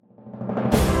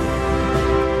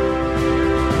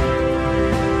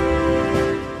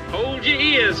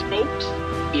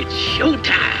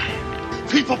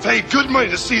People pay good money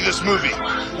to see this movie.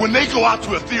 When they go out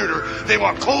to a theater, they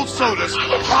want cold sodas,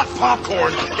 hot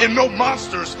popcorn, and no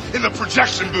monsters in the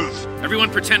projection booth. Everyone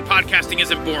pretend podcasting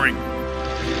isn't boring.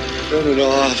 Turn it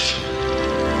off.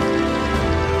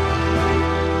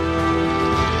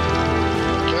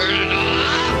 Turn it off.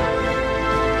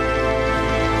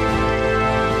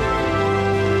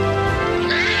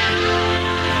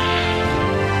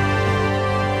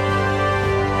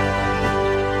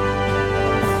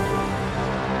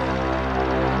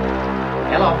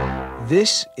 Hello.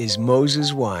 This is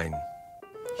Moses Wine.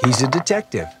 He's a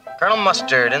detective. Colonel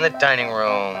Mustard in the dining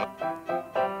room.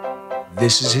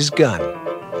 This is his gun.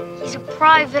 He's a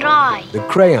private eye. The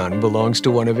crayon belongs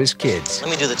to one of his kids. Let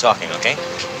me do the talking, okay?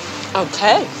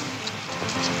 Okay.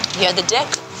 You're the dick.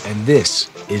 And this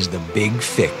is the Big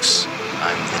Fix.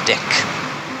 I'm the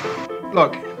dick.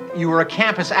 Look, you were a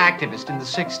campus activist in the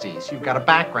 60s. You've got a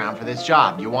background for this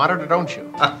job. You want it or don't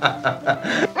you?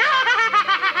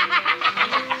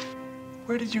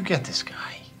 Where did you get this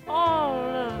guy?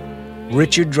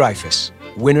 Richard Dreyfuss,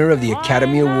 winner of the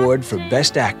Academy Award for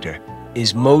Best Actor,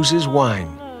 is Moses Wine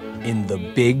in The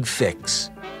Big Fix.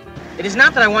 It is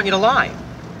not that I want you to lie.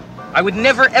 I would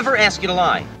never, ever ask you to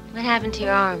lie. What happened to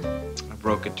your arm? I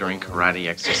broke it during karate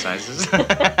exercises.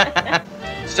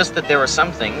 It's just that there are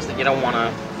some things that you don't want to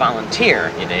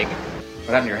volunteer, you dig?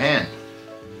 What happened to your hand?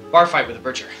 Bar fight with a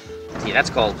butcher. See, that's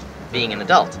called being an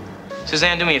adult.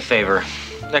 Suzanne, do me a favor.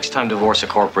 Next time, divorce a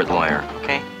corporate lawyer,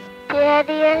 okay?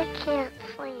 Daddy, I can't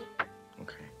sleep.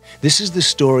 Okay. This is the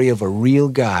story of a real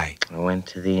guy. I went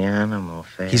to the animal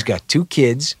fair. He's got 2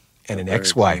 kids and an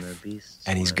ex-wife,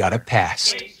 and he's got a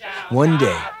past. One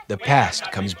day, the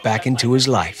past comes back into his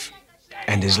life,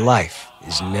 and his life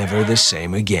is never the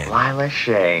same again. Lila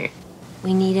Shea.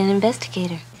 We need an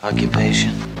investigator.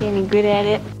 Occupation. Getting good at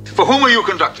it. For whom are you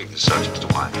conducting this search,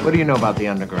 Mr. Wine? What do you know about the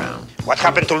underground? What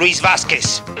happened to Luis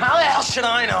Vasquez? How the hell should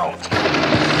I know?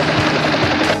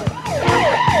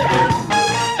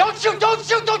 Don't shoot! Don't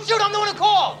shoot! Don't shoot! I'm the one who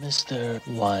called! Mr.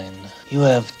 Wine, you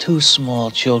have 2 small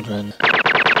children.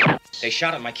 They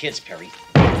shot at my kids, Perry.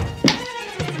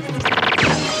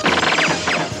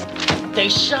 They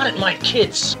shot at my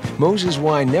kids. Moses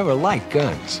Wine never liked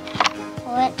guns,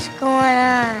 What's going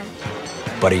on?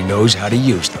 but he knows how to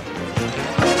use them.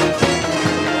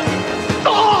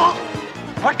 Oh!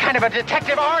 What kind of a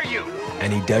detective are you?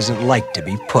 And he doesn't like to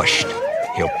be pushed.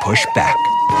 He'll push back.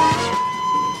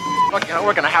 Look, you know,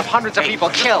 we're gonna have hundreds of people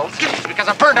killed because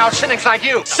of burned out cynics like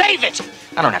you. Save it!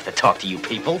 I don't have to talk to you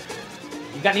people.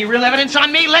 You got any real evidence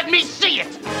on me? Let me see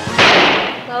it!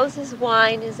 Moses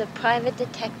Wine is a private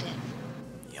detective.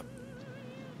 Yep.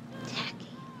 Tacky.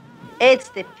 It's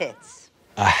the pits.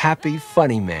 A happy,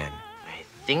 funny man. I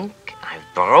think I've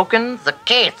broken the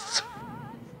case.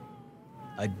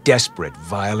 A desperate,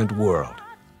 violent world.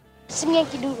 Some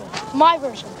Yankee Doodle. My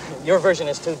version. Your version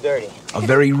is too dirty. A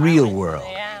very real world.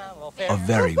 A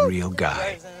very real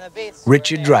guy.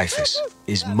 Richard Dreyfuss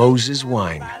is Moses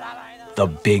Wine, The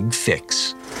Big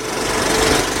Fix.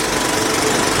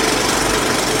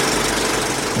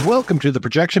 Welcome to the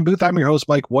Projection Booth. I'm your host,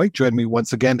 Mike White. Joining me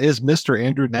once again is Mr.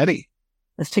 Andrew Nettie.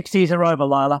 The 60s are over,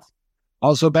 Lila.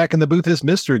 Also back in the booth is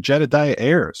Mr. Jedediah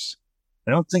Ayers.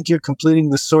 I don't think you're completing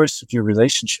the source of your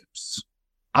relationships.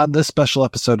 On this special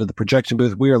episode of the Projection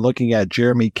Booth, we are looking at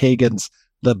Jeremy Kagan's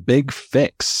The Big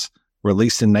Fix.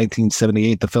 Released in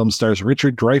 1978, the film stars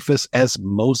Richard Dreyfuss as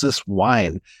Moses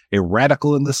Wine, a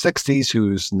radical in the 60s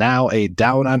who's now a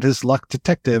down-on-his-luck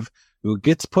detective who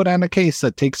gets put on a case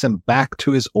that takes him back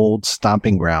to his old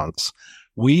stomping grounds.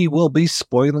 We will be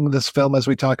spoiling this film as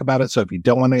we talk about it, so if you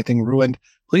don't want anything ruined,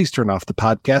 please turn off the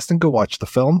podcast and go watch the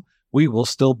film. We will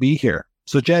still be here.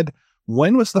 So, Jed,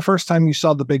 when was the first time you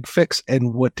saw The Big Fix,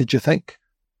 and what did you think?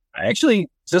 I actually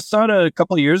just saw it a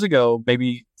couple of years ago,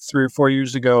 maybe 3 or 4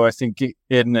 years ago. I think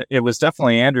it was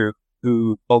definitely Andrew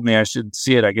who told me I should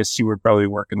see it. I guess you were probably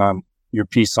working on your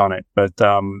piece on it. But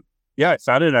yeah, I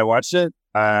found it. I watched it.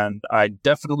 And I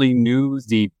definitely knew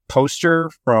the poster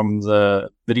from the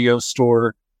video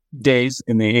store days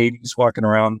in the 80s, walking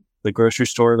around the grocery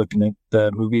store looking at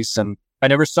the movies. And I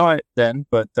never saw it then,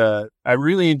 but I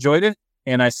really enjoyed it.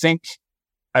 And I think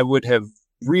I would have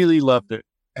really loved it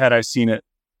had I seen it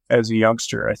as a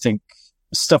youngster. I think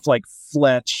stuff like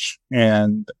Fletch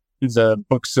and the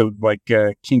books of like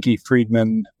Kinky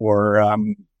Friedman or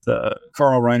the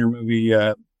Carl Reiner movie.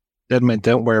 Dead Men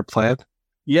Don't Wear Plaid.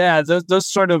 Yeah, those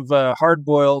sort of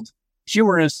hard-boiled,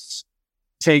 humorous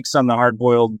takes on the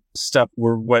hard-boiled stuff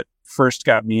were what first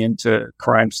got me into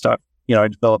crime stuff. You know, I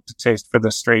developed a taste for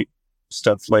the straight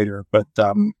stuff later, but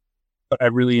I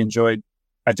really enjoyed.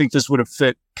 I think this would have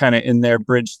fit kind of in there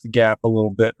bridged the gap a little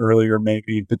bit earlier,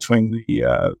 maybe between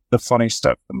the funny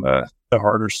stuff and the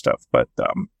harder stuff. But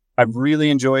I've really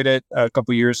enjoyed it a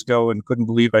couple years ago and couldn't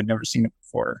believe I'd never seen it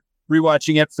before.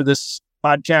 Rewatching it for this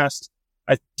podcast,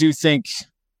 I do think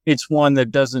it's one that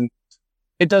doesn't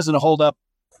hold up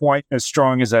quite as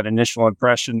strong as that initial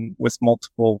impression with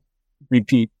multiple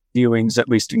repeat viewings, at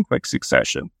least in quick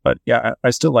succession. But yeah,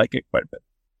 I still like it quite a bit.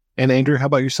 And Andrew, how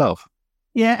about yourself?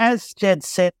 Yeah, as Jed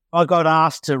said, I got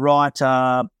asked to write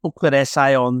a booklet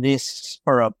essay on this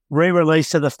for a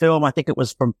re-release of the film. I think it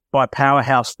was by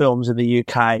Powerhouse Films in the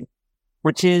UK,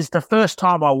 which is the first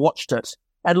time I watched it.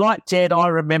 And like Jed, I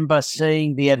remember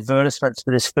seeing the advertisements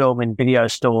for this film in video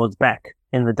stores back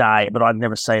in the day, but I'd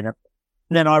never seen it.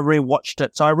 And then I rewatched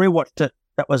it. So I rewatched it.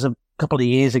 That was a couple of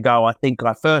years ago, I think.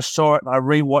 I first saw it and I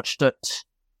rewatched it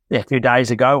a few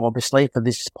days ago, obviously, for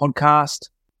this podcast.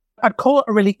 I'd call it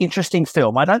a really interesting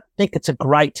film. I don't think it's a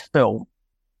great film.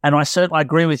 And I certainly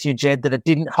agree with you, Jed, that it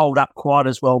didn't hold up quite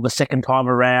as well the second time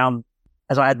around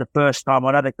as I had the first time.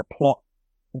 I don't think the plot,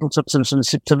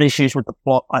 some issues with the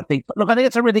plot, I think. But look, I think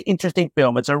it's a really interesting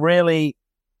film. It's a really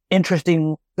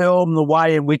interesting film, the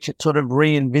way in which it sort of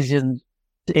re-envisions.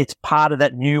 It's part of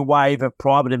that new wave of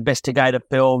private investigative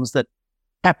films that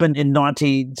happened in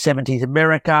 1970s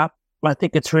America. I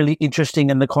think it's really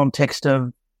interesting in the context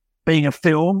of being a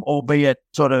film, albeit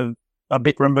sort of a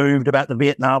bit removed about the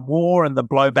Vietnam War and the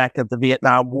blowback of the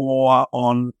Vietnam War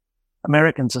on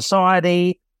American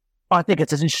society. I think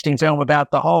it's an interesting film about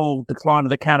the whole decline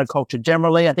of the counterculture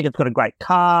generally. I think it's got a great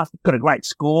cast, it's got a great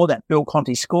score, that Bill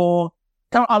Conti score.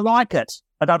 So I like it.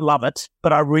 I don't love it,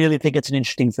 but I really think it's an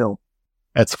interesting film.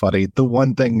 That's funny. The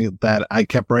one thing that I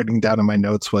kept writing down in my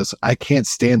notes was, I can't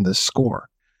stand this score.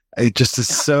 It just is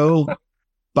so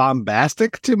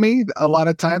bombastic to me a lot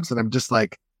of times. And I'm just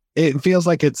like, it feels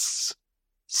like it's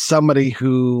somebody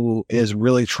who is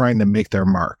really trying to make their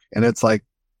mark. And it's like,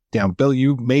 Bill,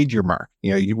 you made your mark.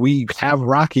 We have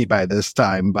Rocky by this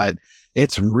time, but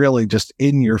it's really just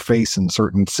in your face in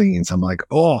certain scenes. I'm like,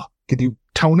 oh, could you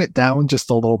tone it down just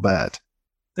a little bit?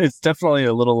 It's definitely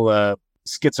a little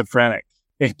schizophrenic.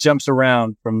 It jumps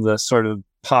around from the sort of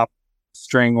pop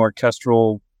string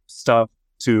orchestral stuff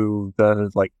to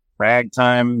the like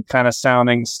ragtime kind of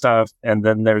sounding stuff. And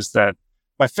then there's that,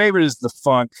 my favorite is the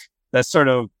funk, that sort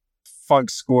of funk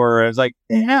score. I was like,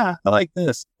 yeah, I like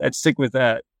this. I'd stick with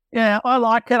that. Yeah, I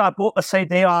like it. I bought the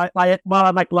CD while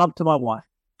I make love to my wife.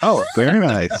 Oh, very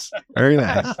nice. Very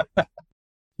nice.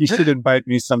 You should invite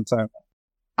me sometime.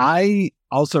 I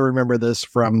also remember this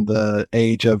from the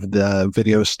age of the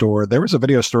video store. There was a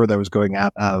video store that was going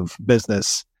out of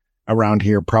business around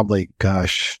here probably,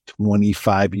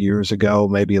 25 years ago,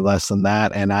 maybe less than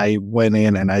that. And I went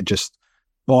in and I just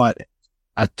bought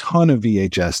a ton of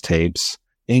VHS tapes,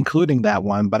 including that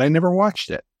one, but I never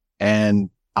watched it. And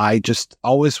I just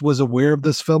always was aware of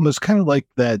this film. It was kind of like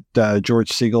that George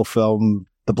Segal film,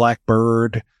 The Black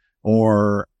Bird,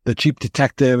 or The Cheap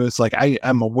Detective. It's like,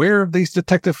 I'm aware of these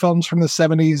detective films from the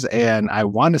 70s and I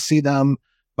want to see them,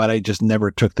 but I just never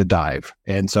took the dive.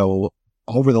 And so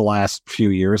over the last few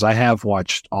years, I have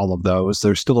watched all of those.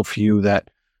 There's still a few that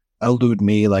elude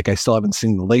me. Like, I still haven't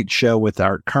seen The Late Show with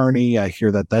Art Carney. I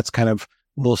hear that that's kind of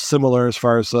a little similar as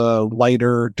far as a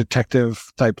lighter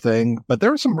detective type thing. But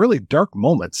there are some really dark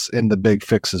moments in The Big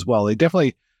Fix as well. They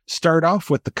definitely start off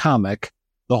with the comic,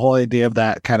 the whole idea of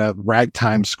that kind of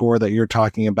ragtime score that you're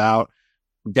talking about.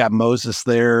 We've got Moses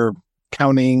there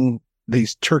counting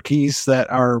these turkeys that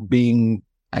are being,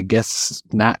 I guess,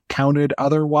 not counted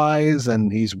otherwise,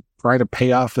 and he's trying to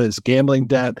pay off his gambling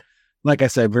debt. Like I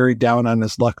said, very down on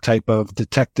his luck type of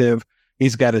detective.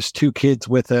 He's got his 2 kids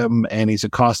with him, and he's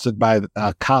accosted by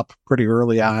a cop pretty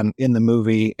early on in the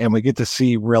movie, and we get to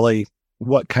see really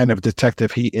what kind of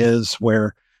detective he is,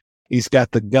 where he's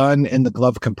got the gun in the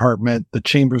glove compartment, the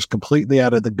chamber's completely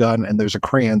out of the gun, and there's a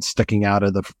crayon sticking out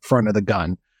of the front of the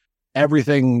gun.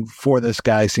 Everything for this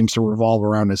guy seems to revolve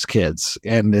around his kids.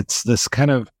 And it's this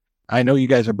kind of, I know you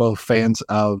guys are both fans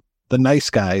of The Nice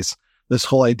Guys, this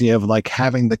whole idea of like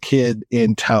having the kid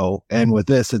in tow. And with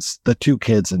this, it's the 2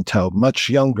 kids in tow, much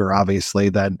younger, obviously,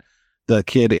 than the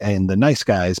kid in The Nice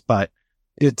Guys, but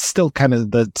it's still kind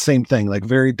of the same thing, like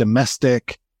very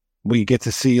domestic. We get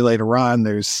to see later on,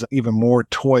 there's even more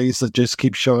toys that just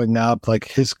keep showing up. Like,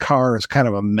 his car is kind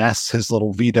of a mess. His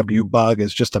little VW Bug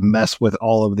is just a mess with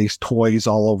all of these toys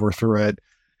all over through it.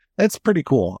 It's pretty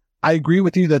cool. I agree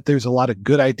with you that there's a lot of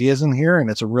good ideas in here, and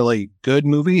it's a really good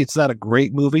movie. It's not a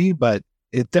great movie, but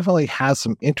it definitely has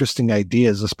some interesting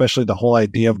ideas, especially the whole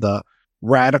idea of the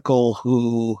radical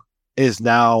who is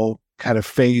now kind of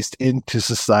phased into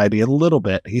society a little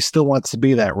bit. He still wants to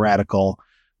be that radical,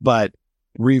 but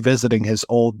revisiting his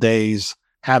old days,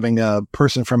 having a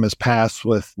person from his past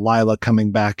with Lila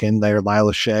coming back in there,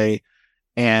 Lila Shea,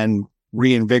 and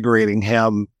reinvigorating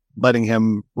him, letting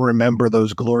him remember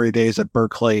those glory days at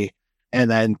Berkeley, and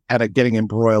then kind of getting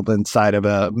embroiled inside of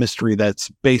a mystery that's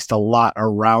based a lot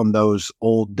around those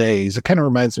old days. It kind of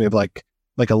reminds me of like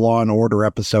a Law and Order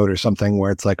episode or something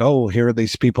where it's like, oh, here are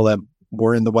these people that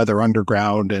were in the Weather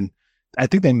Underground. And I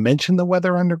think they mentioned the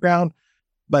Weather Underground,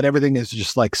 but everything is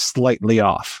just like slightly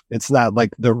off. It's not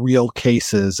like the real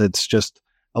cases. It's just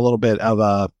a little bit of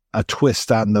a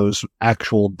twist on those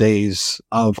actual days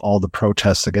of all the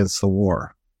protests against the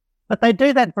war. But they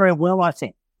do that very well, I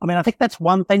think. I mean, I think that's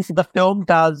one thing that the film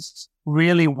does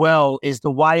really well is the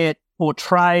way it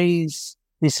portrays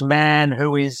this man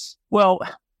who is, well,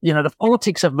 you know, the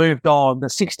politics have moved on. The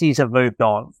 60s have moved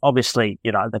on. Obviously,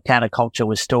 you know, the counterculture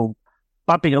was still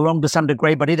bumping along to some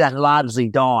degree, but it had largely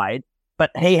died.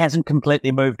 But he hasn't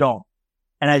completely moved on.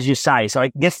 And as you say, so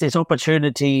he gets this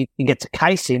opportunity. He gets a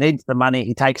case. He needs the money.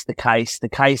 He takes the case. The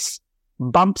case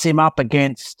bumps him up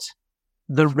against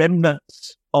the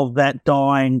remnants of that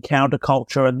dying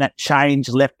counterculture and that change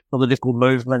left political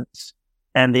movements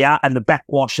and the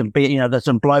backwash of, you know, there's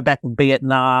some blowback in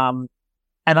Vietnam.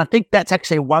 And I think that's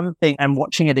actually one thing, and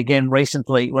watching it again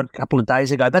recently, a couple of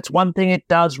days ago, that's one thing it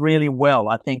does really well.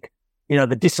 I think, you know,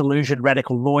 the disillusioned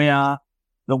radical lawyer,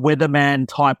 the weatherman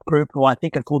type group, who I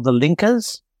think are called the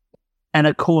Linkers, and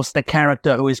of course the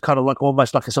character who is kind of like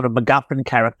almost like a sort of MacGuffin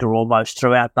character almost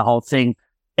throughout the whole thing,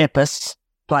 Epis,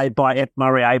 played by F.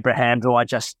 Murray Abraham, who I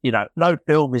just, you know, no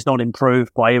film is not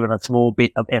improved by even a small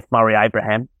bit of F. Murray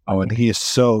Abraham. Oh, and he is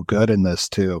so good in this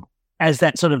too. As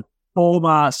that sort of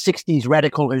former 60s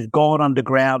radical who's gone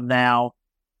underground now.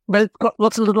 But it's got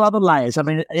lots of little other layers. I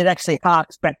mean, it actually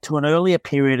harks back to an earlier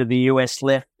period of the US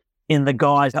left in the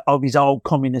guise of his old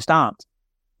communist aunt,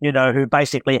 you know, who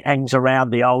basically hangs around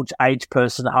the old age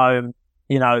person home,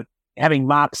 you know, having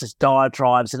Marxist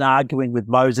diatribes and arguing with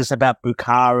Moses about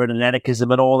Bukharin and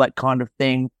anarchism and all that kind of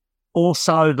thing.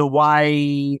 Also, the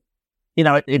way, you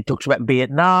know, it talks about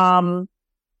Vietnam.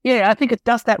 Yeah, I think it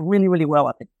does that really, really well,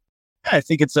 I think. I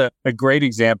think it's a great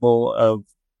example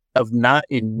of not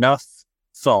enough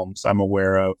films I'm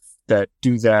aware of that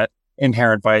do that.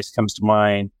 Inherent Vice comes to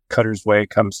mind. Cutter's Way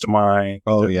comes to mind.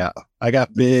 Oh, yeah. I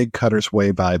got big Cutter's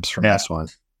Way vibes from this one.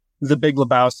 The Big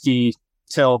Lebowski,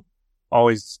 still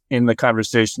always in the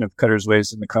conversation of Cutter's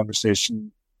Ways in the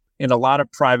conversation. In a lot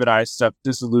of private eye stuff,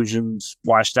 disillusioned,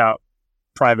 washed out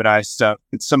private eye stuff.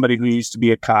 It's somebody who used to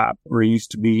be a cop or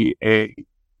used to be a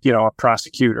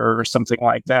prosecutor or something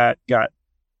like that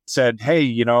said, hey,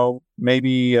 you know,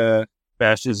 maybe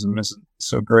fascism isn't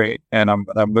so great, and I'm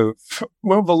gonna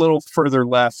move a little further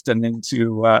left and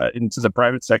into the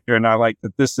private sector. And I like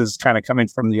that this is kind of coming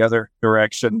from the other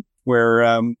direction, where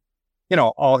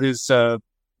all his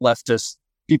leftist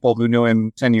people who knew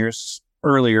him 10 years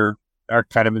earlier are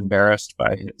kind of embarrassed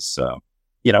by his.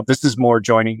 This is more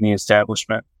joining the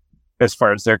establishment as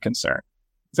far as they're concerned.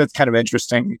 So it's kind of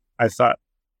interesting. I thought,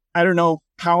 I don't know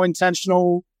how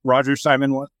intentional Roger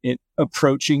Simon was in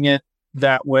approaching it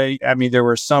that way. I mean, there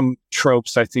were some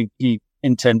tropes I think he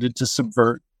intended to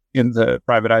subvert in the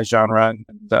private eye genre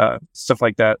and stuff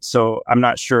like that. So I'm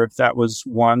not sure if that was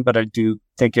one, but I do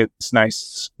think it's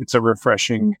nice. It's a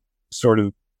refreshing sort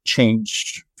of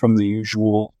change from the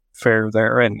usual fare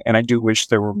there. And I do wish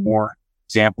there were more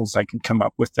examples I can come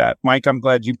up with that. Mike, I'm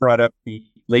glad you brought up the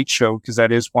Late Show, because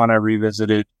that is one I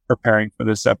revisited preparing for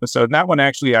this episode. And that one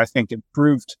actually, I think,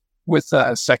 improved with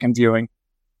a second viewing.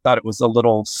 Thought it was a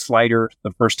little slighter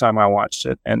the first time I watched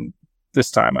it. And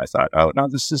this time I thought, oh, no,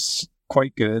 this is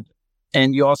quite good.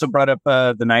 And you also brought up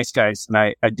The Nice Guys. And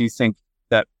I do think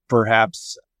that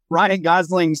perhaps Ryan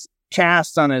Gosling's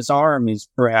cast on his arm is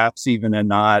perhaps even a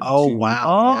nod. Oh,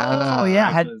 wow. Oh,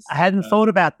 yeah. I hadn't thought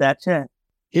about that. Yeah.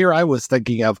 Here I was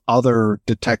thinking of other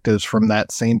detectives from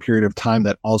that same period of time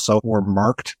that also were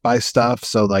marked by stuff.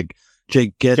 So like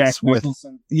Jake Gitz with,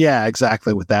 yeah,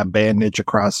 exactly, with that bandage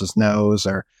across his nose.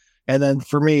 And then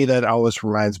for me, that always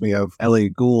reminds me of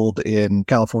Elliot Gould in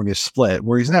California Split,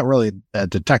 where he's not really a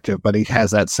detective, but he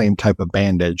has that same type of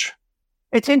bandage.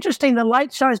 It's interesting. The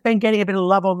Late Show has been getting a bit of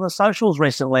love on the socials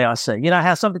recently, I see. You know,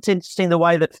 how it's interesting the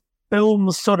way that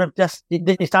films sort of just,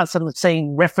 you start sort of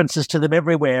seeing references to them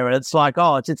everywhere. And it's like,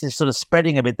 oh, it's sort of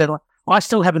spreading a bit. Then I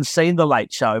still haven't seen The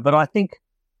Late Show, but I think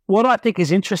what I think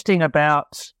is interesting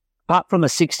about, apart from the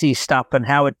 60s stuff and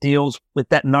how it deals with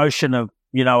that notion of,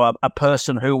 you know, a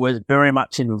person who was very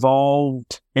much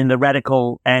involved in the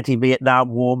radical anti-Vietnam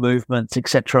War movements,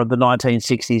 etc., of the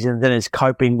 1960s, and then is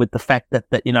coping with the fact that,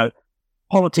 you know,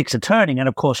 politics are turning. And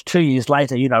of course, 2 years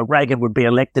later, Reagan would be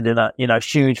elected in a,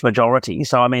 huge majority.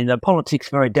 So, I mean, the politics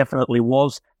very definitely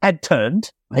had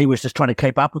turned. He was just trying to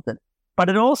keep up with it. But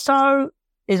it also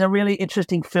is a really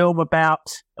interesting film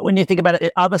about, when you think about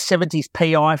it, other 70s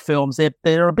PI films,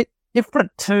 they're a bit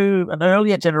different to an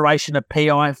earlier generation of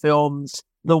PI films.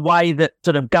 The way that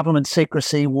sort of government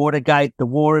secrecy, Watergate, the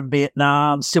war in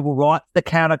Vietnam, civil rights, the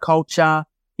counterculture,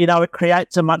 it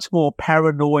creates a much more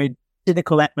paranoid,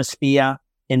 cynical atmosphere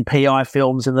in PI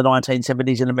films in the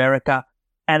 1970s in America.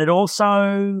 And it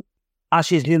also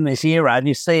ushers in this era, and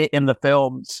you see it in the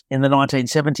films in the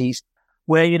 1970s,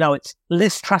 where, it's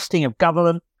less trusting of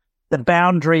government. The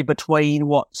boundary between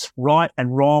what's right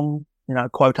and wrong,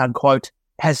 quote unquote,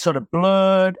 has sort of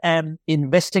blurred, and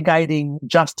investigating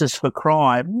justice for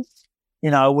crimes,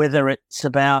 whether it's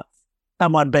about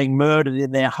someone being murdered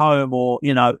in their home or,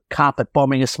 carpet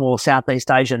bombing a small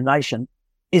Southeast Asian nation,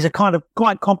 is a kind of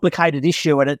quite complicated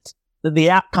issue. And the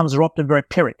outcomes are often very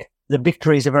Pyrrhic. The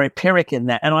victories are very Pyrrhic in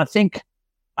that. And I think,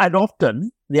 and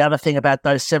often, the other thing about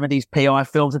those 70s PI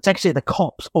films, it's actually the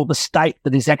cops or the state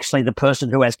that is actually the person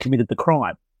who has committed the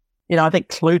crime. I think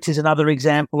Klute is another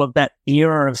example of that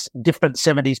era of different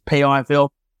 70s PI film.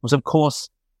 It was, of course,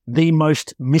 the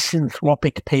most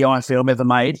misanthropic PI film ever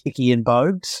made, Hickey and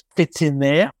Bogues, fits in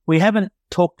there. We haven't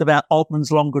talked about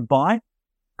Altman's Long Goodbye,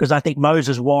 because I think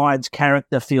Moses Wine's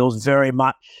character feels very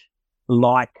much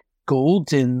like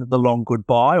Gould's in The Long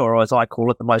Goodbye, or as I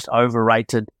call it, the most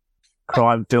overrated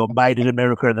crime film made in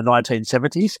America in the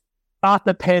 1970s.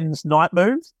 Arthur Penn's Night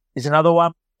Moves is another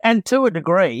one. And to a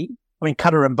degree, I mean,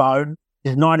 Cutter and Bone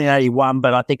is 1981,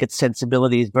 but I think its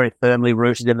sensibility is very firmly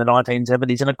rooted in the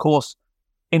 1970s. And of course,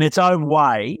 in its own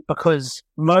way, because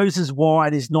Moses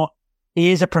Wine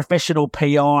he is a professional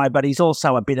PI, but he's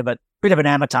also a bit of an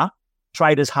amateur.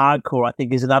 Traders Hardcore, I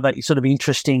think, is another sort of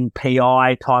interesting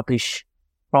PI type-ish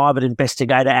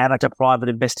amateur private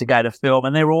investigator film.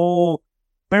 And they're all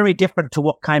very different to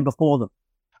what came before them.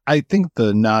 I think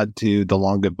the nod to The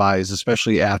Long Goodbye is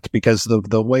especially apt because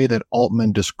the way that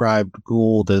Altman described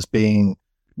Gould as being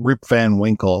Rip Van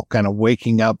Winkle, kind of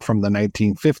waking up from the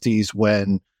 1950s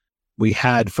when we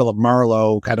had Philip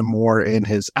Marlowe kind of more in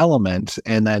his element,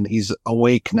 and then he's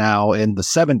awake now in the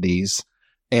 70s,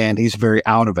 and he's very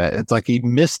out of it. It's like he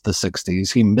missed the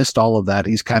 60s. He missed all of that.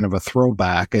 He's kind of a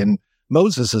throwback, and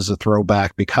Moses is a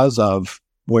throwback because of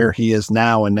where he is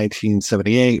now in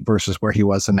 1978 versus where he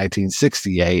was in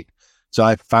 1968. So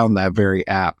I found that very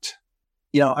apt.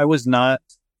 I was not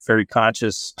very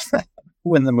conscious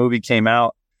when the movie came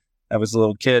out. I was a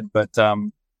little kid, but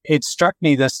it struck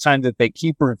me this time that they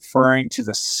keep referring to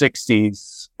the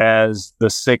 60s as the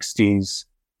 60s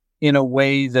in a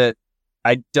way that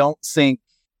I don't think,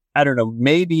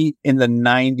 maybe in the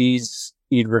 90s,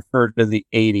 you'd refer to the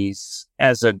 80s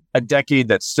as a decade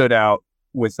that stood out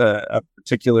with a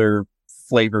particular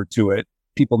flavor to it.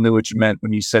 People knew what you meant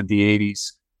when you said the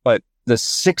 80s. But the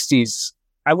 60s,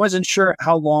 I wasn't sure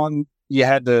how long you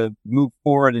had to move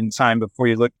forward in time before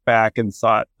you looked back and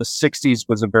thought the 60s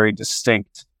was a very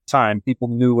distinct time. People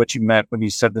knew what you meant when you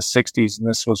said the 60s, and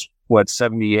this was,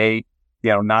 78?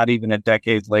 Not even a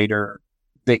decade later.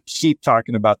 They keep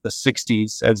talking about the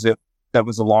 60s as if that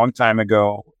was a long time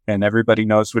ago, and everybody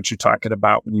knows what you're talking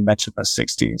about when you mention the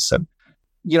 60s. And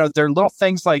there are little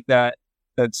things like that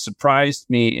surprised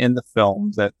me in the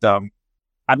film that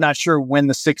I'm not sure when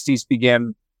the 60s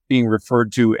began being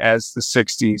referred to as the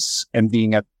 60s and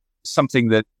being something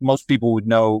that most people would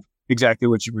know exactly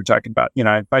what you were talking about.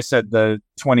 If I said the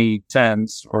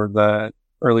 2010s or the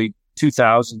early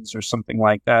 2000s or something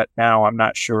like that, now I'm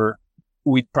not sure.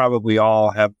 We'd probably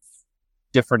all have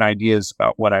different ideas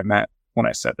about what I meant when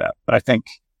I said that. But I think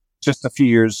just a few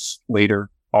years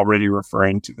later, already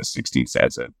referring to the 60s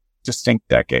as a distinct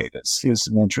decade is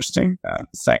an interesting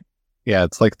thing. Yeah,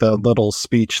 it's like the little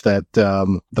speech that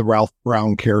the Ralph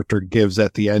Brown character gives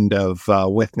at the end of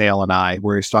With Nail and I,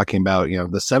 where he's talking about,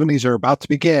 the 70s are about to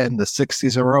begin, the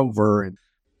 60s are over. And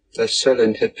they're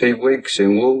selling hippie wigs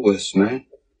in Woolworths, man.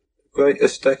 The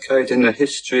greatest decade in the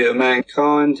history of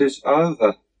mankind is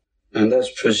over. And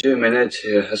as Presuming Ed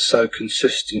here has so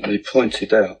consistently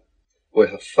pointed out, we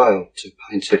have failed to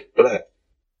paint it black.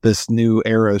 This new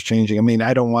era is changing. I mean,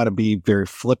 I don't want to be very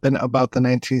flippant about the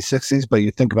 1960s, but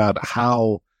you think about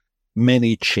how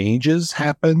many changes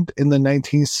happened in the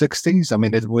 1960s. I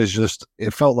mean,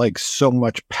 it felt like so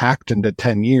much packed into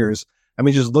 10 years. I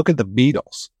mean, just look at the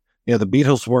Beatles. The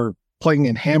Beatles were playing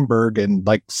in Hamburg in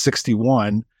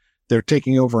 61. They're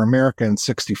taking over America in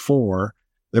 64.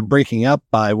 They're breaking up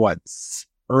by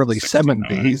early 69.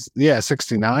 70s. Yeah,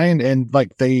 69. And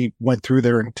they went through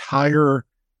their entire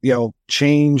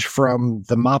change from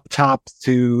the mop top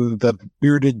to the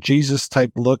bearded Jesus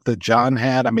type look that John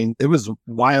had. I mean, it was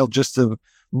wild just to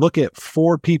look at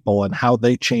 4 people and how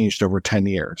they changed over 10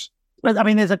 years. But I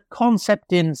mean, there's a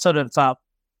concept in sort of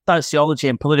sociology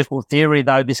and political theory,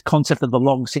 though, this concept of the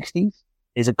long 60s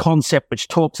is a concept which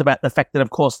talks about the fact that, of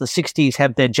course, the 60s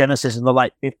have their genesis in the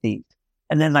late 50s,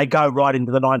 and then they go right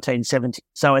into the 1970s.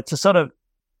 So it's a sort of,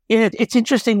 it's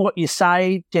interesting what you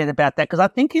say, Jen, about that, because I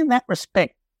think in that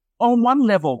respect, on one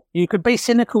level, you could be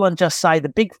cynical and just say the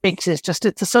Big Fix is just,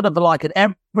 it's a sort of like an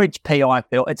average PI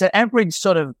film. It's an average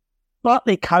sort of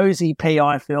slightly cozy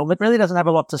PI film. It really doesn't have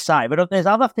a lot to say, but there's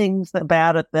other things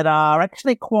about it that are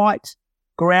actually quite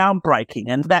groundbreaking.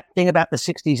 And that thing about the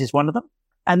 60s is one of them.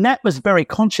 And that was very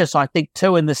conscious, I think,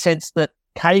 too, in the sense that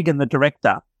Kagan, the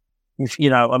director, if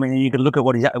you could look at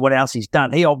what else he's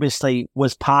done. He obviously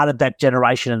was part of that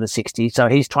generation in the 60s, so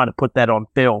he's trying to put that on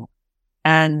film.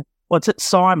 And what's at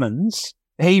Simons,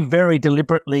 he very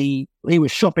deliberately, he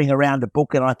was shopping around a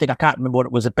book, and I can't remember what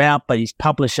it was about, but his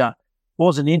publisher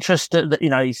wasn't interested,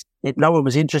 no one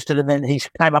was interested, and then he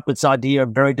came up with this idea of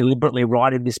very deliberately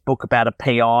writing this book about a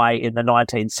PI in the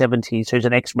 1970s who's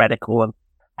an ex-radical and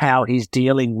how he's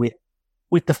dealing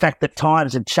with the fact that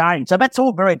times have changed. So that's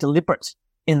all very deliberate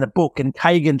in the book, and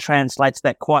Kagan translates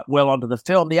that quite well onto the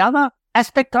film. The other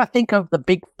aspect, I think, of the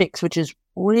Big Fix, which is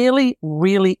really,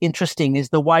 really interesting, is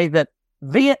the way that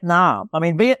Vietnam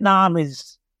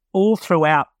is all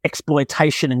throughout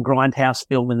exploitation and grindhouse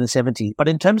film in the 70s. But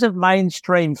in terms of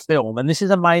mainstream film, and this is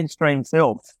a mainstream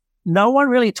film, no one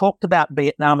really talked about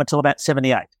Vietnam until about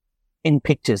 78 in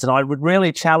pictures. And I would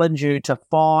really challenge you to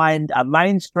find a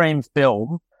mainstream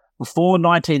film before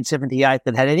 1978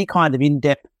 that had any kind of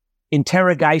in-depth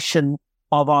interrogation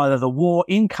of either the war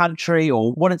in country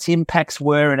or what its impacts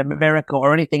were in America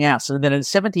or anything else. And then in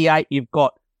 78, you've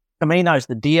got Camino's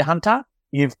The Deer Hunter.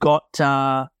 You've got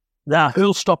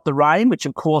Who'll Stop the Rain, which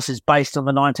of course is based on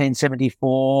the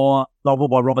 1974 novel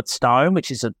by Robert Stone,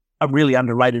 which is a really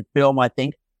underrated film, I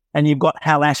think. And you've got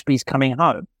Hal Ashby's Coming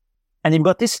Home. And you've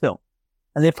got this film.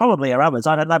 And there probably are others,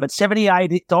 I don't know. But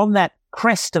 78, it's on that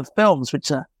crest of films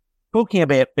which are talking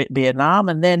about Vietnam.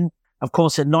 And then, of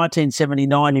course, in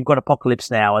 1979, you've got Apocalypse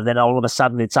Now. And then all of a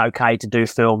sudden it's okay to do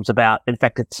films about, in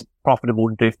fact, it's profitable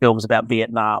to do films about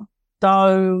Vietnam.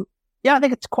 So, yeah, I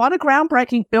think it's quite a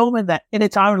groundbreaking film in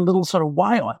its own little sort of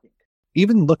way, I think.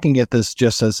 Even looking at this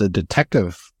just as a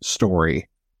detective story,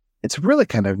 it's really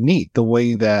kind of neat the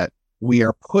way that we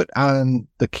are put on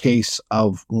the case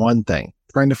of one thing,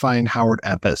 trying to find Howard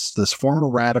Epps, this former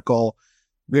radical,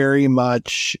 very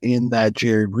much in that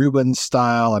Jerry Rubin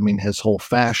style. I mean, his whole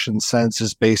fashion sense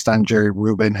is based on Jerry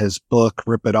Rubin. His book,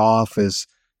 Rip It Off,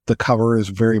 the cover is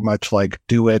very much like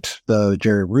Do It, the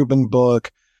Jerry Rubin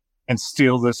book. And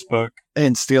Steal This Book.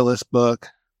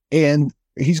 And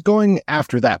he's going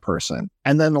after that person.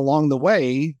 And then along the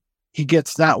way, he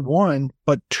gets not one,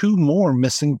 but 2 more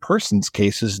missing persons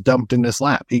cases dumped in his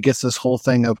lap. He gets this whole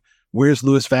thing of, where's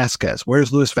Luis Vasquez?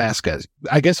 Where's Luis Vasquez?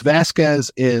 I guess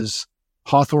Vasquez is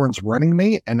Hawthorne's running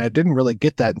mate, and I didn't really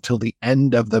get that until the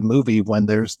end of the movie when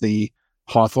there's the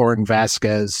Hawthorne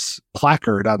Vasquez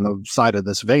placard on the side of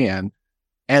this van.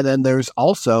 And then there's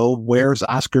also, where's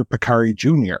Oscar Picari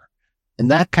Jr.? And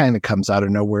that kind of comes out of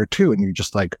nowhere too. And you're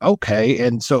just like, okay.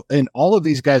 And all of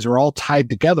these guys are all tied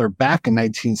together back in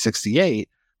 1968.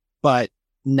 But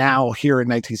now here in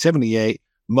 1978,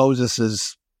 Moses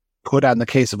is put on the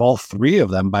case of all 3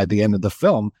 of them by the end of the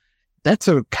film. That's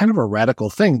a kind of a radical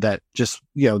thing that just,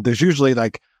 there's usually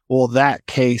like, well, that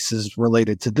case is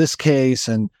related to this case.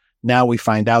 And now we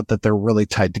find out that they're really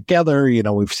tied together.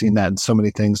 We've seen that in so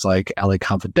many things like LA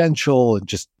Confidential and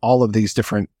just all of these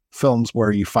different films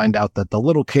where you find out that the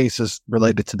little case is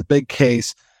related to the big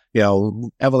case.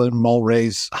 Evelyn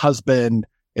Mulray's husband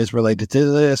is related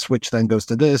to this, which then goes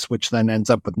to this, which then ends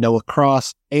up with Noah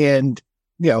Cross. And,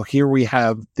 here we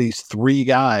have these 3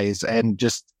 guys, and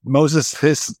just Moses,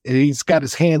 he's got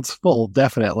his hands full,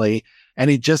 definitely. And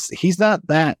he's not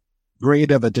that great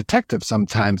of a detective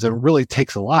sometimes. It really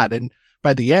takes a lot. And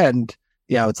by the end,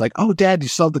 it's like, oh, Dad, you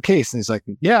solved the case. And he's like,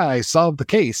 yeah, I solved the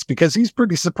case, because he's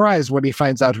pretty surprised when he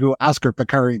finds out who Oscar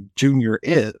Picari Jr.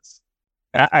 is.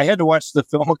 I had to watch the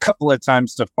film a couple of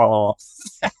times to follow.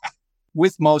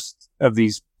 With most of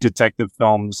these detective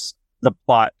films, the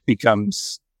plot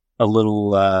becomes a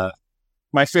little,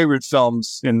 my favorite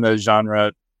films in the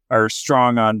genre are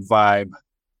strong on vibe.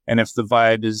 And if the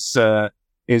vibe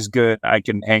is good, I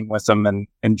can hang with them and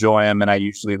enjoy them. And I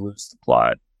usually lose the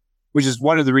plot, which is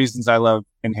one of the reasons I love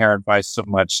Inherent Vice so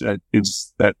much.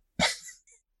 It's that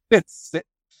it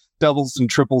doubles and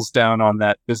triples down on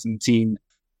that Byzantine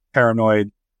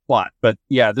paranoid plot. But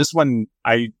yeah, this one,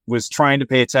 I was trying to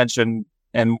pay attention,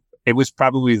 and it was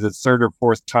probably the third or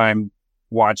fourth time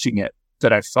watching it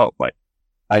that I felt like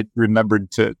I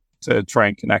remembered to try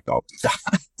and connect all the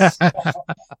dots.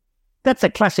 That's a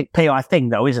classic PI thing,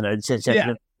 though, isn't it?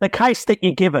 The case that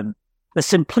you're given,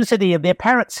 the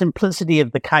apparent simplicity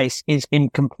of the case is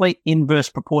in complete inverse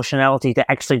proportionality to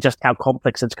actually just how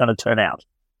complex it's going to turn out.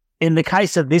 In the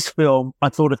case of this film, I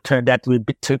thought it turned out to be a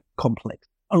bit too complex.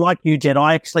 Like you, Jen,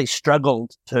 I actually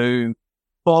struggled to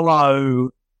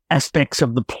follow aspects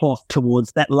of the plot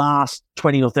towards that last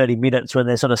 20 or 30 minutes when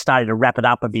they're sort of starting to wrap it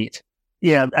up a bit.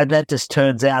 Yeah, and that just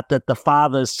turns out that the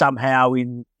father's somehow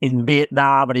in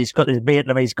Vietnam, and he's got this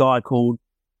Vietnamese guy called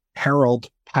Harold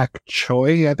Pak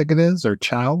Choi, I think it is, or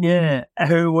Chow. Yeah,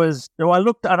 who I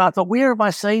looked and I thought, where have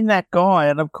I seen that guy?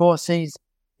 And of course,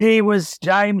 he was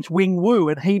James Wing Woo,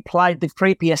 and he played the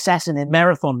creepy assassin in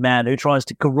Marathon Man who tries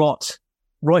to garrote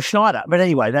Roy Schneider. But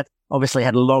anyway, that obviously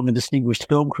had a long and distinguished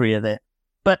film career there.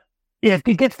 But yeah,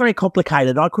 it gets very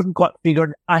complicated. I couldn't quite figure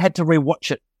it. I had to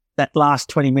rewatch it that last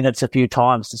 20 minutes a few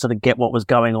times to sort of get what was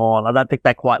going on. I don't think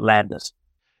that quite landed us.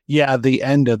 Yeah, the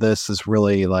end of this is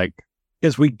really like,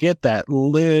 because we get that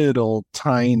little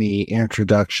tiny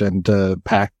introduction to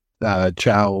Pak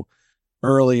Chow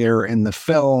earlier in the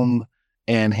film,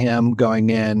 and him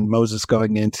Moses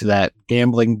going into that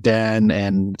gambling den,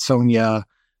 and Sonia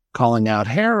calling out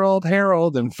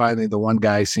Harold, and finally the one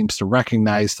guy seems to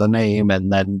recognize the name,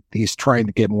 and then he's trying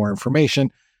to get more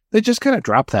information. They just kind of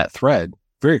drop that thread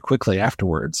very quickly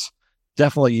afterwards.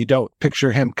 Definitely, you don't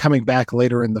picture him coming back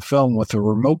later in the film with a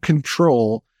remote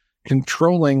control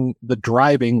controlling the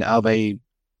driving of a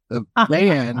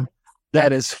van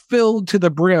that is filled to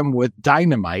the brim with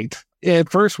dynamite.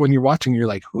 At first, when you're watching, you're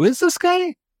like, who is this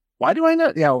guy? Why do I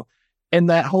know?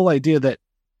 And that whole idea that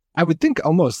I would think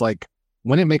almost like,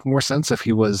 wouldn't it make more sense if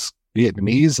he was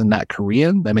Vietnamese and not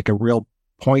Korean? They make a real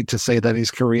point to say that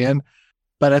he's Korean.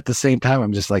 But at the same time,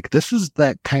 I'm just like, this is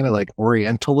that kind of like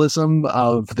Orientalism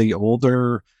of the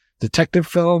older detective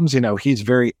films. He's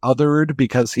very othered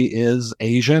because he is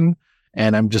Asian.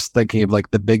 And I'm just thinking of like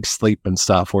The Big Sleep and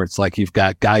stuff, where it's like you've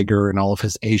got Geiger and all of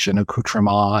his Asian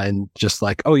accoutrement, and just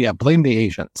like, oh yeah, blame the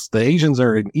Asians. The Asians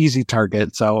are an easy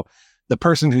target. So the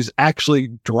person who's actually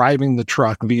driving the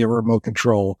truck via remote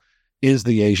control is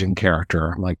the Asian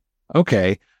character. I'm like,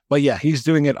 okay. But yeah, he's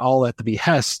doing it all at the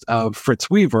behest of Fritz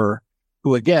Weaver,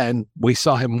 who, again, we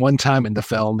saw him one time in the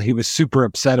film. He was super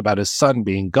upset about his son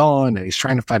being gone, and he's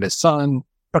trying to find his son.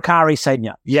 Bakari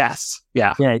Senior. Yes.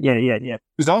 Yeah. Yeah.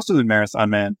 Who's also in Marathon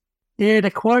Man. Yeah,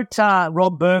 to quote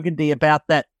Rob Burgundy about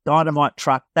that dynamite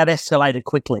truck, that escalated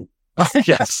quickly.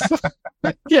 Yes.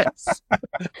 Yes.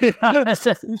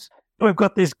 We've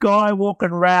got this guy walking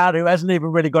around who hasn't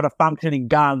even really got a functioning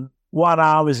gun. One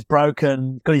arm is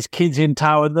broken, got his kids in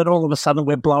tow, and then all of a sudden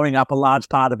we're blowing up a large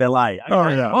part of LA. Okay.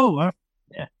 Oh, yeah.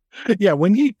 Yeah,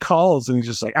 when he calls and he's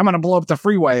just like, I'm going to blow up the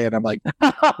freeway. And I'm like,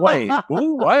 wait,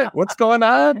 what? What's going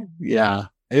on? Yeah,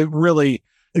 it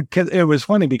was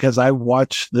funny because I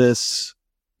watched this,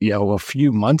 a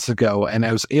few months ago, and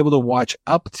I was able to watch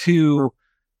up to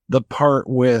the part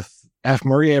with F.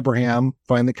 Murray Abraham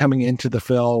finally coming into the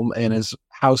film and his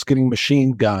house getting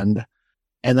machine gunned.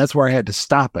 And that's where I had to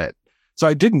stop it. So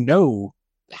I didn't know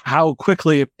how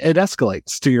quickly it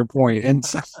escalates, to your point. And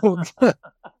so,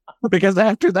 because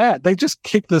after that, they just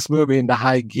kick this movie into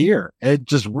high gear. It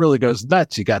just really goes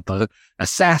nuts. You got the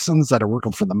assassins that are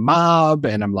working for the mob.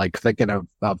 And I'm like thinking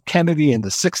of Kennedy in the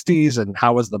 60s and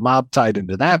how was the mob tied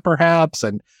into that perhaps?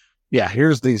 And yeah,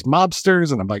 here's these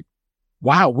mobsters. And I'm like,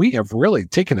 wow, we have really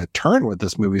taken a turn with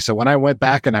this movie. So when I went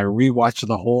back and I rewatched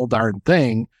the whole darn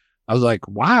thing, I was like,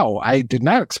 wow, I did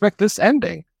not expect this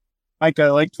ending. Mike, I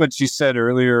liked what you said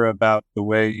earlier about the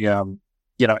way,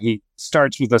 he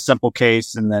starts with a simple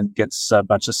case and then gets a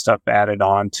bunch of stuff added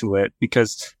on to it,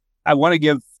 because I want to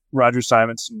give Roger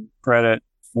Simon some credit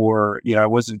for, I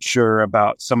wasn't sure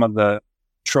about some of the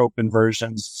trope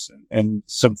inversions and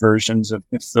subversions of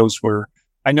if those were,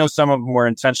 I know some of them were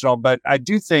intentional, but I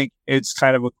do think it's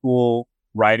kind of a cool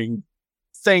writing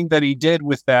thing that he did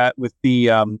with that, with the,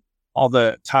 all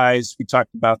the ties. We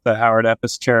talked about the Howard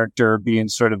Epps character being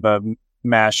sort of a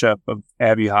mashup of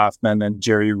Abby Hoffman and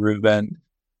Jerry Rubin,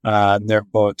 their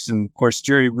books. And of course,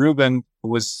 Jerry Rubin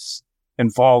was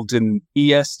involved in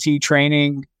EST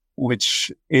training,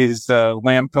 which is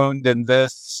lampooned in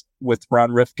this, with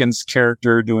Ron Rifkin's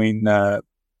character doing the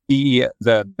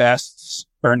best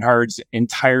Bernhard's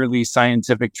entirely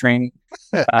scientific training.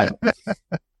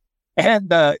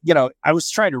 And, I was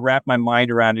trying to wrap my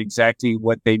mind around exactly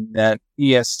what they meant,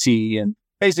 EST. And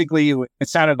basically, it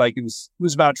sounded like it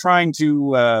was about trying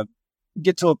to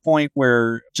get to a point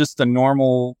where just the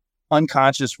normal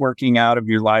unconscious working out of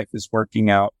your life is working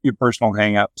out your personal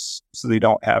hangups so they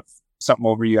don't have something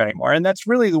over you anymore. And that's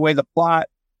really the way the plot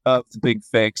of The Big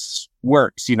Fix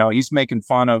works. You know, he's making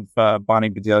fun of Bonnie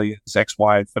Bedelia, his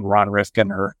ex-wife, and Ron Rifkin,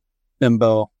 her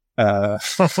bimbo, her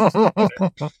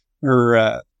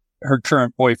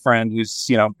current boyfriend, who's,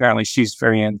 you know, apparently she's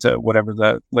very into whatever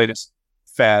the latest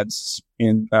fads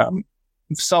in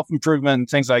self-improvement and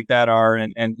things like that are.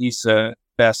 And he's the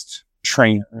best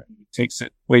trainer. He takes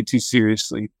it way too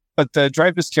seriously. But the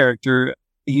Dreyfuss character,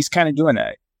 he's kind of doing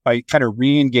that by kind of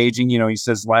re-engaging. You know, he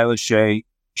says Lila Shea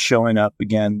showing up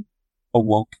again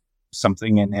awoke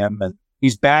something in him, and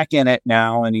he's back in it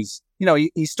now. And he's, you know,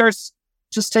 he starts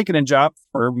just taking a job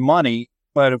for money,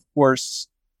 but of course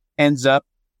ends up,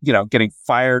 you know, getting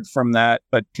fired from that,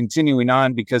 but continuing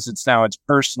on because it's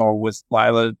personal with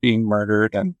Lila being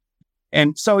murdered.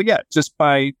 And so, yeah, just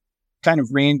by kind of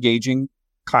re-engaging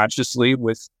consciously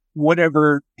with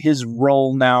whatever his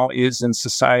role now is in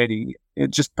society,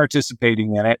 just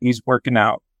participating in it. He's working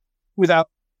out without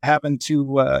having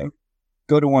to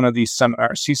go to one of these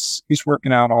seminars. He's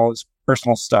working out all his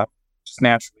personal stuff just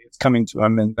naturally. It's coming to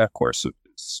him in the course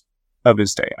of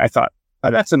his day. I thought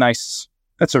that's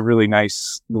a really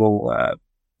nice little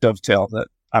dovetail that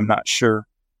I'm not sure.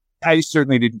 I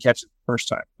certainly didn't catch it the first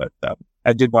time, but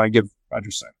I did want to give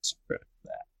Roger Simon some credit for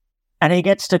that. And he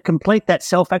gets to complete that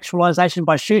self-actualization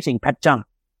by shooting Pat Jung.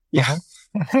 Yeah.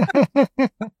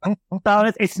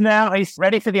 So it's now he's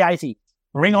ready for the 80s.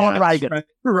 Ring on Reagan.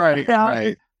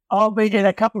 Right. I'll be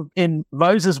in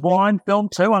Moses Wine film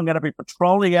too. I'm going to be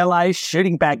patrolling LA,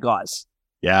 shooting bad guys.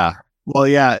 Yeah. Well,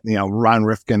 yeah, you know, Ron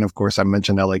Rifkin, of course, I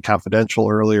mentioned LA Confidential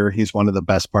earlier. He's one of the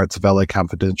best parts of LA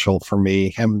Confidential for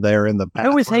me. Him there in the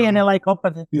bathroom. Who is he in LA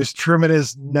Confidential? He's trimming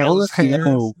his nose hair.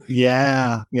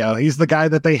 Yeah. You know, he's the guy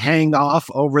that they hang off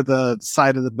over the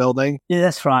side of the building. Yeah,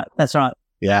 that's right.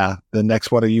 Yeah. The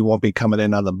next one of you won't be coming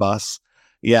in on the bus.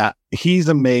 Yeah. He's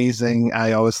amazing.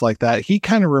 I always like that. He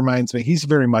kind of reminds me, he's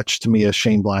very much to me a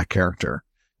Shane Black character.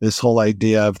 This whole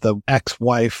idea of the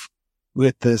ex-wife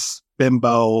with this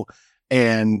bimbo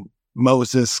and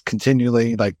Moses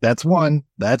continually like, that's one,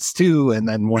 that's two. And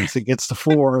then once it gets to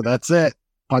four, that's it.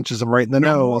 Punches him right in the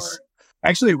nose.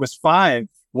 Actually, it was 5.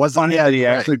 Wasn't it? He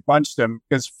actually punched him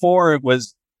because 4 it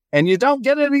was, and you don't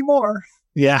get any more.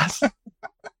 Yes.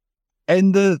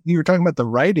 And you were talking about the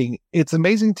writing. It's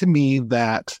amazing to me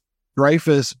that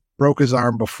Dreyfuss broke his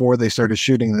arm before they started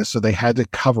shooting this. So they had to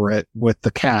cover it with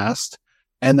the cast.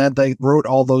 And then they wrote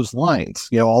all those lines,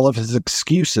 you know, all of his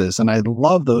excuses. And I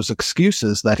love those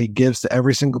excuses that he gives to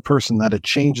every single person, that it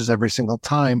changes every single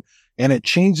time. And it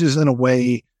changes in a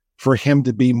way for him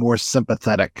to be more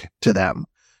sympathetic to them.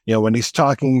 You know, when he's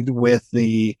talking with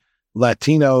the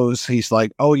Latinos, he's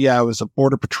like, oh, yeah, I was a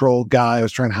border patrol guy. I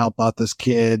was trying to help out this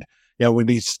kid. You know, when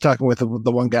he's talking with the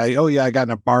one guy, oh, yeah, I got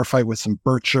in a bar fight with some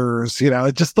Birchers. You know,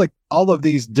 it's just like all of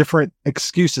these different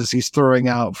excuses he's throwing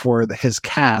out for his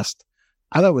cast.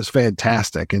 I thought it was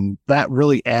fantastic, and that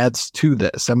really adds to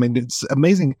this. I mean, it's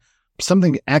amazing.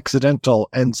 Something accidental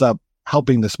ends up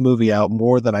helping this movie out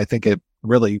more than I think it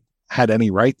really had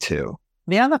any right to.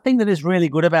 The other thing that is really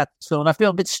good about this film, and I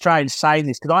feel a bit strange saying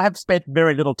this because I have spent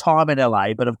very little time in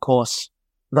LA, but of course,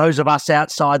 those of us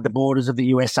outside the borders of the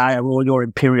USA are all your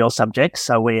imperial subjects,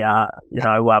 so we are,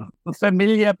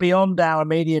 familiar beyond our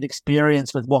immediate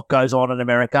experience with what goes on in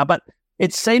America, but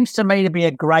it seems to me to be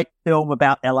a great film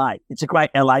about LA. It's a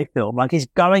great LA film. Like, he's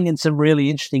going in some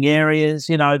really interesting areas,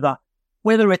 you know,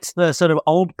 whether it's the sort of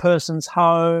old person's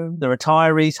home, the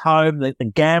retiree's home, the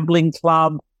gambling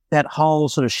club, that whole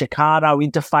sort of Chicago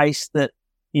interface that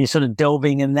you're sort of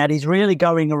delving in, that he's really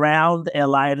going around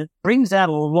LA, and it brings out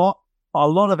a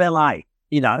lot of LA,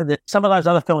 you know, that some of those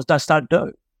other films just don't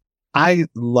do. I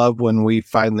love when we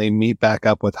finally meet back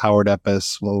up with Howard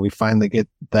Epps, when we finally get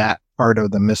that part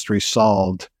of the mystery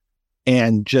solved,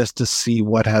 and just to see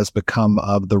what has become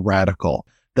of the Radical,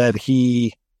 that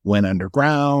he went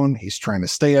underground, he's trying to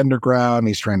stay underground,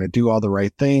 he's trying to do all the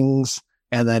right things,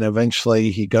 and then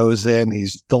eventually he goes in,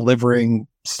 he's delivering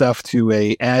stuff to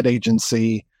a ad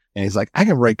agency, and he's like, I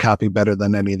can write copy better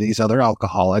than any of these other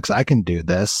alcoholics, I can do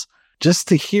this. Just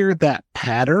to hear that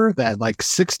patter, that like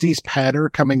 60s patter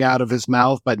coming out of his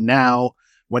mouth, but now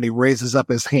when he raises up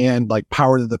his hand, like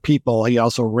power to the people, he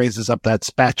also raises up that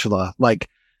spatula. Like,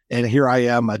 and here I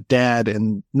am, a dad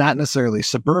in not necessarily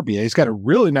suburbia. He's got a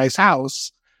really nice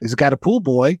house. He's got a pool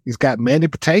boy. He's got Mandy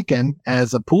Patinkin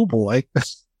as a pool boy,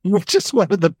 which is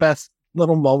one of the best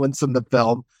little moments in the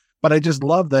film. But I just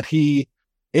love that he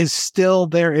is still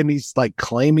there, and he's like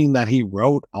claiming that he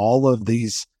wrote all of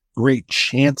these great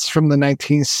chants from the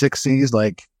 1960s.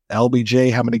 Like,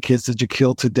 LBJ, how many kids did you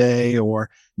kill today? Or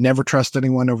never trust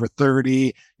anyone over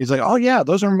 30. He's like, oh yeah,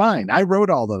 those are mine. I wrote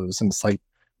all those. And it's like,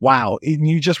 wow. And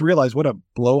you just realize what a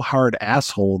blowhard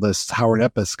asshole this Howard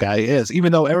Epps guy is,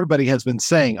 even though everybody has been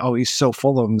saying, oh, he's so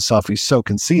full of himself. He's so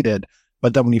conceited.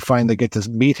 But then when you finally get to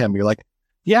meet him, you're like,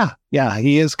 yeah,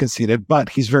 he is conceited, but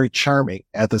he's very charming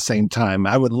at the same time.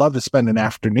 I would love to spend an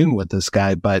afternoon with this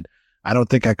guy, but I don't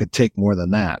think I could take more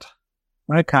than that.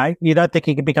 Okay. You don't think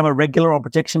he could become a regular on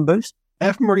Projection Booth?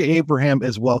 F. Murray Abraham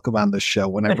is welcome on the show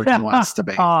whenever he wants to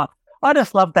be. I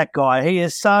just love that guy. He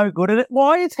is so good at it.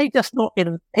 Why is he just not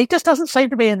in? He just doesn't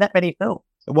seem to be in that many films.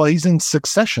 Well, he's in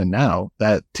Succession now,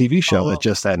 that TV show that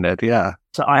just ended. Yeah.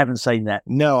 So I haven't seen that.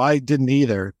 No, I didn't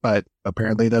either. But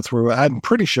apparently that's where, I'm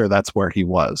pretty sure that's where he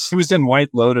was. He was in White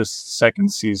Lotus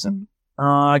second season.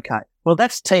 Oh, okay. Well,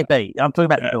 that's TV. I'm talking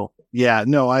about the film. Yeah,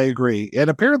 no, I agree. And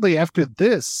apparently after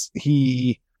this,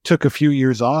 he took a few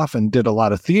years off and did a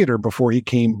lot of theater before he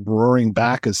came roaring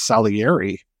back as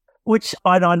Salieri. Which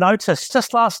I noticed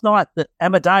just last night that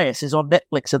Amadeus is on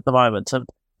Netflix at the moment. And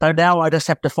so now I just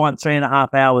have to find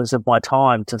 3.5 hours of my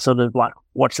time to sort of like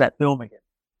watch that film again.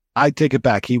 I take it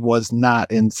back. He was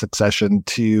not in Succession.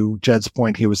 To Jed's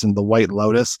point, he was in The White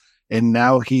Lotus, and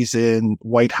now he's in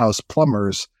White House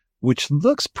Plumbers, which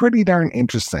looks pretty darn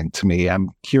interesting to me. I'm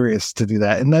curious to do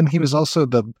that. And then he was also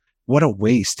what a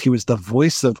waste. He was the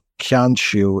voice of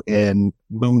Khonshu in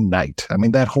Moon Knight. I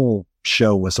mean, that whole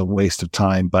show was a waste of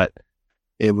time, but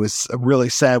it was really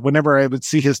sad. Whenever I would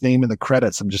see his name in the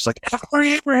credits, I'm just like,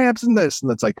 Abraham's in this.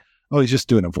 And it's like, oh, he's just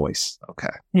doing a voice. Okay.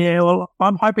 Yeah, well,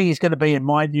 I'm hoping he's going to be in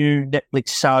my new Netflix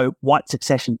show, White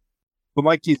Succession. But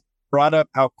Mike, you brought up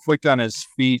how quick on his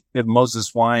feet that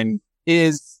Moses Wine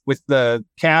is with the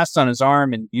cast on his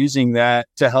arm and using that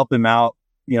to help him out,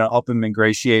 help him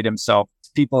ingratiate himself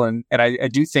to people. And I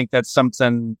do think that's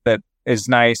something that is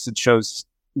nice. It shows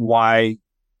why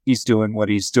he's doing what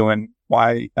he's doing,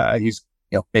 why he's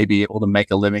maybe able to make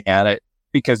a living at it,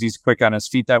 because he's quick on his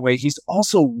feet that way. He's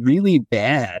also really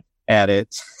bad at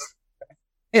it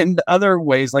in other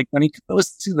ways, like when he goes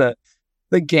to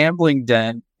the gambling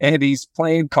den and he's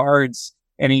playing cards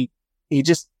and he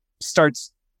just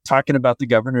starts talking about the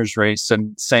governor's race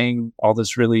and saying all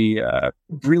this really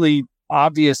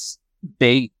obvious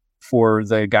bait for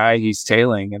the guy he's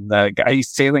tailing, and the guy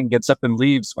he's tailing gets up and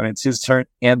leaves when it's his turn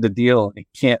and the deal, and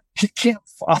he can't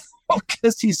follow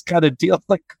because he's got to deal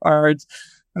the cards. I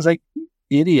was like,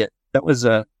 idiot. That was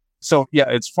so yeah,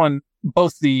 it's fun.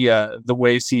 Both the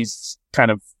ways he's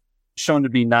kind of shown to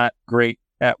be not great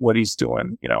at what he's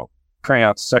doing, crying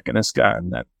out secondest guy,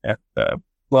 and then at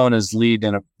blowing his lead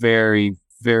in a very,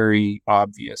 very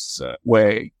obvious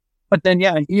way. But then,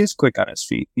 yeah, he is quick on his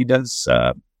feet. He does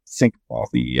think of all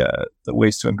the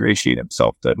ways to ingratiate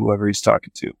himself to whoever he's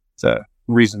talking to, the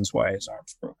reasons why his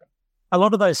arm's broken. A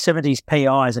lot of those 70s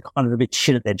PIs are kind of a bit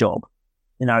shit at their job.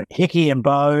 Hickey and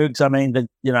Bogues,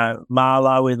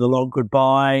 Marlowe in The Long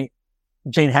Goodbye,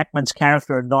 Gene Hackman's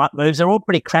character in Night Moves, they're all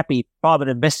pretty crappy private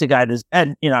investigators.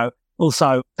 And,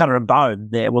 also Cutter and Bone,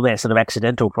 they're sort of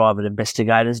accidental private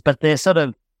investigators, but they're sort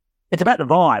of, it's about the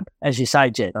vibe, as you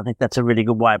say, Jed. I think that's a really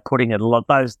good way of putting it. A lot of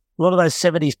those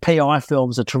 70s PI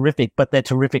films are terrific, but they're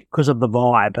terrific because of the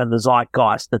vibe and the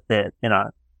zeitgeist that they're,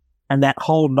 and that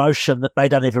whole notion that they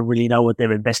don't even really know what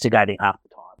they're investigating half the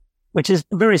time, which is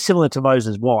very similar to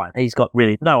Moses Wine. He's got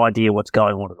really no idea what's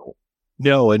going on at all.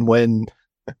 No, and when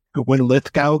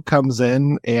Lithgow comes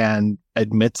in and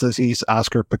admits that he's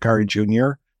Oscar Piccari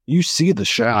Jr., you see the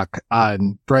shock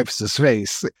on Dreyfuss's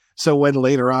face. So when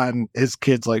later on his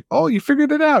kid's like, oh, you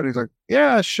figured it out. He's like,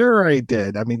 yeah, sure I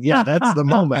did. I mean, yeah, that's the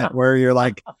moment where you're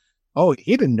like, oh,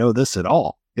 he didn't know this at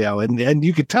all. And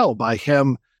you could tell by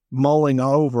him mulling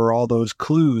over all those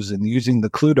clues and using the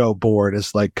Cluedo board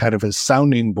as like kind of his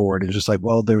sounding board. It's just like,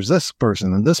 well, there's this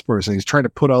person and this person. He's trying to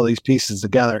put all these pieces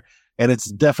together. And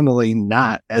it's definitely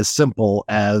not as simple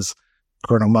as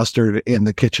Colonel Mustard in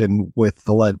the kitchen with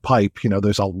the lead pipe.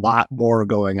 There's a lot more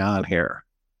going on here.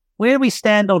 Where do we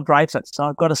stand on Dreyfuss? So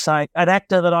I've got to say, an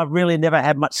actor that I've really never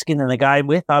had much skin in the game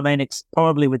with. I mean, it's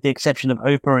probably with the exception of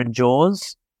Hooper and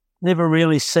Jaws. Never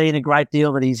really seen a great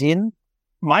deal that he's in.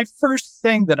 My first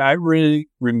thing that I really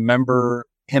remember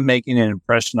him making an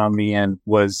impression on me in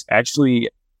was actually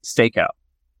Stakeout.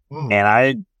 And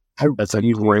I that's a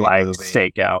great like movie.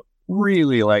 Stakeout.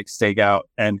 Really like Stakeout,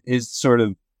 and his sort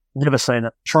of never seen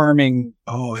it. Charming.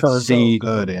 Oh, it's so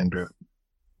good, Andrew.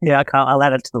 Yeah, I'll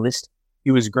add it to the list.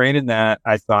 He was great in that.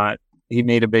 I thought he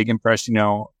made a big impression,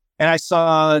 And I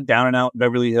saw Down and Out in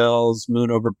Beverly Hills, Moon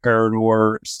Over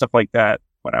Parador, stuff like that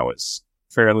when I was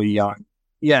fairly young.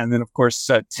 Yeah, and then of course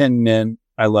Tin Men.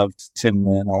 I loved Tin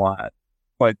Men a lot.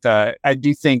 But I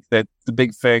do think that The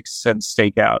Big Fix and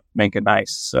Stakeout make a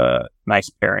nice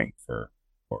pairing for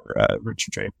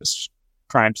Richard Dreyfuss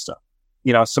crime stuff.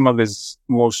 You know, some of his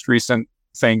most recent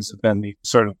things have been the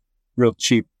sort of real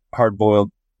cheap,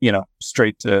 hard-boiled, you know,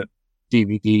 straight to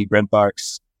DVD,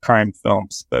 Redbox crime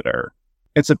films that are,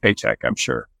 it's a paycheck, I'm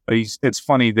sure. But it's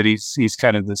funny that he's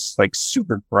kind of this like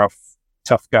super gruff,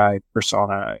 tough guy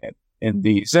persona in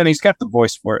these, and he's got the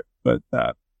voice for it. But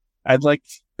I'd like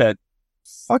that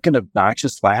fucking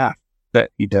obnoxious laugh that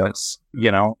he does,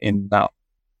 you know, in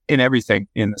everything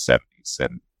in the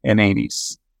 70s and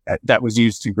 80s. That was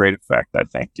used to great effect, I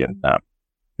think,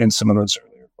 in some of those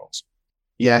earlier roles.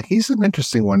 Yeah, he's an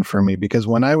interesting one for me because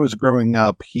when I was growing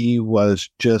up, he was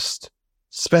just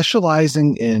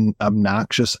specializing in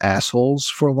obnoxious assholes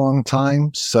for a long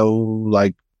time. So,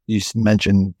 like you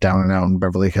mentioned, Down and Out in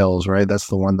Beverly Hills, right? That's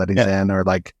the one that he's in. Or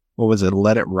like, what was it?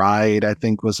 Let It Ride, I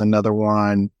think, was another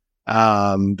one.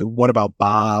 What About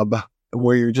Bob?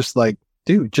 Where you're just like,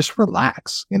 dude, just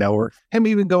relax, you know, or him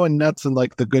even going nuts and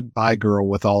like the Goodbye Girl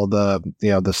with all the, you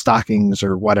know, the stockings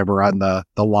or whatever on the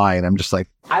line. I'm just like,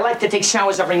 I like to take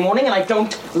showers every morning and I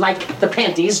don't like the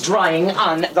panties drying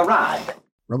on the rod.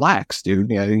 Relax, dude.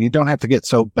 You know, you don't have to get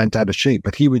so bent out of shape,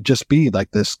 but he would just be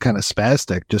like this kind of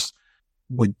spastic, just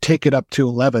would take it up to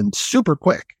 11 super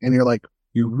quick. And you're like,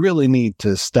 you really need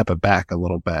to step it back a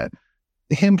little bit.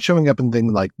 Him showing up in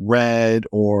things like Red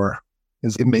or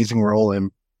his amazing role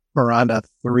in Piranha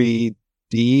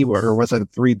 3D, or was it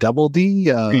 3 double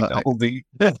D? 3 double D.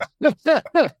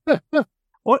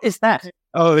 What is that?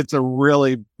 Oh, it's a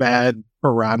really bad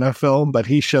Piranha film, but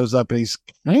he shows up and he's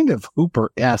kind of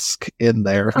Hooper-esque in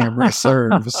there. Memory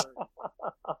serves.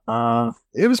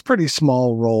 It was pretty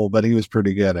small role, but he was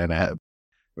pretty good in it.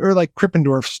 Or like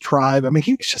Krippendorf's Tribe. I mean,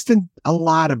 he was just in a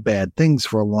lot of bad things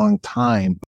for a long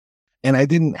time. And I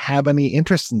didn't have any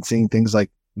interest in seeing things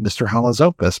like Mr. Holland's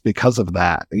Opus because of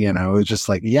that. You know, it was just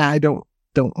like, yeah, I don't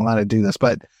want to do this.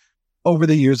 But over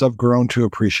the years, I've grown to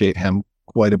appreciate him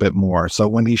quite a bit more. So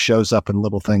when he shows up in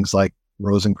little things like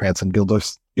Rosencrantz and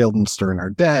Guildenstern Are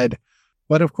Dead.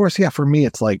 But of course, yeah, for me,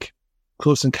 it's like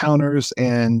Close Encounters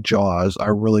and Jaws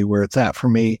are really where it's at for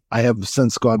me. I have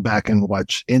since gone back and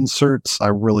watched Inserts. I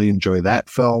really enjoy that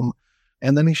film.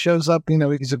 And then he shows up, you know,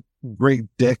 he's a great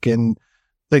dick in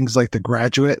things like The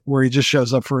Graduate, where he just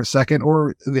shows up for a second,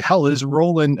 or the hell, his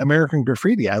role in American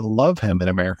Graffiti. I love him in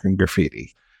American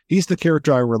Graffiti. He's the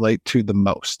character I relate to the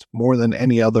most, more than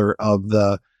any other of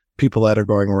the people that are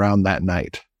going around that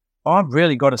night. I've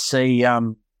really got to see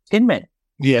Tin Men.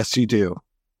 Yes, you do.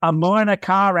 A minor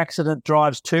car accident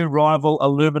drives two rival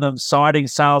aluminum siding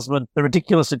salesmen, the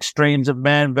ridiculous extremes of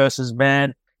man versus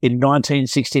man in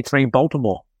 1963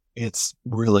 Baltimore. It's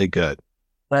really good.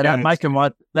 They don't make him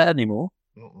like that anymore.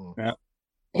 Yeah.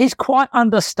 He's quite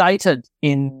understated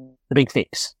in The Big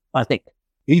Fix, I think.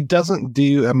 He doesn't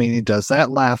do, I mean, he does that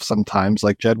laugh sometimes,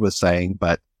 like Jed was saying,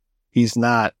 but he's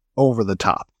not over the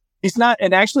top. He's not,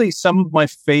 and actually some of my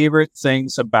favorite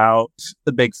things about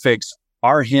The Big Fix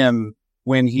are him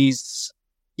when he's,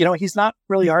 you know, he's not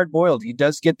really hard-boiled. He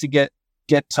does get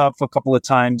tough a couple of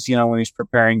times, you know, when he's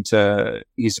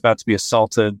he's about to be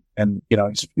assaulted, and, you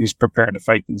know, he's preparing to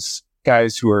fight these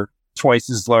guys who are twice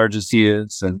as large as he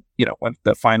is. And, you know, when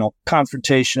the final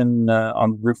confrontation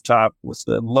on the rooftop with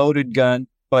the loaded gun.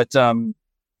 But,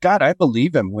 God, I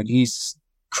believe him when he's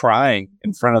crying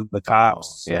in front of the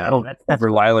cops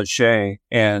over Lila Shea.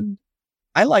 And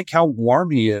I like how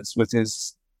warm he is with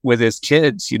his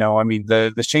kids. You know, I mean,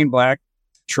 the Shane Black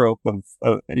trope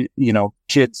of you know,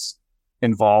 kids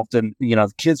involved, and, you know,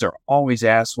 the kids are always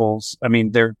assholes. I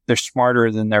mean, they're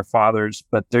smarter than their fathers,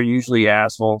 but they're usually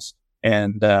assholes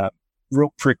and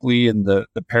real prickly, and the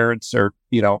parents are,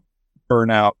 you know,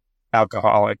 burnout,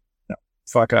 alcoholic, you know,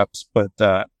 fuck ups. But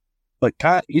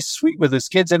God, he's sweet with his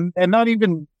kids, and not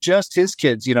even just his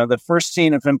kids. You know, the first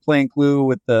scene of him playing Clue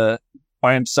with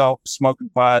by himself smoking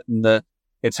pot, and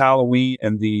it's Halloween,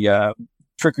 and the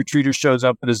trick-or-treater shows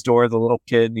up at his door, the little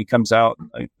kid, and he comes out,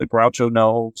 and the Groucho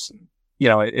knows. And, you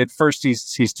know, at first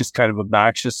he's just kind of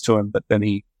obnoxious to him, but then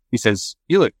he says,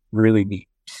 "You look really neat."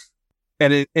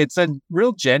 And it's a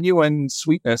real genuine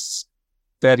sweetness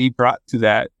that he brought to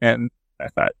that. And I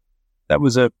thought that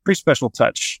was a pretty special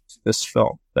touch to this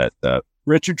film, that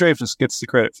Richard Dreyfuss gets the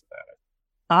credit for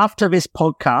that. After this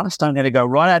podcast, I'm going to go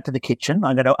right out to the kitchen.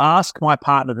 I'm going to ask my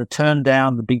partner to turn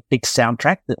down the Big Fix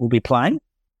soundtrack that we'll be playing.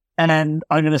 And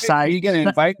I'm going to say... You're going to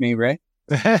invite me, Ray?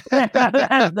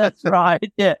 That's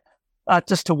right, yeah.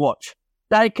 Just to watch.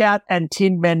 Stakeout and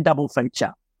Tin Men double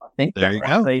feature. I think there you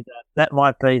go. That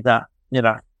might be the, you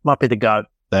know, might be the go.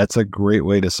 That's a great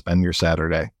way to spend your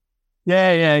Saturday.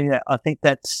 Yeah. I think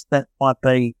that might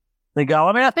be the goal.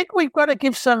 I mean, I think we've got to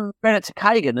give some credit to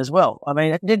Kagan as well. I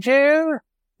mean, did you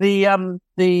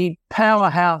the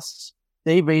Powerhouse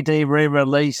DVD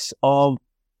re-release of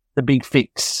The Big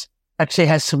Fix actually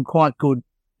has some quite good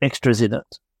extras in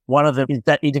it. One of them is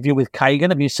that interview with Kagan.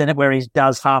 Have you seen it where he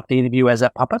does half the interview as a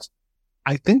puppet?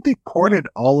 I think they ported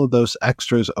all of those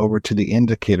extras over to the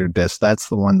Indicator disc. That's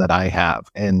the one that I have.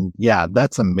 And yeah,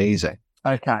 that's amazing.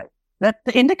 Okay. The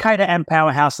Indicator and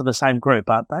Powerhouse are the same group,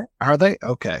 aren't they? Are they?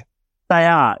 Okay. They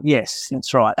are. Yes,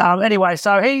 that's right. Anyway,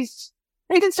 so he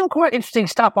did some quite interesting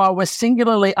stuff. I was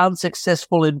singularly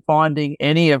unsuccessful in finding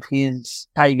any of his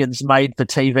Kagan's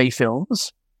made-for-TV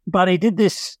films, but he did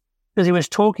this because he was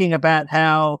talking about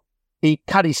how he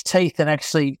cut his teeth and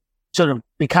actually sort of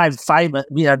became famous,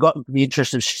 got the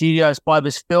interest of studios by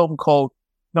this film called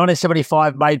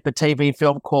 1975 made-for-TV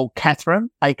film called Catherine,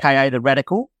 a.k.a. The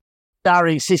Radical,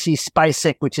 starring Sissy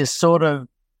Spacek, which is sort of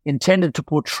intended to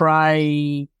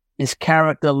portray his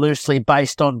character loosely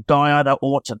based on Diana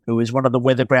Orton, who is one of the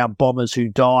Weatherground bombers who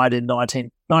died in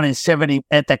 1970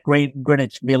 at that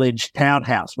Greenwich Village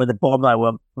townhouse where the bomb they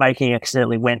were making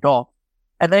accidentally went off.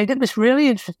 And they did this really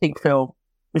interesting film,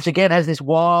 which again has this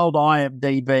wild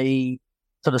IMDb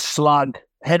sort of slug,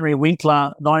 Henry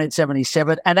Winkler,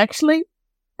 1977, and actually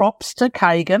props to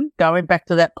Kagan, going back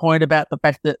to that point about the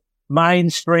fact that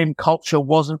mainstream culture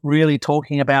wasn't really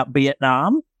talking about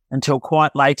Vietnam until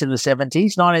quite late in the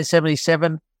 70s.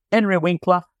 1977, Henry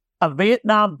Winkler, a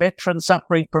Vietnam veteran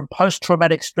suffering from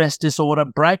post-traumatic stress disorder,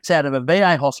 breaks out of a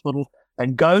VA hospital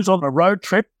and goes on a road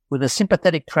trip with a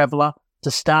sympathetic traveller to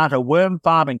start a worm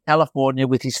farm in California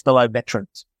with his fellow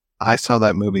veterans. I saw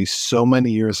that movie so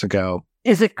many years ago.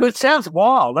 Is it good? Sounds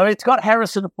wild. I mean, it's got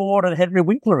Harrison Ford and Henry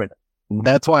Winkler in it.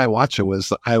 That's why I watched it.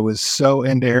 I was so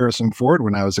into Harrison Ford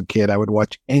when I was a kid. I would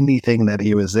watch anything that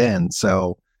he was in.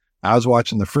 So I was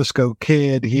watching The Frisco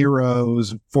Kid,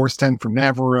 Heroes, Force 10 from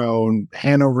Navarone,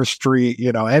 Hanover Street,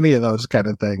 any of those kind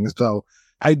of things. So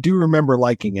I do remember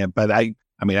liking it, but I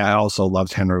also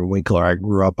loved Henry Winkler. I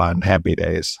grew up on Happy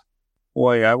Days.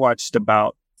 Boy, I watched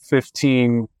about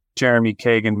 15 Jeremy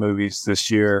Kagan movies this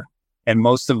year, and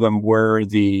most of them were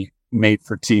the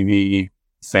made-for-TV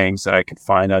things that I could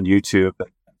find on YouTube and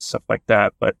stuff like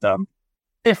that. But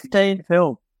 15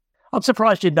 films. I'm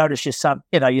surprised you noticed your son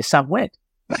went.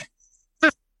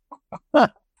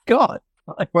 God.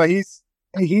 Well, he's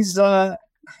did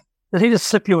he just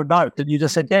slip you a note and you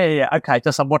just said, yeah, okay,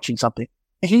 just I'm watching something?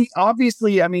 He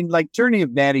obviously, Journey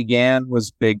of Natty Gann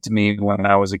was big to me when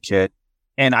I was a kid.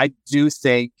 And I do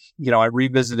think, I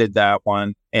revisited that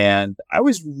one and I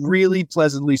was really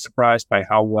pleasantly surprised by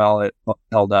how well it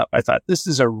held up. I thought this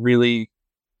is a really,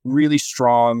 really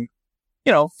strong,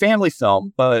 family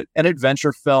film, but an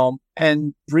adventure film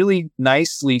and really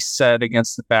nicely set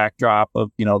against the backdrop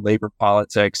of, labor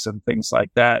politics and things like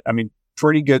that. I mean,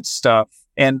 pretty good stuff.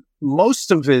 And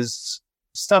most of his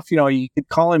stuff, you could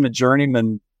call him a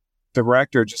journeyman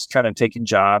director, just kind of taking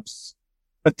jobs.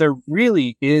 But there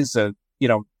really is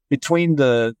between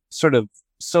the sort of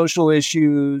social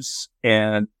issues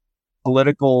and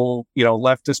political,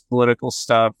 leftist political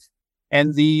stuff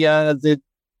and the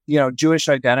Jewish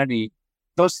identity,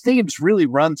 those themes really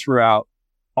run throughout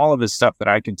all of his stuff that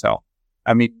I can tell.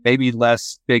 I mean, maybe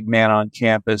less Big Man on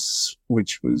Campus,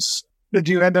 which was... Did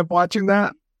you end up watching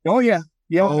that? Oh, yeah.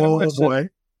 Yeah. Oh, boy.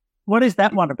 What is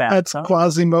that one about? That's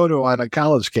Quasimodo on a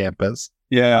college campus.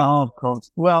 Yeah. Oh, of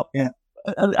course. Well, yeah.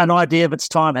 An idea of its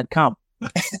time had come.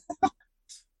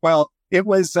 Well, it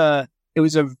was a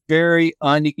very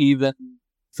uneven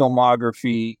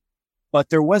filmography, but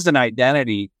there was an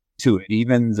identity to it.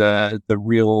 Even the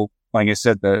real, like I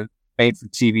said, the made for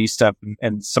TV stuff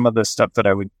and some of the stuff that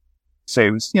I would say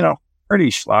was, pretty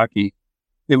schlocky.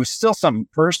 There was still something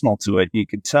personal to it. You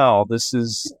could tell this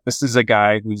is a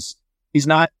guy he's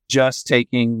not just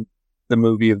taking the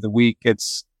movie of the week.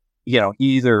 It's, he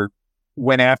either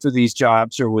went after these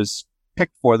jobs or was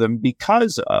picked for them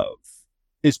because of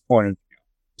his point of view.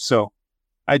 So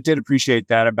I did appreciate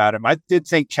that about him. I did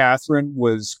think Catherine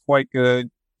was quite good.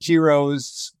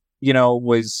 Heroes,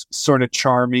 was sort of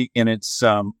charming in its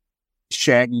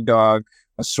shaggy dog,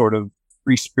 a sort of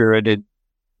free-spirited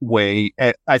way.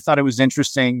 I thought it was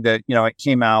interesting that, it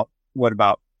came out,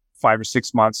 about 5 or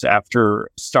 6 months after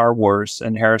Star Wars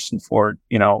and Harrison Ford,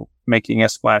 making a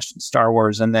splash in Star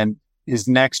Wars. And then his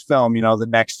next film, the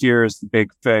next year is The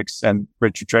Big Fix. And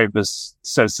Richard Dreyfuss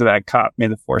says to that cop, "May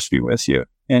the force be with you."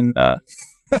 And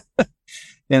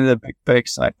in The Big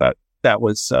Fix, and I thought that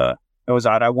was odd.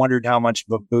 I wondered how much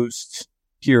of a boost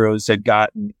Heroes had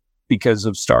gotten because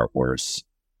of Star Wars.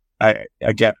 I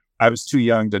was too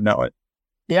young to know it.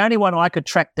 The only one I could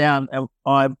track down,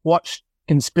 I watched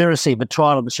Conspiracy, the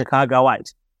trial of the Chicago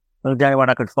 8. The only one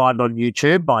I could find on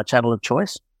YouTube, my channel of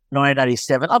choice,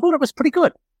 1987. I thought it was pretty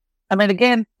good. I mean,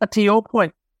 again, to your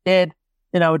point, Ed,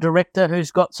 a director who's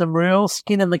got some real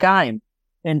skin in the game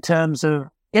in terms of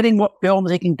getting what films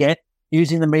he can get,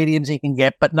 using the mediums he can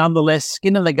get, but nonetheless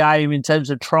skin in the game in terms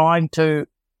of trying to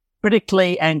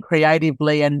critically and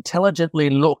creatively and intelligently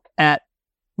look at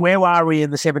where are we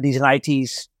in the 70s and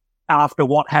 80s after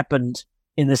what happened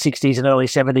in the 60s and early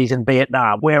 70s in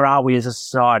Vietnam. Where are we as a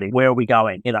society? Where are we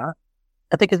going?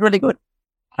 I think it's really good.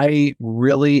 I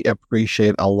really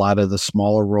appreciate a lot of the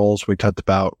smaller roles. We talked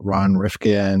about Ron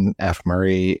Rifkin, F.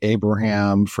 Murray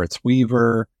Abraham, Fritz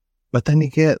Weaver, but then you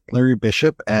get Larry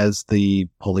Bishop as the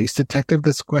police detective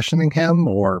that's questioning him,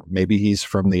 or maybe he's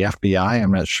from the FBI.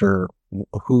 I'm not sure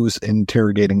who's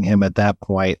interrogating him at that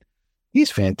point.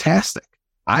 He's fantastic.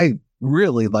 I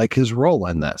really like his role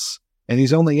in this. And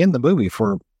he's only in the movie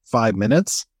for 5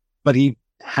 minutes, but he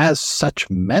has such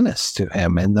menace to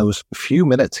him in those few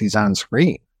minutes he's on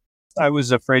screen. I was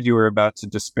afraid you were about to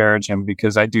disparage him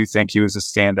because I do think he was a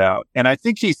standout. And I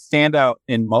think he's standout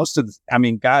in most of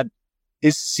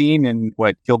his scene in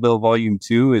Kill Bill Volume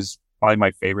 2 is probably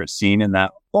my favorite scene in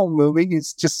that whole movie.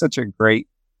 He's just such a great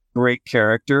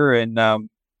character. And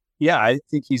I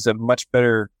think he's a much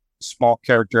better small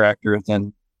character actor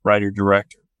than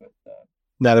writer-director.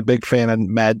 Not a big fan of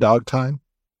Mad Dog Time?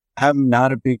 I'm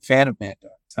not a big fan of Mad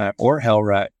Dog Time or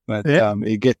Hellrat. But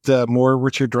you get more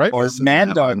Richard Dreyfuss. Or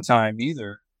Mad Dog Time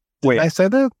either. Wait, did I say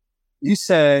that? You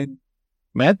said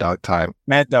Mad Dog Time.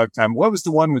 Mad Dog Time. What was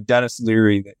the one with Dennis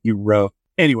Leary that you wrote?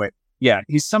 Anyway, yeah,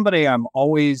 he's somebody I'm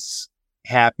always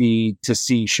happy to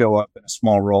see show up in a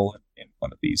small role in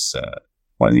one of these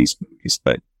movies.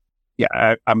 But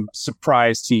yeah, I'm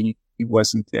surprised he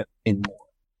wasn't in more.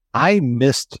 I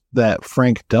missed that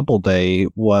Frank Doubleday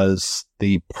was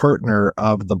the partner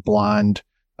of the blonde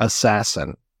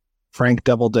assassin. Frank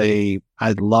Doubleday,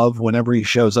 I love whenever he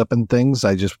shows up in things.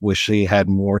 I just wish he had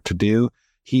more to do.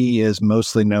 He is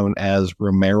mostly known as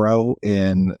Romero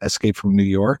in Escape from New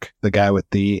York, the guy with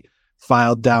the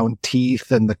filed down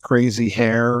teeth and the crazy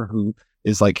hair who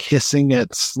is like hissing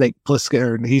at Snake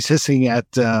Plissken, and he's hissing at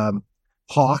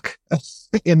Hawk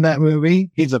in that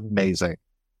movie. He's amazing.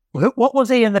 What was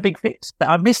he in The Big Fix?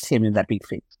 I missed him in That Big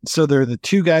Fix. So they're the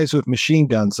two guys with machine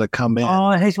guns that come in.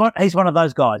 Oh, he's one of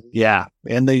those guys. Yeah.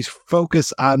 And they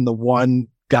focus on the one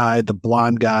guy, the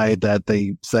blonde guy that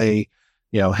they say,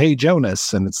 hey,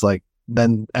 Jonas. And it's like,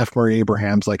 then F. Murray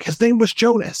Abraham's like, his name was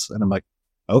Jonas. And I'm like,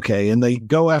 okay. And they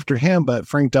go after him, but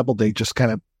Frank Doubleday just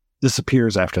kind of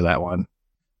disappears after that one.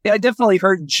 Yeah, I definitely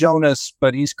heard Jonas,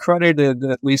 but he's credited,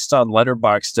 at least on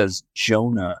Letterboxd, as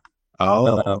Jonah.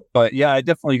 Oh. But yeah, I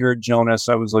definitely heard Jonas.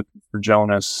 I was looking for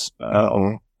Jonas.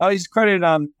 He's credited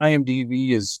on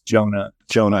IMDb as Jonah.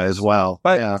 Jonah as well.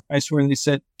 But yeah. I swear they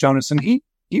said Jonas. And he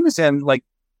was in,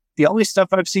 the only stuff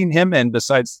I've seen him in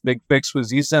besides Big Fix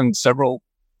was he's in several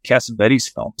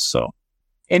Cassavetes films. So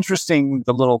interesting,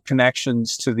 the little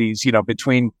connections to these,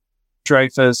 between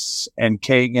Dreyfuss and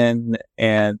Kagan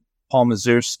and Paul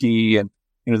Mazursky and,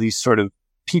 these sort of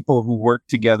people who work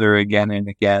together again and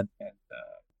again. And,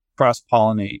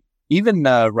 cross-pollinate. Even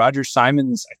Roger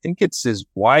Simons, I think it's his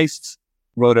wife,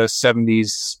 wrote a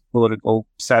 70s political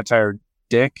satire,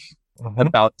 Dick,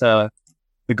 about the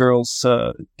girls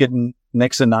getting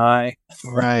Nixon eye.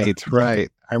 Right. I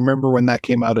remember when that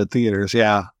came out at theaters,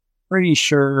 yeah. Pretty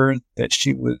sure that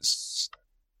she was,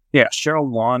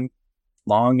 Cheryl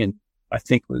Long, and I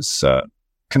think was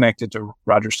connected to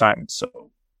Roger Simons. So,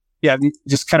 yeah,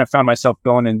 just kind of found myself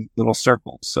going in little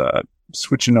circles,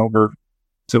 switching over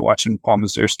to watching Paul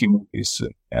Mazursky movies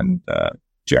and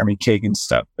Jeremy Kagan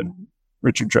stuff and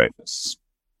Richard Dreyfuss.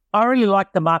 I really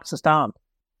like the Marxist aunt.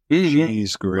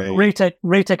 She's great. Rita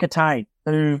Katane,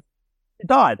 who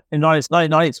died in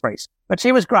 1993. But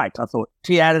she was great, I thought.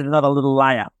 She added another little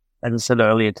layer, as I said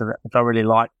earlier, to that, which I really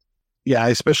liked. Yeah, I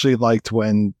especially liked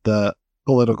when the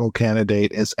political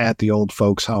candidate is at the old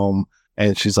folks' home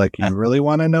and she's like, you really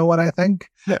want to know what I think?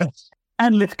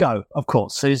 And Lithgow, of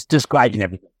course, who's just great in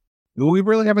everything. We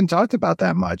really haven't talked about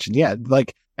that much. And yeah,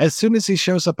 as soon as he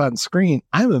shows up on screen,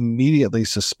 I'm immediately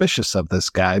suspicious of this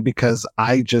guy because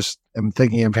I just am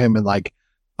thinking of him in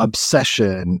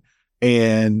Obsession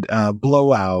and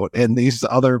Blowout and these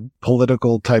other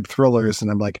political type thrillers. And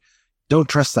I'm like, don't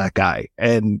trust that guy.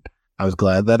 And I was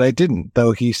glad that I didn't,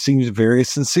 though he seems very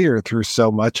sincere through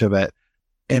so much of it.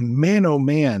 And man, oh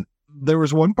man, there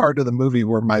was one part of the movie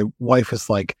where my wife is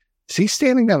like, is he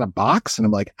standing on a box? And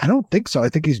I'm like, I don't think so. I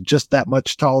think he's just that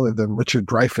much taller than Richard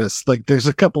Dreyfuss. There's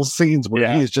a couple scenes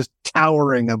where he is just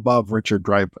towering above Richard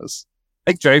Dreyfuss.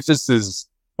 I think Dreyfuss is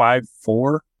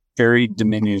 5'4", very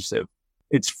diminutive.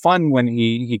 It's fun when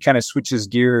he kind of switches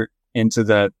gear into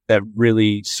that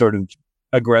really sort of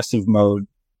aggressive mode.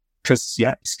 Because,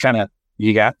 it's kind of,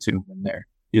 you got to when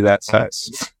you're that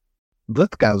size.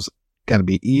 Lithgow's got to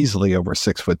be easily over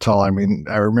 6 foot tall. I mean,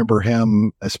 I remember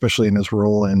him, especially in his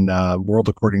role in World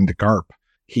According to Garp.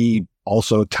 He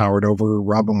also towered over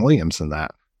Robin Williams in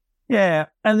that. Yeah,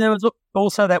 and there was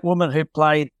also that woman who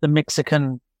played the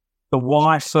Mexican, the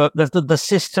wife, the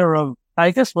sister of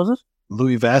Vegas, was it?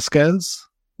 Louis Vasquez?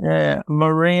 Yeah,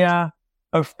 Maria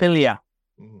Ophelia.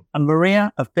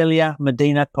 Maria Ophelia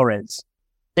Medina Torres.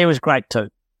 She was great too.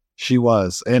 She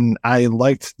was, and I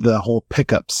liked the whole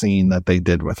pickup scene that they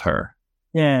did with her.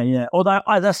 Yeah. Although,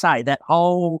 as I say, that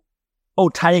whole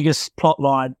Ortega's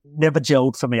plotline never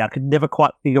gelled for me. I could never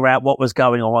quite figure out what was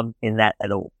going on in that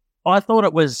at all. I thought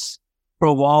it was, for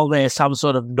a while there, some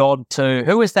sort of nod to,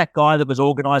 who was that guy that was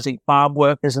organising farm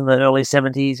workers in the early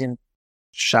 70s in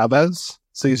Chavez?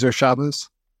 Cesar Chavez?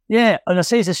 Yeah, and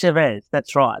Cesar Chavez,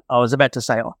 that's right. I was about to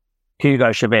say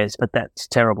Hugo Chavez, but that's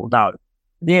terrible. No.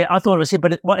 Yeah, I thought it was him,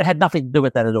 but it had nothing to do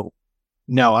with that at all.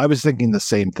 No, I was thinking the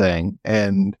same thing.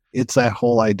 And it's that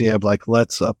whole idea of like,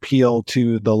 let's appeal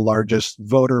to the largest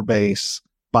voter base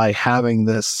by having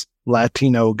this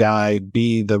Latino guy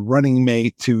be the running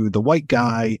mate to the white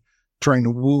guy, trying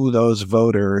to woo those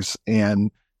voters.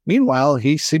 And meanwhile,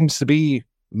 he seems to be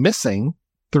missing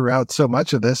throughout so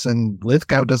much of this, and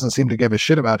Lithgow doesn't seem to give a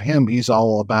shit about him. He's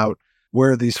all about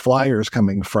where are these flyers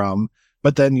coming from.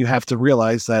 But then you have to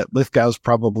realize that Lithgow's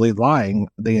probably lying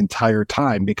the entire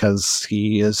time because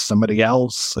he is somebody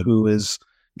else who is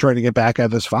trying to get back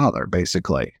at his father,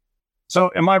 basically. So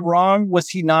am I wrong?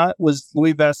 Was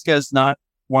Louis Vasquez not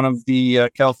one of the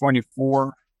California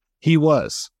Four? He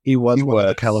was one of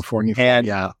the California Four, and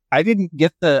yeah. I didn't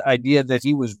get the idea that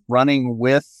he was running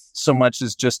with so much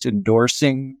as just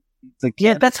endorsing the...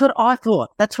 Yeah, that's what I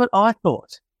thought.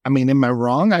 I mean, am I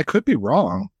wrong? I could be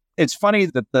wrong. It's funny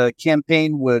that the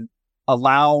campaign would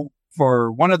allow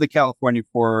for one of the California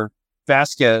Four,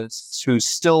 Vasquez, who's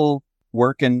still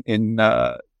working in,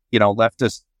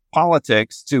 leftist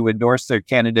politics, to endorse their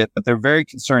candidate, but they're very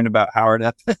concerned about Howard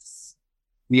Epps,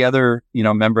 the other,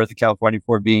 member of the California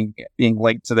Four being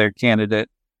linked to their candidate,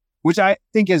 which I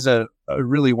think is a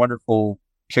really wonderful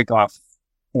kickoff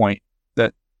point,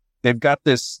 that they've got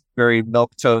this very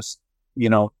milquetoast,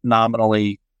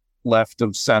 nominally left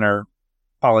of center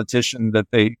politician that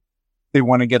they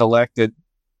want to get elected,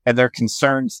 and their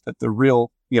concerns that the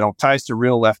real, ties to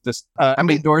real leftists,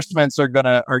 endorsements are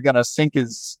gonna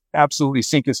absolutely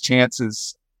sink his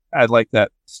chances. I like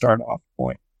that start off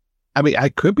point. I mean, I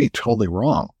could be totally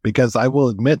wrong, because I will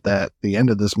admit that the end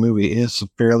of this movie is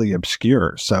fairly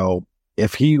obscure. So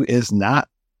if he is not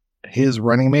his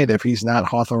running mate, if he's not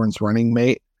Hawthorne's running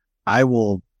mate, I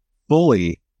will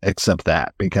fully accept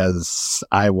that, because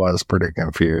I was pretty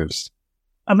confused.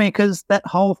 I mean, because that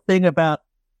whole thing about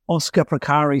Oscar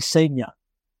Procari Sr.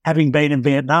 having been in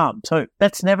Vietnam too,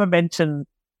 that's never mentioned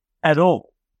at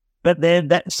all. But then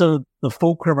that's sort of the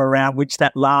fulcrum around which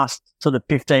that last sort of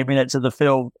 15 minutes of the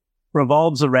film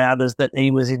revolves around, is that he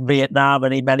was in Vietnam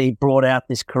and he brought out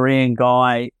this Korean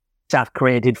guy. South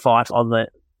Korea did fight on the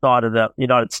side of the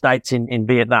United States in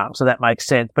Vietnam, so that makes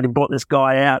sense. But he brought this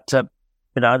guy out to,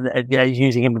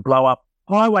 using him to blow up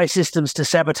highway systems to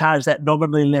sabotage that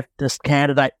nominally leftist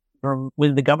candidate from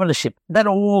winning the governorship. That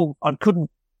all, I couldn't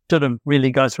sort of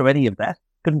really go through any of that.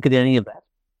 Couldn't get any of that.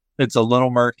 It's a little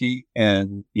murky,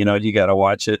 and, you got to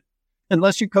watch it.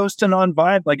 Unless you're coasting on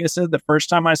vibe. Like I said, the first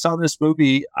time I saw this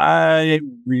movie, I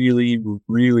really,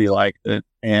 really liked it.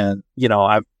 And,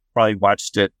 I've probably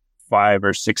watched it 5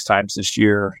 or 6 times this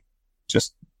year,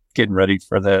 just getting ready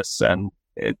for this. And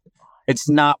it's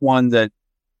not one that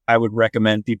I would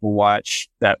recommend people watch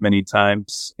that many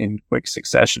times in quick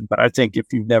succession. But I think if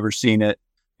you've never seen it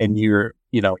and you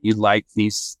like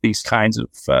these kinds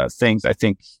of things, I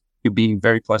think you'll be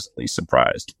very pleasantly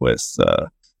surprised with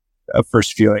a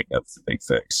first viewing of The Big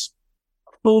Fix.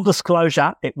 Full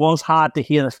disclosure, it was hard to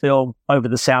hear the film over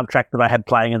the soundtrack that I had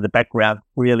playing in the background,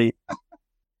 really.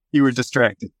 You were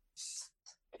distracted.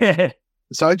 Yeah.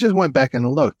 So I just went back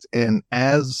and looked, and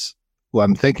as who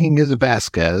I'm thinking is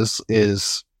Vasquez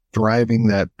is driving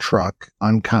that truck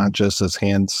unconscious, his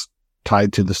hands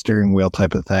tied to the steering wheel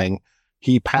type of thing,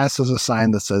 he passes a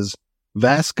sign that says,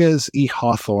 Vasquez e.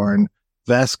 Hawthorne,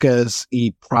 Vasquez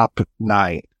e. Prop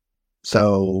 9.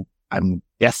 So I'm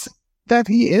guessing that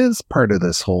he is part of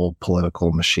this whole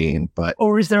political machine, but...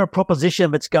 Or is there a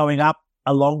proposition that's going up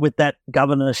along with that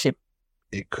governorship?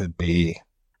 It could be.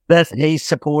 That he's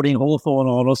supporting Hawthorne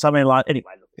on or something like...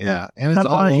 Anyway. Yeah, and it's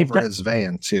all over his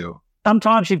van, too.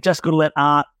 sometimes you've just got to let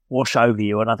art wash over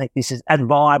you, and I think this is, and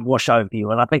vibe wash over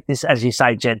you. And I think this, as you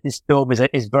say, Jed, this film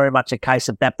is very much a case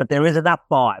of that, but there is enough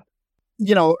vibe.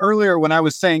 Earlier when I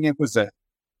was saying it was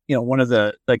one of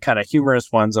the kind of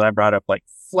humorous ones that I brought up, like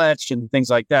Fletch and things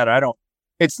like that,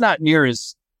 it's not near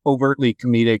as overtly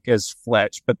comedic as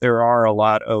Fletch, but there are a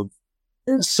lot of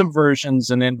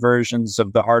subversions and inversions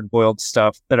of the hard-boiled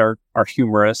stuff that are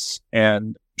humorous.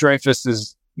 And Dreyfuss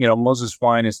is, Moses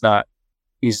Wine is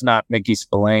he's not Mickey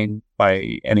Spillane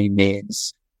by any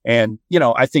means. And,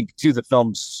 I think to the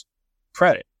film's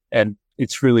credit, and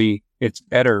it's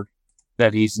better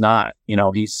that he's not,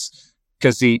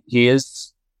 because he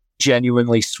is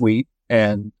genuinely sweet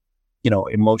and,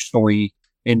 emotionally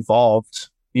involved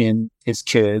in his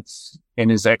kids and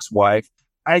his ex-wife.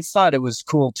 I thought it was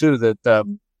cool too that,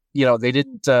 they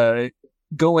didn't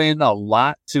go in a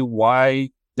lot to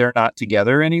why they're not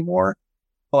together anymore,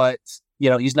 but,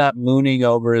 he's not mooning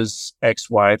over his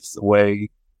ex-wife the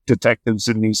way detectives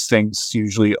in these things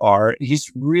usually are.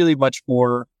 He's really much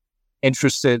more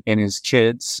interested in his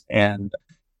kids.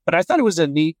 But I thought it was a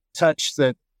neat touch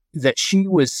that she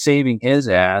was saving his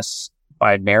ass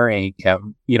by marrying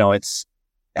him. It's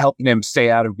helping him stay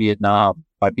out of Vietnam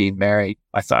by being married.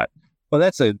 I thought, well,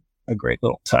 that's a great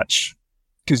little touch.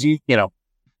 Because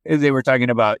they were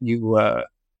talking about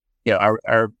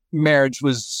our marriage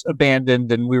was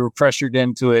abandoned and we were pressured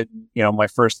into it. My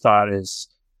first thought is,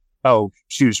 oh,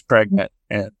 she was pregnant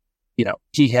and,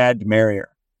 he had to marry her.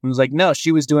 I was like, no,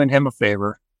 she was doing him a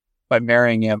favor by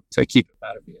marrying him to keep him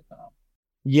out of Vietnam.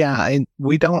 Yeah, and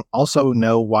we don't also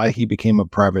know why he became a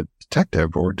private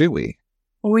detective, or do we?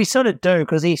 Well, we sort of do,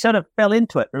 because he sort of fell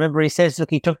into it. Remember, he says,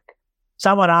 look,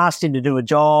 someone asked him to do a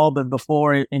job, and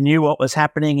before he knew what was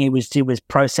happening, he was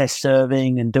process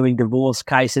serving and doing divorce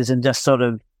cases, and just sort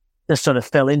of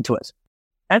fell into it.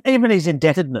 And even his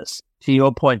indebtedness, to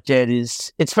your point, Jed,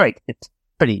 it's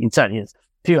pretty insane. It's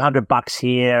a few $100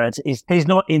 here. He's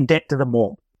not in debt to them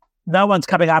all. No one's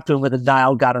coming up to him with a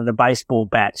nail gun and a baseball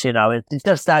bat. It's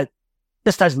just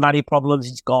those money problems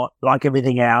he's got, like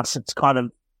everything else. It's kind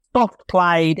of soft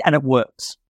played and it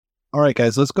works. All right,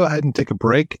 guys, let's go ahead and take a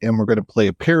break, and we're going to play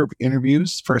a pair of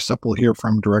interviews. First up, we'll hear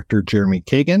from director Jeremy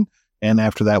Kagan, and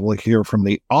after that, we'll hear from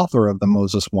the author of the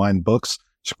Moses Wine books,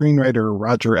 screenwriter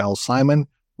Roger L. Simon,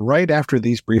 right after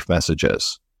these brief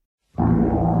messages.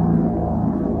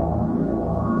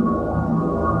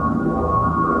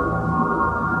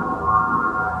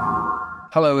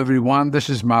 Hello, everyone. This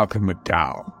is Malcolm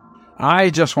McDowell. I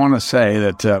just want to say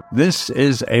that this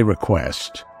is a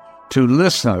request to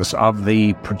listeners of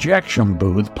the Projection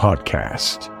Booth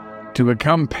podcast to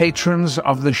become patrons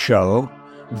of the show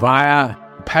via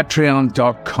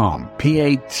patreon.com,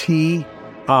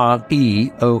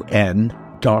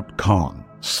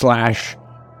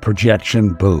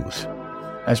 patreon.com/Projection Booth.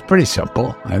 That's pretty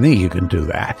simple. I think you can do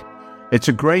that. It's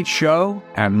a great show,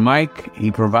 and Mike,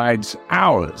 he provides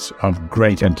hours of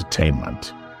great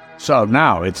entertainment. So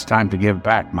now it's time to give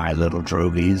back, my little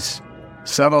droogies.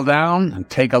 Settle down and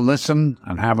take a listen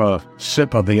and have a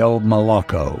sip of the old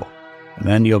Moloko. And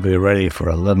then you'll be ready for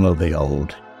a little of the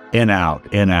old in-out,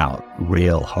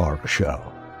 real horror show.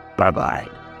 Bye-bye.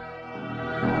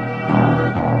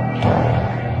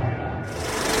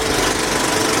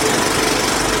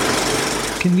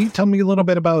 Can you tell me a little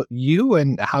bit about you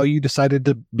and how you decided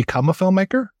to become a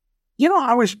filmmaker?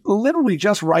 I was literally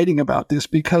just writing about this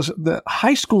because the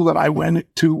high school that I went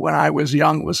to when I was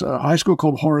young was a high school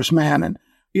called Horace Mann, and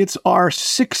it's our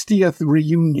 60th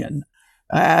reunion.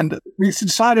 And we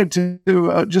decided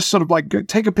to just sort of like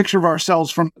take a picture of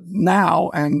ourselves from now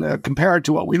and compare it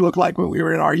to what we looked like when we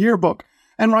were in our yearbook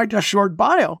and write a short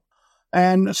bio.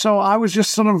 And so I was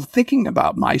just sort of thinking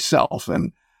about myself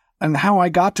and how I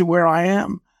got to where I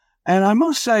am. And I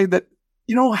must say that,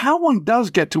 how one does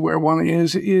get to where one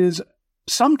is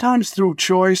sometimes through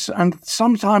choice and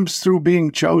sometimes through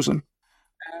being chosen.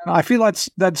 And I feel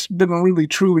that's been really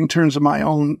true in terms of my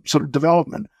own sort of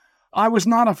development. I was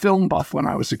not a film buff when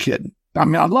I was a kid. I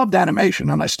mean, I loved animation,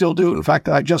 and I still do. In fact,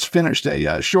 I just finished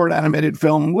a short animated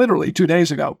film literally 2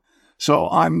 days ago. So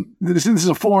this is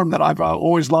a form that I've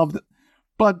always loved.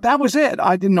 But that was it.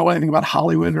 I didn't know anything about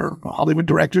Hollywood or Hollywood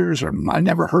directors, or I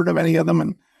never heard of any of them.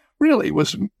 And really,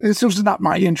 this was not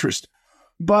my interest.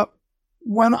 But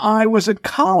when I was at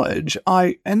college,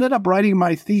 I ended up writing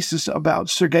my thesis about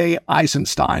Sergei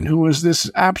Eisenstein, who was this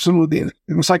absolutely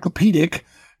encyclopedic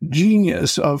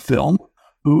genius of film,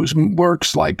 whose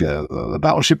works like the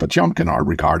Battleship Potemkin are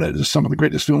regarded as some of the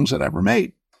greatest films that ever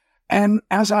made. And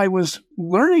as I was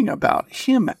learning about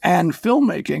him and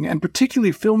filmmaking, and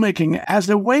particularly filmmaking as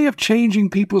a way of changing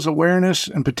people's awareness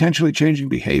and potentially changing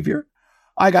behavior,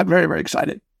 I got very, very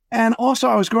excited. And also,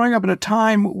 I was growing up at a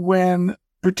time when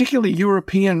particularly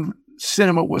European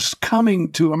cinema was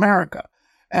coming to America.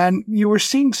 And you were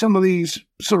seeing some of these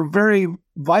sort of very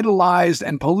vitalized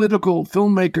and political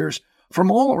filmmakers from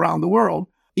all around the world.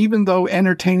 Even though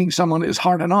entertaining someone is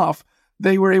hard enough,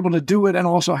 they were able to do it and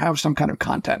also have some kind of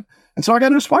content. And so I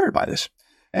got inspired by this.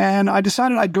 And I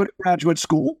decided I'd go to graduate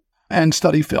school and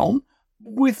study film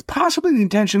with possibly the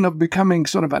intention of becoming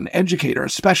sort of an educator, a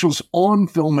specialist on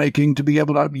filmmaking to be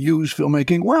able to use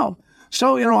filmmaking well.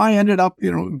 So, I ended up,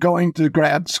 going to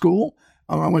grad school.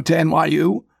 I went to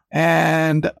NYU,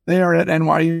 and there at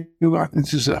NYU,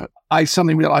 I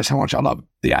suddenly realized how much I love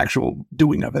the actual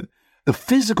doing of it. The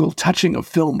physical touching of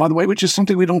film, by the way, which is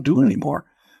something we don't do anymore.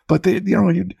 But,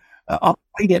 up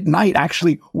late at night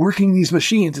actually working these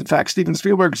machines. In fact, Steven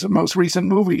Spielberg's most recent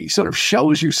movie sort of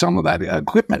shows you some of that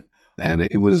equipment. And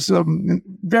it was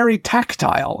very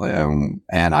tactile,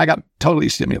 and I got totally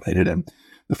stimulated. And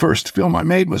the first film I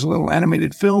made was a little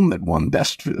animated film that won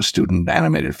Best Student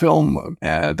Animated Film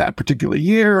that particular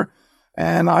year.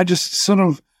 And I just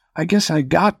I guess I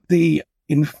got the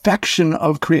infection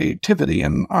of creativity.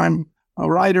 And I'm a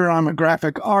writer, I'm a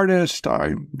graphic artist,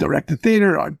 I directed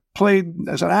theater, I played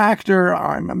as an actor,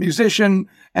 I'm a musician,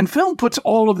 and film puts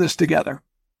all of this together.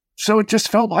 So it just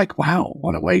felt like, wow,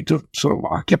 what a way to sort of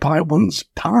occupy one's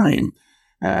time.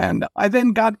 And I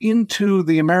then got into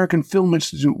the American Film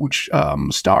Institute, which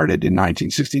started in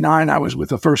 1969. I was with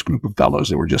the first group of fellows.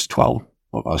 There were just 12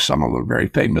 of us. Some of them very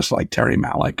famous, like Terry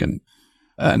Malick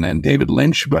and David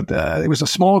Lynch. But it was a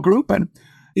small group, and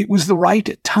it was the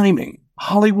right timing.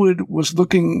 Hollywood was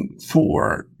looking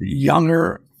for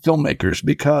younger filmmakers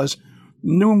because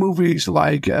new movies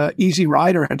like Easy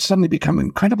Rider had suddenly become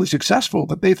incredibly successful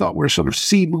that they thought were sort of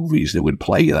C movies that would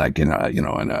play like on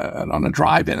a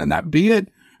drive-in, and that'd be it.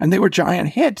 And they were giant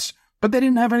hits, but they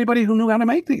didn't have anybody who knew how to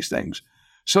make these things.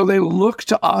 So they looked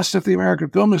to us at the American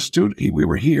Film Institute. We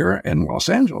were here in Los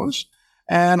Angeles,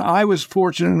 and I was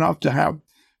fortunate enough to have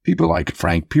people like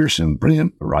Frank Pearson,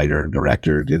 brilliant writer and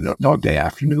director, did Dog Day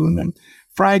Afternoon, and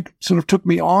Frank sort of took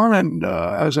me on and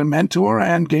as a mentor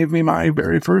and gave me my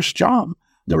very first job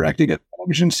directing a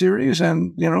television series.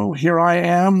 And, here I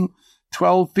am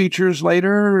 12 features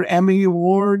later, Emmy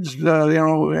Awards, 20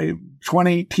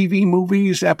 TV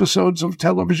movies, episodes of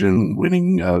television,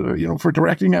 winning, for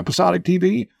directing episodic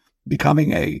TV,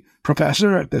 becoming a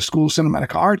professor at the School of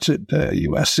Cinematic Arts at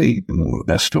USC, one of the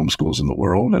best film schools in the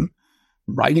world, and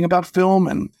writing about film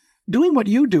and doing what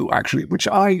you do, actually, which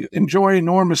I enjoy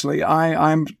enormously.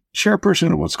 I'm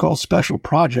chairperson of what's called Special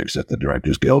Projects at the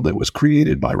Directors Guild that was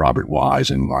created by Robert Wise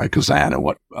and Mike Kazan. And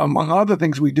what, among other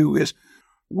things we do is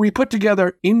we put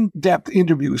together in-depth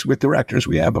interviews with directors.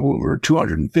 We have over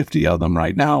 250 of them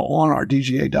right now on our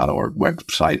DGA.org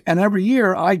website. And every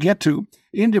year I get to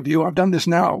interview, I've done this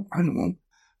now,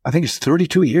 I think it's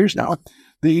 32 years now,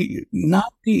 the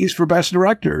nominees for Best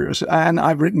Directors. And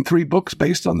I've written 3 books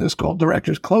based on this called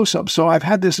Director's Close-Up. So I've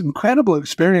had this incredible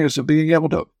experience of being able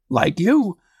to, like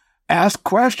you, ask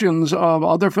questions of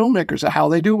other filmmakers of how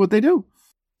they do what they do.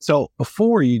 So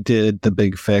before you did The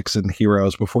Big Fix and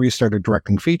Heroes, before you started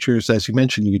directing features, as you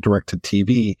mentioned, you directed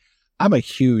TV. I'm a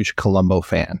huge Columbo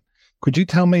fan. Could you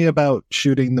tell me about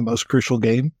shooting The Most Crucial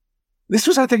Game? This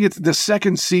was, I think, it's the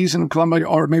second season of Columbo,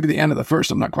 or maybe the end of the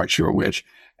first. I'm not quite sure which.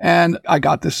 And I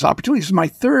got this opportunity. This is my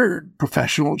third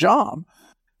professional job.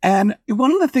 And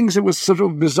one of the things that was sort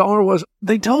of bizarre was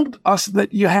they told us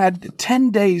that you had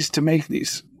 10 days to make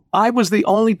these. I was the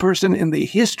only person in the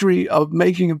history of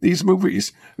making these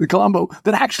movies, the Columbo,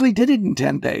 that actually did it in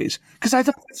 10 days. Because I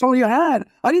thought that's all you had.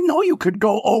 I didn't know you could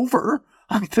go over.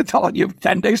 I'm telling you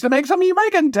 10 days to make something, you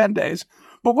make it in 10 days.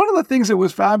 But one of the things that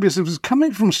was fabulous, it was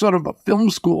coming from sort of a film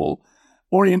school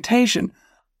orientation.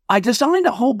 I designed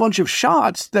a whole bunch of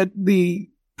shots that the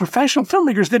professional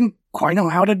filmmakers didn't quite know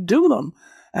how to do them.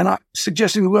 And I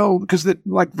suggested, well, because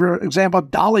like, for example, a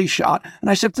dolly shot. And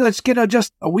I said, let's get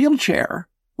just a wheelchair.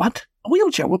 What? A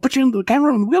wheelchair? We'll put you in the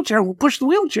camera in the wheelchair. We'll push the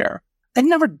wheelchair. They'd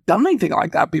never done anything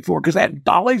like that before because they had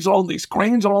dollies, all these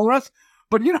cranes, and all the rest.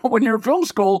 But, when you're in film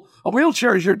school, a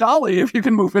wheelchair is your dolly if you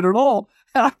can move it at all.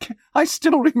 And I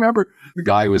still remember the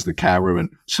guy who was the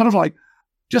cameraman, sort of like,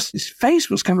 just his face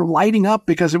was kind of lighting up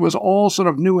because it was all sort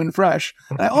of new and fresh.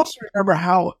 And I also remember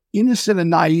how innocent and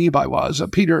naive I was.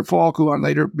 Peter Falk, who I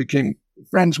later became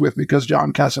friends with because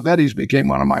John Cassavetes became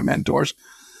one of my mentors.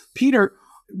 Peter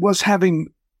was having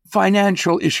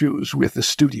financial issues with the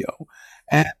studio.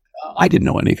 And I didn't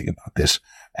know anything about this.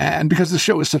 And because the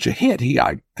show was such a hit,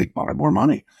 I think, wanted more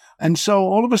money. And so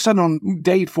all of a sudden on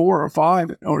day 4 or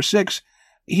 5 or 6,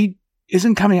 he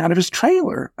isn't coming out of his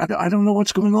trailer. I don't know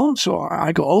what's going on. So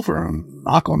I go over and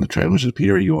knock on the trailer and says,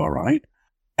 Peter, are you all right?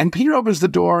 And Peter opens the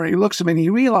door and he looks at me and he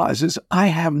realizes I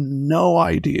have no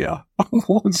idea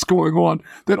what's going on,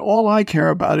 that all I care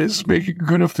about is making as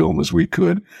good a film as we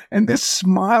could. And this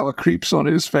smile creeps on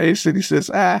his face and he says,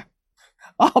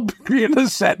 I'll be in the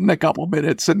set in a couple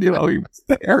minutes. And, he was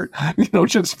there,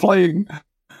 just playing,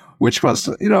 which was,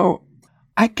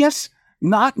 I guess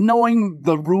not knowing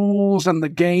the rules and the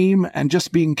game and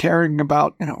just caring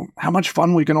about, how much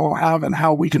fun we can all have and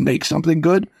how we can make something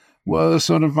good was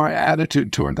sort of my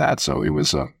attitude toward that. So it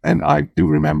was, and I do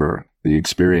remember the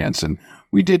experience, and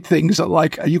we did things that,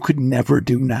 like, you could never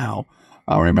do now.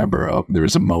 I remember there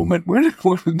was a moment when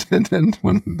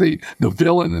the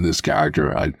villain in this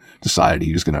character, I decided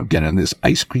he was going to get in this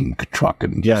ice cream truck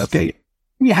and skate.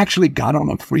 We actually got on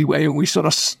a freeway and we sort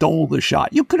of stole the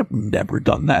shot. You could have never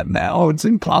done that now. It's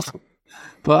impossible.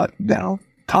 But now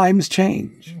times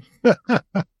change.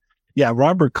 Yeah,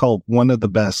 Robert Culp, one of the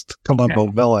best Columbo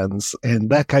villains, and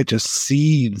that guy just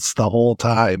seethes the whole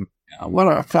time. Yeah, what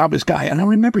a fabulous guy. And I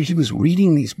remember he was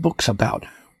reading these books about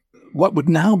what would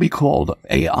now be called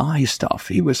AI stuff.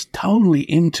 He was totally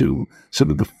into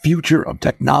sort of the future of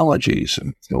technologies.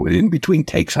 And so in between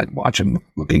takes, I'd watch him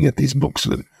looking at these books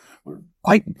that were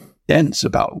quite dense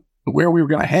about where we were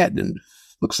going to head. And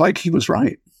looks like he was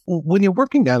right. When you're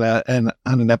working on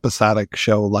an episodic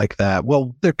show like that,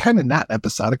 well, they're kind of not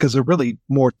episodic because they're really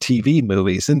more TV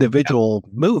movies, individual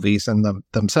movies in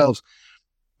themselves.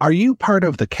 Are you part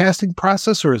of the casting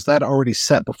process, or is that already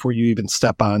set before you even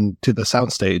step on to the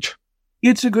soundstage?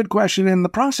 It's a good question, and the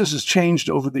process has changed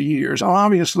over the years.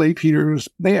 Obviously, Peter's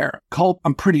there. Culp,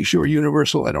 I'm pretty sure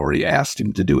Universal had already asked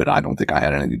him to do it. I don't think I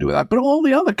had anything to do with that. But all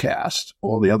the other cast,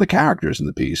 all the other characters in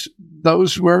the piece,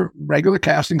 those were regular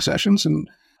casting sessions, and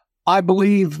I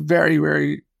believe very,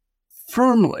 very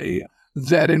firmly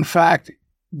that, in fact,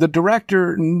 the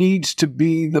director needs to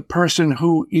be the person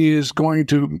who is going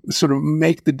to sort of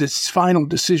make the final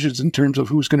decisions in terms of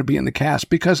who's going to be in the cast,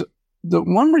 because the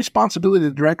one responsibility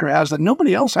the director has that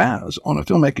nobody else has on a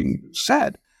filmmaking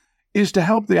set is to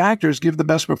help the actors give the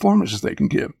best performances they can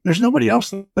give. There's nobody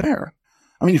else there.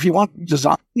 I mean, if you want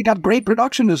design, you got great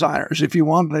production designers. If you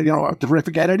want,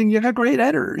 terrific editing, you got great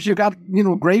editors. You got,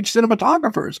 great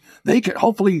cinematographers. They can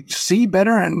hopefully see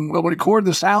better and will record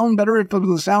the sound better if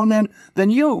the sound man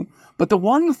than you. But the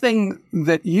one thing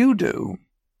that you do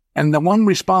and the one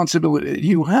responsibility that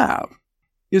you have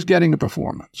is getting a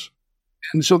performance.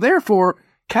 And so therefore,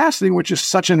 casting, which is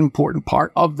such an important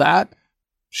part of that,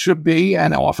 should be,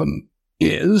 and often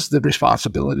is, the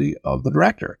responsibility of the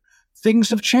director.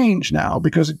 Things have changed now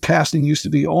because casting used to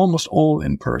be almost all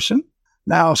in person.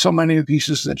 Now, so many of the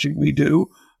pieces that we do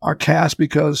are cast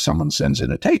because someone sends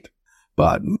in a tape.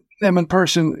 But them in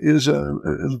person is a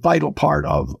vital part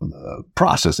of the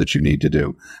process that you need to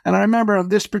do. And I remember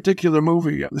this particular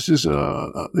movie, this is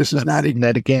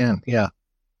Nettie Gann, yeah.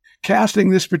 Casting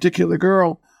this particular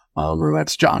girl,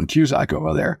 that's John Cusack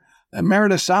over there, and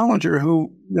Meredith Salinger,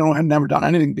 who had never done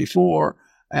anything before.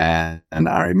 And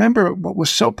I remember what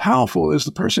was so powerful is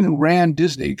the person who ran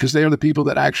Disney, because they are the people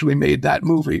that actually made that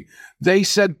movie. They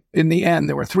said in the end,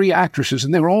 there were 3 actresses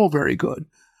and they were all very good.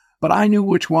 But I knew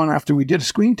which one, after we did a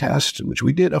screen test, which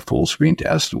we did a full screen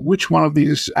test, which one of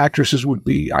these actresses would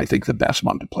be, I think, the best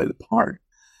one to play the part.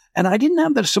 And I didn't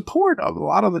have the support of a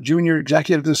lot of the junior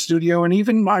executives of the studio, and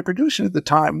even my producer at the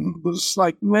time was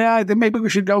like, well, maybe we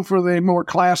should go for the more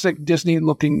classic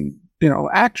Disney-looking,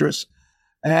 actress.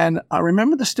 And I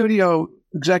remember the studio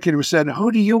executive said,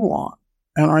 who do you want?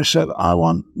 And I said, I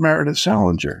want Meredith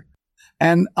Salinger.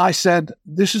 And I said,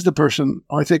 this is the person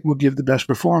I think will give the best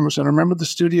performance. And I remember the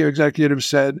studio executive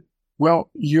said, well,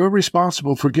 you're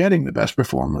responsible for getting the best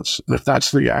performance. And if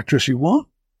that's the actress you want,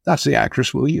 that's the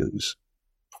actress we'll use.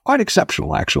 Quite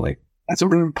exceptional, actually. That's a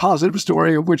really positive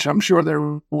story, of which I'm sure there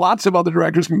are lots of other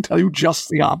directors who can tell you just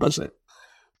the opposite.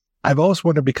 I've always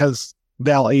wondered, because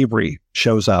Val Avery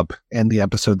shows up in the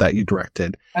episode that you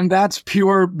directed. And that's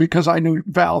pure because I knew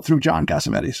Val through John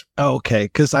Cassavetes. Okay,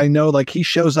 because I know he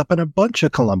shows up in a bunch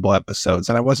of Columbo episodes,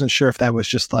 and I wasn't sure if that was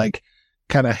just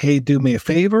kind of, hey, do me a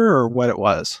favor, or what it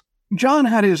was. John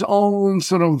had his own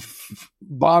sort of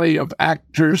body of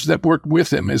actors that worked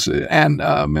with him, besides Ben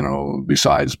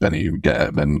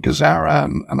Gazzara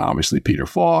and obviously Peter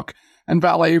Falk, and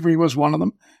Val Avery was one of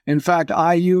them. In fact,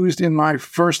 I used in my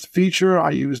first feature,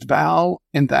 I used Val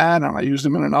in that, and I used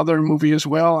him in another movie as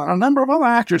well, and a number of other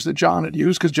actors that John had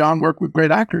used, because John worked with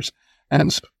great actors.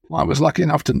 And I was lucky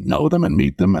enough to know them and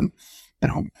meet them, and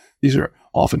these are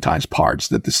oftentimes parts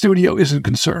that the studio isn't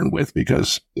concerned with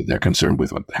because they're concerned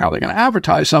with how they're going to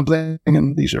advertise something.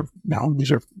 And these are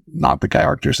not the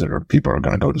characters that people are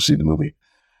going to go to see the movie.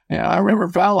 Yeah, I remember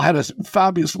Val had a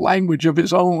fabulous language of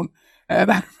his own.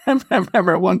 And I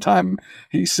remember one time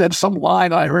he said some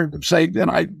line I heard him say, and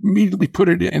I immediately put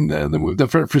it in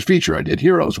the first feature I did,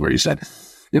 Heroes, where he said,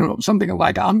 something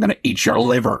like, "I'm going to eat your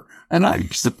liver." And I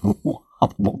said,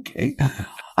 okay.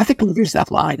 I think we'll use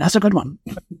that line. That's a good one.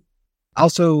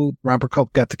 Also, Robert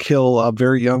Culp got to kill a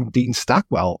very young Dean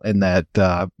Stockwell in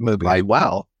that movie. Right.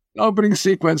 Wow. Opening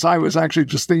sequence, I was actually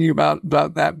just thinking about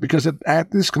that because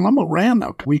at this Columbo ran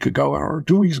a week ago or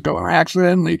 2 weeks ago, and I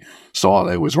accidentally saw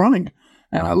that it was running.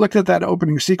 And I looked at that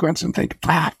opening sequence and think,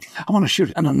 I want to shoot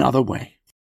it in another way.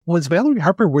 Was Valerie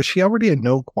Harper, was she already a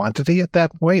known quantity at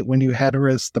that point when you had her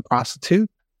as the prostitute?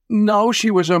 No,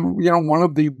 she was one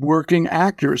of the working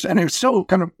actors. And it's so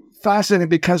kind of fascinating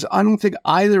because I don't think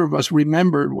either of us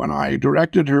remembered when I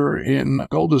directed her in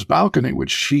Golda's Balcony,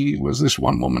 which she was this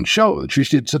one-woman show. She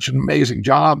did such an amazing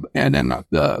job. And then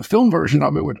the film version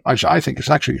of it, which I think is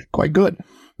actually quite good,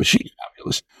 but she's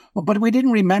fabulous. But we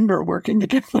didn't remember working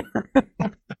together.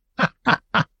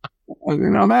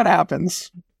 That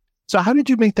happens. So how did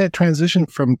you make that transition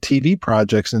from TV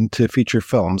projects into feature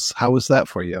films? How was that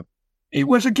for you? It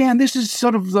was, again, this is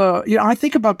sort of I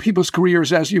think about people's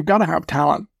careers as you've got to have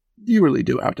talent. You really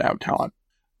do have to have talent.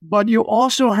 But you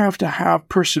also have to have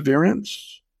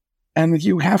perseverance, and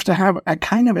you have to have a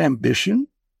kind of ambition,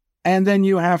 and then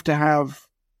you have to have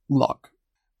luck.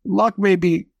 Luck may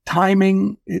be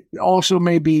timing. It also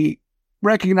may be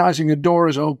recognizing a door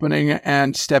is opening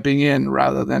and stepping in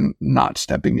rather than not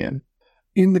stepping in.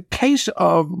 In the case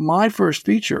of my first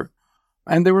feature,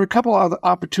 and there were a couple other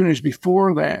opportunities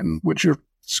before then, which are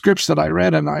scripts that I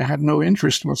read and I had no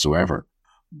interest whatsoever,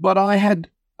 but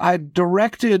I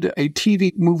directed a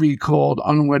TV movie called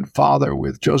Unwed Father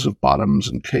with Joseph Bottoms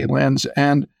and Kay Lenz,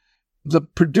 and the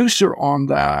producer on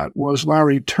that was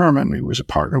Larry Terman. He was a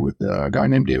partner with a guy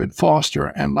named David Foster,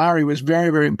 and Larry was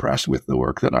very, very impressed with the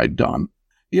work that I'd done.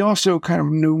 He also kind of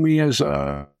knew me as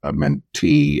a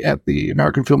mentee at the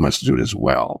American Film Institute as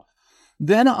well.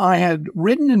 Then I had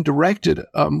written and directed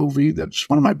a movie that's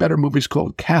one of my better movies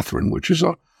called Catherine, which is,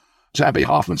 as Abby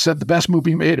Hoffman said, the best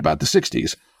movie made about the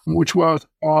 60s, which was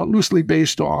loosely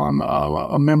based on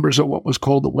members of what was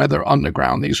called the Weather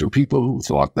Underground. These were people who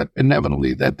thought that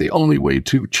inevitably that the only way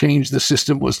to change the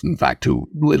system was, in fact, to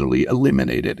literally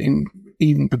eliminate it,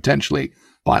 even potentially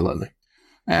violently.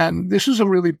 And this was a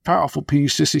really powerful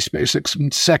piece. Sissy Spacek's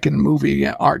second movie.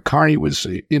 Art Carney was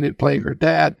in it playing her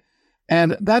dad.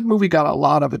 And that movie got a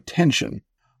lot of attention.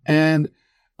 And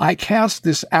I cast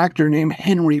this actor named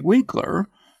Henry Winkler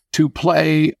to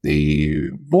play the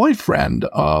boyfriend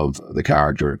of the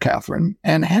character, Catherine.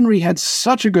 And Henry had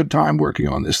such a good time working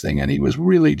on this thing, and he was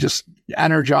really just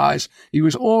energized. He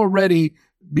was already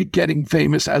getting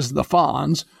famous as the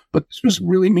Fonz, but this was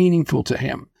really meaningful to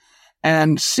him.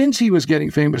 And since he was getting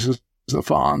famous as the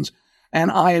Fonz, and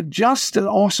I had just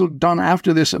also done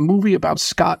after this a movie about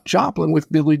Scott Joplin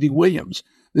with Billy D. Williams.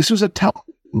 This was a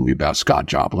television movie about Scott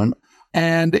Joplin.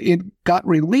 And it got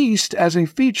released as a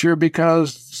feature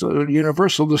because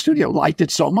Universal, the studio, liked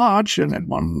it so much, and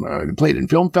it played in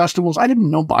film festivals. I didn't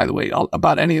know, by the way,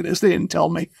 about any of this. They didn't tell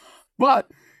me.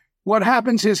 But what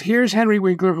happens is, here's Henry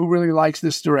Winkler, who really likes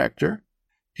this director.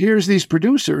 Here's these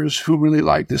producers who really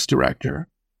like this director.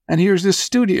 And here's this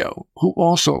studio who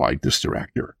also liked this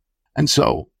director. And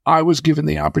so I was given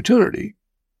the opportunity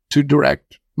to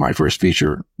direct my first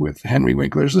feature with Henry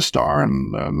Winkler as the star,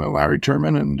 and Larry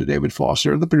Terman and David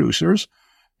Foster, the producers,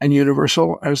 and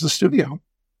Universal as the studio.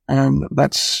 And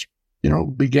that's,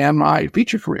 began my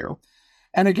feature career.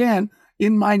 And again,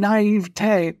 in my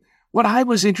naivete, what I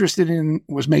was interested in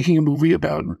was making a movie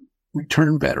about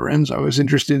returned veterans. I was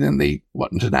interested in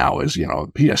what now is,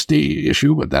 PSD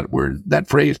issue, but that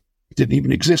phrase didn't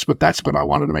even exist, but that's what I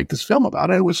wanted to make this film about.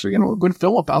 And it was, a good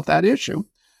film about that issue.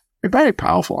 Very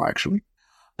powerful, actually.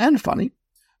 And funny.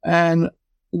 And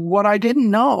what I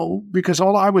didn't know, because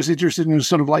all I was interested in was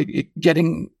sort of like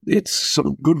getting its sort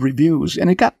of good reviews, and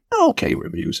it got okay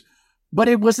reviews, but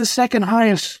it was the second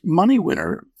highest money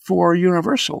winner for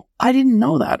Universal. I didn't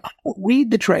know that. I don't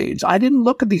read the trades. I didn't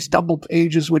look at these double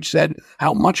pages which said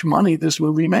how much money this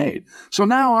movie made. So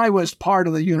now I was part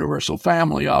of the Universal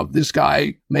family of this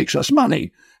guy makes us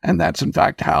money. And that's in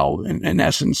fact how, in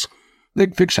essence,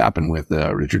 the fix happened with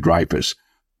Richard Dreyfuss.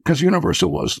 Because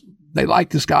Universal they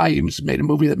liked this guy. He made a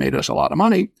movie that made us a lot of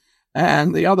money.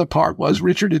 And the other part was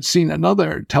Richard had seen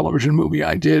another television movie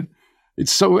I did.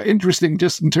 It's so interesting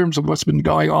just in terms of what's been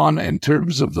going on in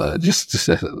terms of the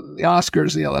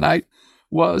Oscars the other night.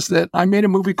 was that I made a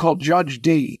movie called Judge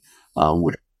Dee,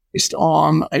 which is based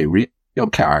on a real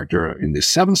character in the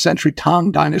 7th century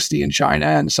Tang Dynasty in China,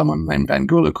 and someone named Van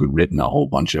Gulik who'd written a whole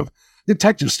bunch of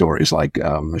detective stories, like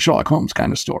Sherlock Holmes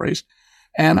kind of stories.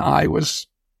 And I was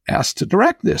asked to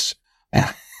direct this.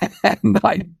 And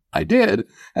I did,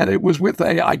 and it was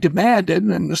I demanded,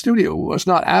 and the studio was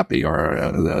not happy,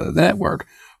 or the network,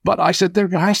 but I said, there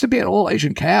has to be an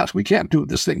all-Asian cast. We can't do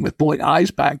this thing with pulling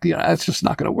eyes back. That's just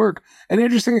not going to work. And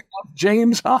interestingly enough,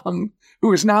 James Hong,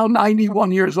 who is now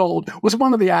 91 years old, was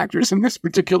one of the actors in this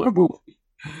particular movie.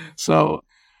 So,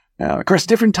 of course,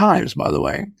 different times, by the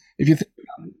way. If you think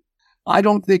about it, I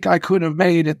don't think I could have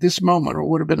made at this moment, or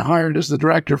would have been hired as the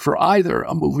director for either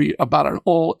a movie about an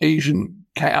all-Asian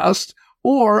cast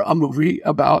or a movie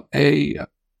about a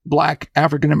Black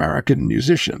African-American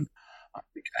musician.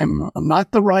 I'm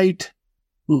not the right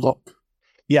look.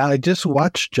 Yeah, I just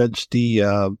watched Judge Dee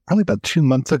probably about 2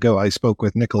 months ago. I spoke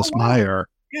with Nicholas Meyer.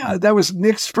 Yeah, that was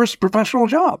Nick's first professional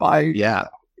job. To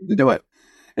do it.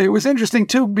 It was interesting,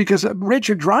 too, because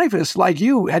Richard Dreyfuss, like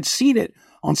you, had seen it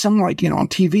on some, on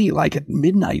TV, like at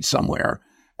midnight somewhere,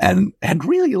 and had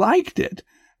really liked it.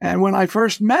 And when I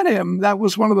first met him, that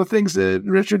was one of the things that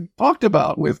Richard talked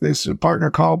about with his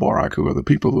partner, Carl Borak, who are the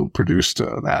people who produced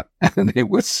that. And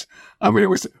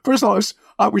first of all,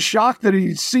 I was shocked that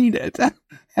he'd seen it.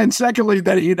 And secondly,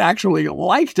 that he'd actually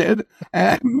liked it.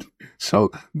 And so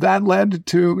that led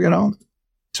to,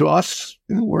 to us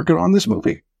working on this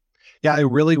movie. Yeah, I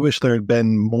really wish there had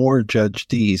been more Judge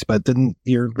Dees, but then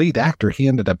your lead actor, he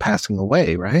ended up passing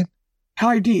away, right?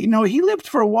 Kai Dee. No, he lived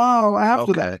for a while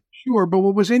after that. Sure, but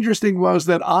what was interesting was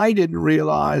that I didn't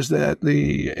realize that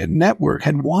the network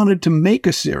had wanted to make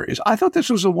a series. I thought this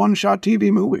was a one-shot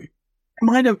TV movie. I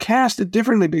might have cast it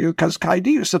differently because Kai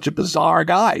Dee is such a bizarre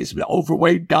guy. He's an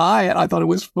overweight guy, and I thought it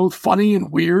was both funny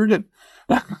and weird. And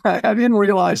I didn't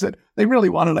realize that they really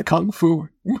wanted a kung fu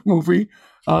movie.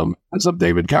 As of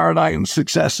David Carradine's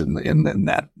success in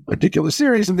that particular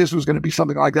series, and this was going to be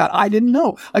something like that. I didn't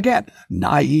know. Again,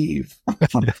 naive.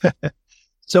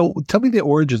 So tell me the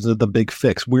origins of The Big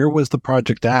Fix. Where was the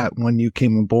project at when you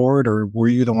came aboard, or were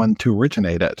you the one to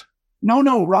originate it?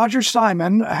 No. Roger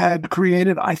Simon had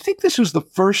created, I think this was the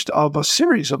first of a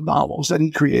series of novels that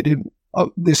he created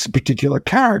this particular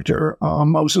character,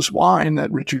 Moses Wine,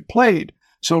 that Richard played.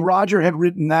 So Roger had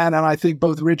written that, and I think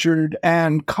both Richard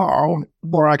and Carl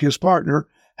Borak, his partner,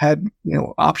 had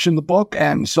optioned the book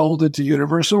and sold it to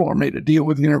Universal, or made a deal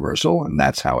with Universal, and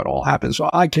that's how it all happened. So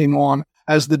I came on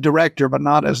as the director, but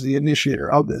not as the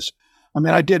initiator of this. I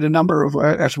mean, I did a number of,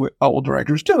 as all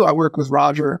directors do, I worked with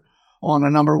Roger on a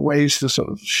number of ways to sort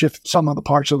of shift some of the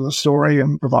parts of the story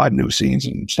and provide new scenes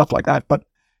and stuff like that. But,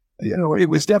 it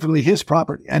was definitely his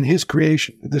property and his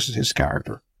creation. This is his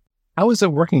character. How was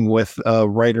it working with a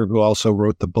writer who also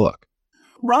wrote the book?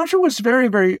 Roger was very,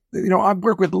 very, I've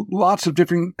worked with lots of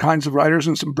different kinds of writers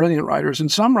and some brilliant writers.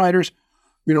 And some writers,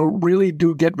 really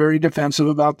do get very defensive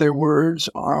about their words.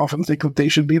 I often think that they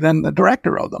should be then the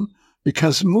director of them,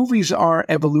 because movies are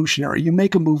evolutionary. You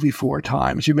make a movie 4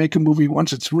 times. You make a movie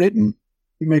once it's written.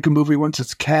 You make a movie once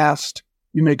it's cast.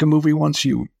 You make a movie once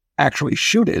you actually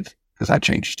shoot it, because that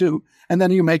changes too. And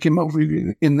then you make a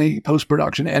movie in the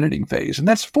post-production editing phase. And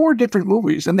that's 4 different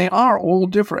movies, and they are all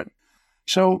different.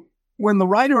 So when the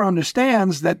writer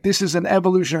understands that this is an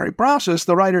evolutionary process,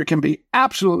 the writer can be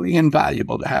absolutely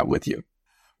invaluable to have with you.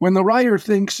 When the writer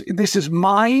thinks this is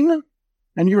mine,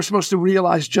 and you're supposed to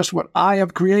realize just what I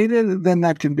have created, then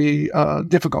that can be a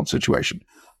difficult situation.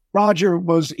 Roger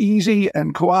was easy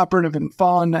and cooperative and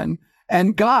fun,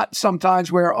 and got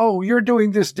sometimes where, you're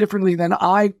doing this differently than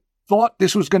I thought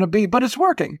this was going to be, but it's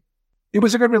working. It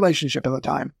was a good relationship at the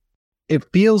time.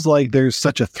 It feels like there's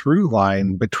such a through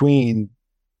line between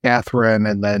Catherine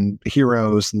and then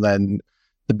Heroes and then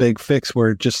The Big Fix,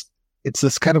 where it's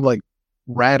this kind of like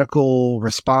radical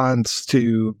response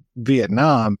to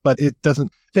Vietnam, but it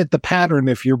doesn't fit the pattern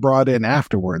if you're brought in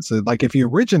afterwards. Like if you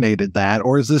originated that,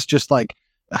 or is this just like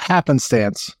a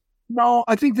happenstance? No,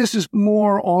 I think this is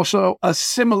more also a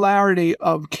similarity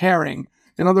of caring.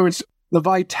 In other words, the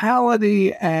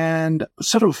vitality and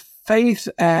sort of faith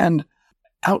and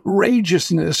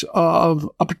outrageousness of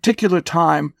a particular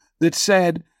time that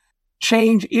said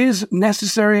change is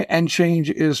necessary and change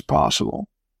is possible.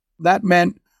 That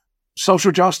meant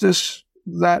social justice.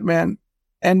 That meant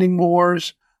ending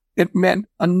wars. It meant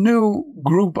a new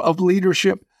group of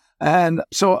leadership. And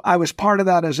so I was part of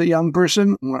that as a young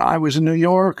person when I was in New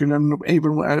York, and then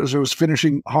even as I was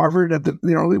finishing Harvard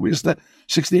it was the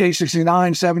 68,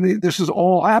 69, 70, this is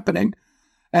all happening.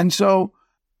 And so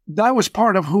that was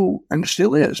part of who, and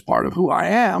still is part of who I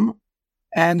am.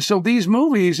 And so these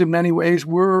movies, in many ways,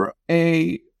 were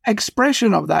a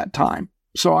expression of that time.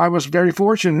 So I was very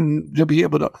fortunate to be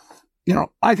able to,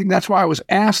 I think that's why I was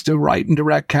asked to write and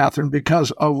direct Catherine,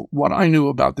 because of what I knew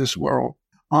about this world.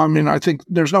 I mean, I think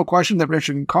there's no question that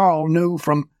Richard and Carl knew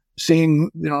from seeing,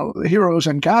 Heroes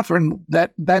and Catherine,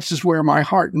 that's just where my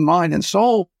heart and mind and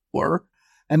soul were.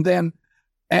 And then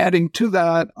adding to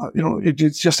that,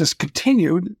 it's just has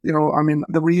continued.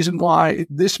 The reason why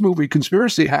this movie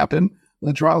Conspiracy happened,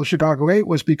 The Trial of Chicago 8,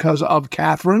 was because of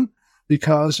Catherine,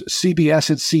 because CBS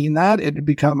had seen that. It had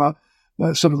become a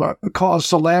sort of a cause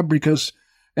célèbre, because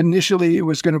initially it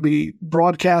was going to be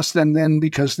broadcast, and then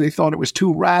because they thought it was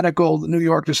too radical, New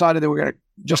York decided they were going to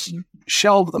just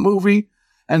shelve the movie.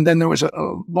 And then there was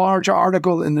a large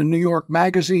article in the New York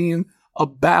Magazine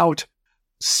about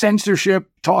censorship,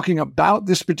 talking about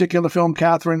this particular film,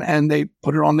 Catherine, and they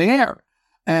put it on the air.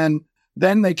 And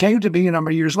then they came to me a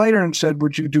number of years later and said,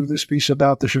 would you do this piece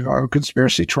about the Chicago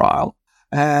conspiracy trial?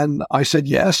 And I said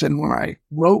yes. And when I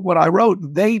wrote what I wrote,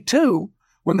 they too,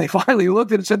 when they finally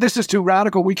looked at it, said, this is too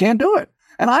radical, we can't do it.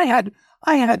 And I had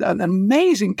an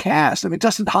amazing cast. I mean,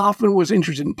 Dustin Hoffman was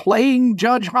interested in playing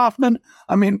Judge Hoffman.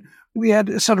 I mean, we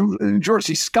had sort of George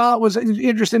C. Scott was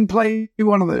interested in playing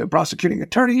one of the prosecuting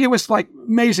attorneys. It was like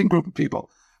amazing group of people.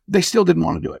 They still didn't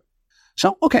want to do it.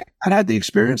 So, okay, I had the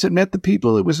experience and met the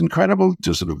people. It was incredible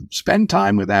to sort of spend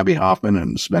time with Abby Hoffman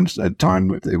and spend time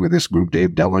with this group,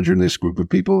 Dave Dellinger and this group of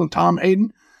people, and Tom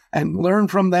Hayden, and learn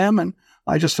from them. And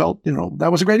I just felt,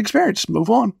 that was a great experience. Move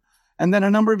on. And then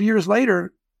a number of years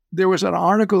later, there was an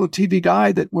article, a TV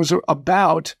Guide, that was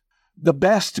about the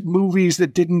best movies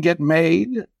that didn't get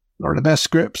made, or the best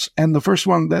scripts. And the first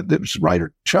one that this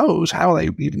writer chose, how they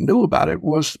even knew about it,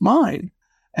 was mine.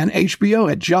 And HBO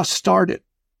had just started.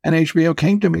 And HBO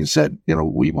came to me and said,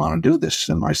 we want to do this.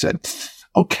 And I said,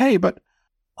 okay, but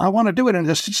I want to do it in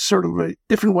a sort of a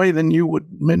different way than you would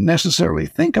necessarily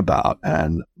think about.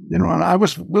 And, and I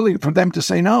was willing for them to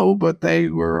say no, but they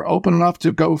were open enough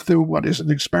to go through what is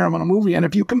an experimental movie. And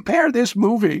if you compare this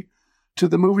movie to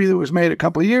the movie that was made a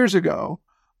couple of years ago,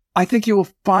 I think you will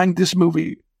find this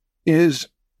movie is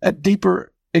a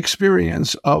deeper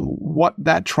experience of what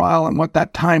that trial and what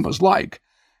that time was like.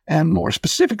 And more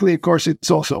specifically, of course,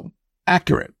 it's also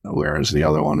accurate, whereas the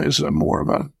other one is more of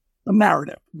a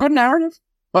narrative. Good narrative,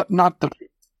 but not the...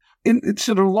 It's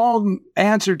a long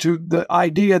answer to the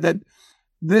idea that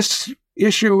this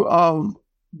issue of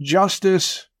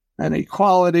justice and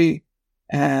equality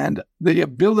and the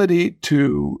ability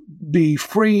to be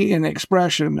free in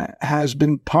expression has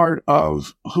been part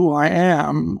of who I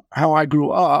am, how I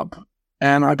grew up,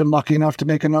 and I've been lucky enough to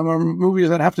make a number of movies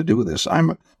that have to do with this.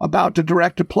 I'm about to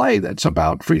direct a play that's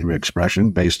about freedom of expression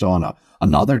based on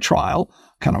another trial,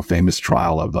 kind of famous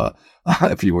trial of,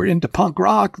 if you were into punk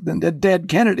rock, then the Dead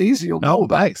Kennedys, you'll know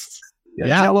about nice.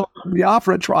 Jello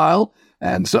Biafra trial.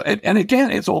 And so, and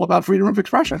again, it's all about freedom of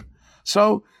expression.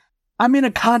 So I'm in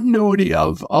a continuity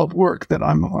of work that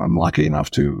I'm lucky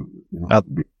enough to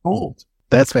be involved.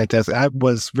 That's fantastic. I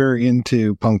was very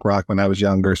into punk rock when I was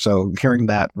younger, so hearing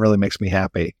that really makes me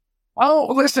happy.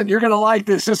 Oh, listen, you're going to like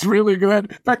this. It's really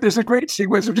good. In fact, there's a great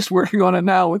sequence. I'm just working on it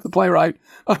now with the playwright.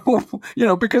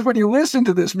 Because when you listen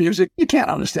to this music, you can't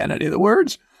understand any of the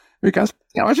words because,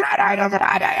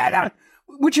 it's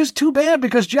which is too bad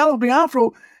because Jello Biafra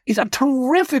is a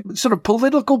terrific sort of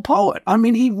political poet. I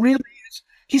mean, he really is.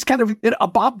 He's kind of a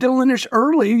Bob Dylan-ish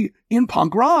early in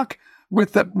punk rock,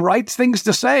 with the right things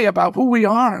to say about who we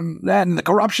are and the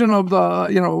corruption of the,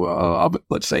 of,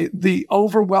 let's say, the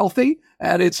over-wealthy.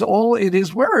 And it's all in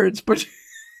his words, but you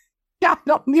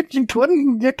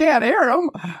can't hear them.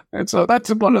 And so that's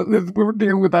one of we're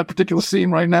dealing with that particular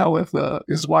scene right now with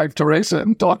his wife, Teresa,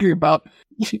 and talking about,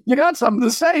 you got something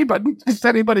to say, but is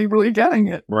anybody really getting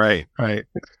it? Right. Right.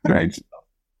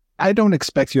 I don't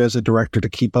expect you as a director to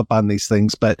keep up on these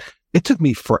things, but it took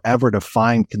me forever to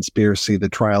find Conspiracy, the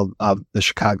trial of the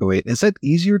Chicago 8. Is it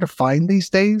easier to find these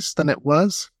days than it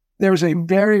was? There's a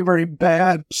very, very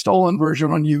bad stolen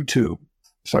version on YouTube.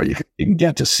 So you can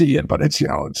get to see it, but it's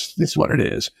what it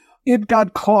is. It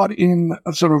got caught in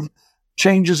a sort of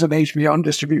changes in HBO and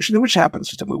distribution, which happens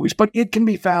to movies, but it can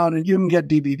be found and you can get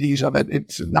DVDs of it.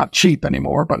 It's not cheap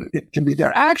anymore, but it can be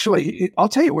there. Actually, I'll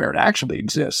tell you where it actually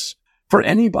exists for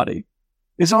anybody.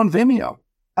 It's on Vimeo.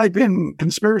 I've been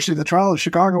Conspiracy, the Trial of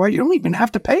Chicago 8. You don't even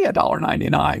have to pay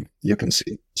 $1.99. You can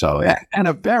see. So, yeah, and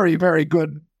a very, very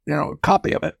good,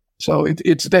 copy of it. So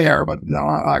it's there, but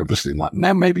obviously not.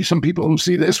 Now maybe some people who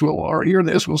see this or hear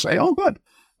this will say, oh, good.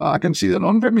 I can see that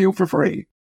on Vimeo for free.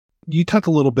 You talked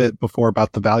a little bit before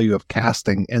about the value of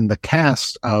casting, and the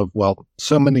cast of,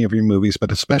 so many of your movies,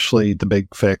 but especially The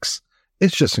Big Fix,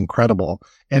 It's just incredible.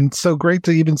 And so great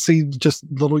to even see just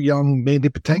little young Mandy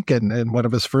Patinkin in one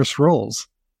of his first roles.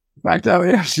 In fact, I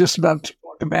was just about to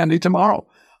talk to Mandy tomorrow.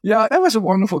 Yeah, that was a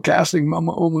wonderful casting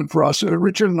moment for us.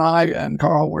 Richard and I and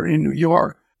Carl were in New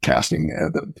York casting.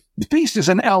 The Beast is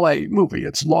an L.A. movie.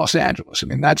 It's Los Angeles. I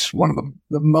mean, that's one of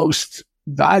the most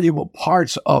valuable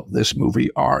parts of this movie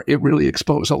are it really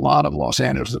exposed a lot of Los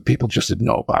Angeles that people just didn't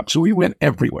know about. So we went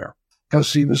everywhere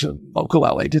because he was a local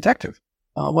L.A. detective.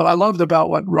 What I loved about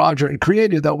what Roger had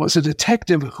created, though, was a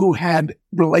detective who had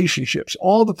relationships.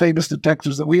 All the famous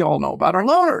detectives that we all know about are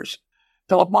loners.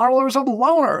 Philip Marlowe is a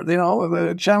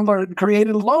loner. Chandler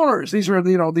created loners. These were,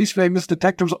 these famous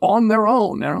detectives on their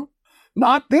own,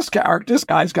 Not this character. This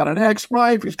guy's got an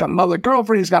ex-wife. He's got another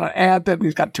girlfriend. He's got an aunt. And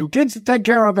he's got 2 kids to take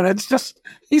care of. And it's just,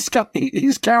 he's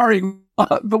carrying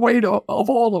the weight of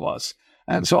all of us.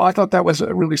 And so I thought that was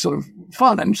really sort of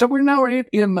fun. And so we're now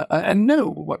and knew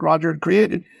what Roger had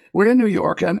created. We're in New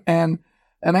York, and an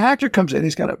actor comes in.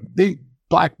 He's got a big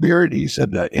black beard. He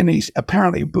said, and he's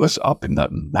apparently was up in the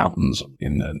mountains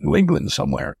in New England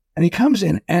somewhere. And he comes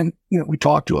in, and we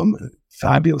talk to him.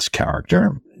 Fabulous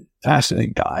character,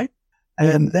 fascinating guy.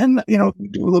 And then we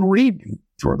do a little reading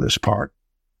for this part,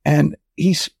 and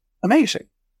he's amazing.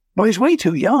 But he's way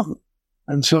too young.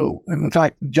 And so, in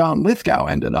fact, John Lithgow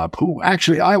ended up, who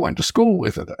actually I went to school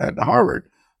with at Harvard,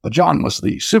 but John was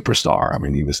the superstar. I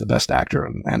mean, he was the best actor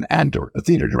and a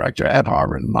theater director at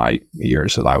Harvard in my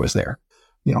years that I was there.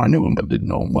 I knew him, but didn't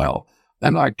know him well.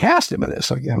 And I cast him in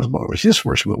this. Again, it was his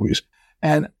first movies.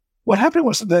 And what happened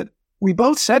was that we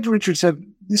both said, Richard said,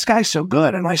 this guy's so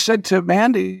good. And I said to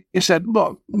Mandy, he said,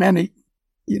 look, Mandy,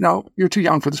 you're too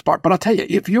young for this part. But I'll tell you,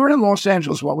 if you're in Los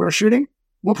Angeles while we're shooting,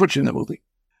 we'll put you in the movie.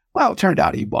 Well, it turned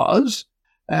out he was.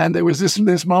 And there was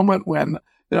this moment when,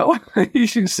 he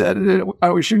said, I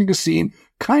was shooting a scene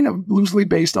kind of loosely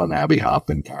based on Abby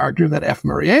Hoffman character that F.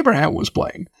 Murray Abraham was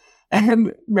playing.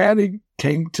 And Mandy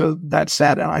came to that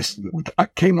set, and I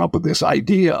came up with this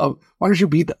idea of, why don't you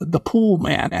be the pool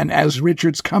man? And as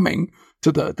Richard's coming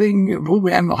to the thing, the pool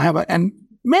man will have and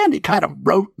Mandy kind of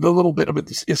wrote the little bit of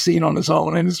a scene on his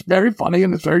own, and it's very funny,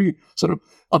 and it's very sort of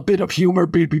a bit of humor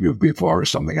before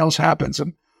something else happens.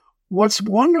 And what's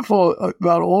wonderful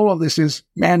about all of this is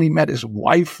Mandy met his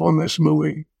wife on this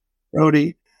movie,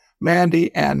 Rhodey.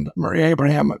 Mandy and Murray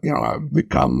Abraham, have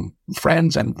become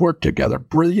friends and worked together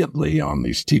brilliantly on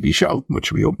these TV shows,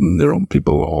 which their own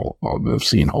people all have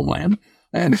seen Homeland.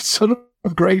 And it's sort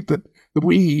of great that the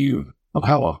weave of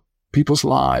how people's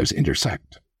lives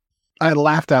intersect. I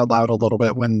laughed out loud a little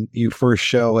bit when you first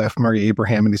show F. Murray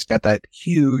Abraham, and he's got that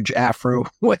huge afro.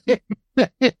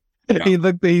 He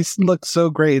looks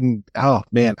so great. And oh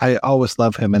man, I always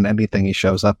love him in anything he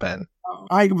shows up in.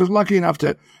 I was lucky enough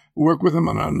to work with him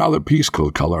on another piece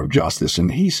called Color of Justice. And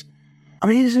he's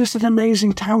just an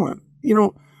amazing talent.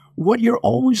 What you're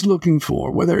always looking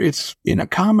for, whether it's in a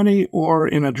comedy or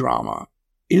in a drama,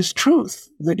 is truth,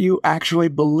 that you actually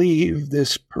believe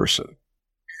this person.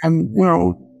 And,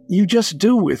 you just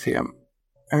do with him.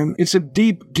 And it's a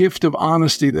deep gift of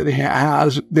honesty that he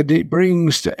has, that he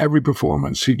brings to every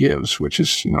performance he gives, which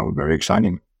is, very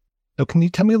exciting. So can you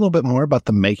tell me a little bit more about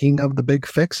the making of The Big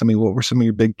Fix? I mean, what were some of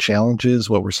your big challenges?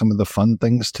 What were some of the fun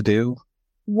things to do?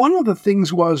 One of the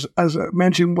things was, as I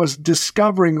mentioned, was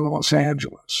discovering Los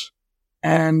Angeles.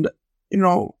 And,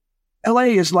 LA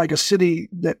is like a city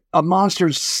that a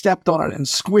monster stepped on it and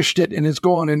squished it and it's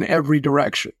gone in every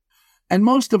direction. And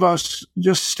most of us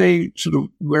just stay sort of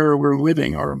where we're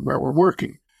living or where we're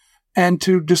working. And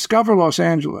to discover Los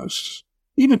Angeles,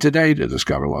 even today to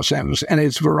discover Los Angeles and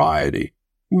its variety,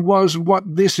 was what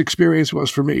this experience was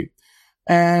for me.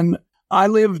 And I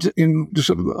lived in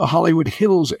sort of the Hollywood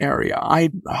Hills area. I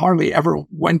hardly ever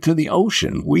went to the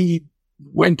ocean. We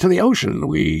went to the ocean.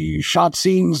 We shot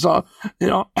scenes, on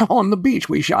the beach.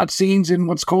 We shot scenes in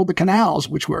what's called the canals,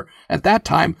 which were at that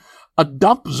time a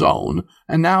dump zone,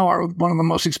 and now are one of the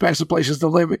most expensive places to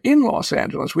live in Los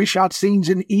Angeles. We shot scenes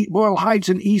in Boyle Heights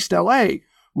in East LA,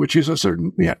 which is a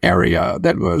certain area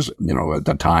that was, at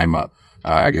the time,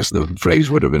 I guess the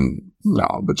phrase would have been,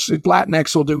 no, but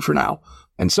Latinx will do for now.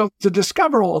 And so to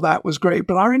discover all of that was great.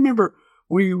 But I remember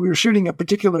we were shooting a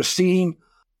particular scene.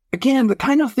 Again, the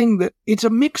kind of thing that it's a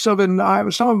mix of, and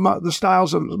some of the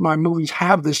styles of my movies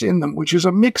have this in them, which is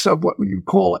a mix of what you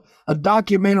call a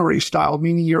documentary style,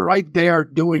 meaning you're right there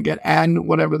doing it and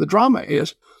whatever the drama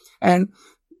is. And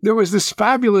there was this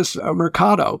fabulous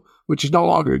Mercado, which no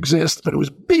longer exists, but it was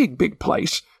a big, big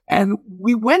place. And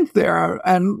we went there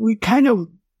and we kind of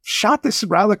shot this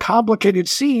rather complicated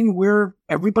scene where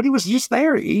everybody was just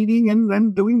there eating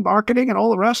and doing marketing and all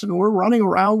the rest, and we're running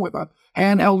around with a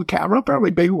handheld camera,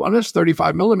 fairly big one. It's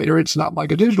 35 millimeter. It's not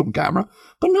like a digital camera,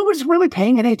 but nobody's really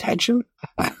paying any attention.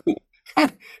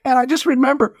 and I just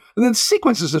remember, and then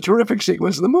sequence is a terrific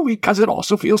sequence of the movie because it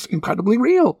also feels incredibly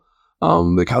real,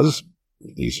 because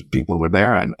these people were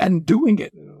there and doing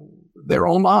it, their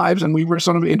own lives, and we were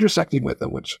sort of intersecting with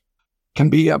them, which can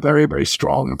be a very, very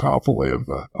strong and powerful way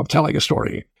of telling a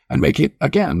story and make it,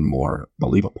 again, more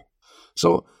believable.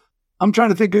 So I'm trying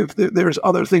to think if there's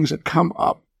other things that come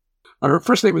up. Her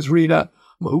first name was Rita,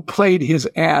 who played his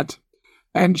aunt,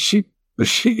 and she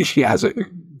has a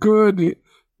good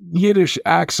Yiddish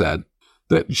accent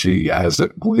that she has.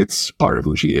 It's part of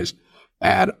who she is.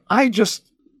 And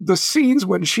the scenes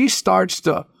when she starts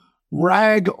to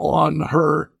rag on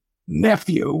her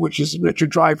nephew, which is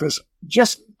Richard Dreyfuss,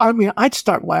 I'd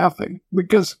start laughing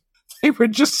because they were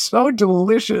just so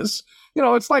delicious.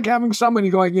 It's like having somebody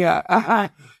going, yeah,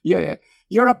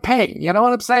 you're a pain. You know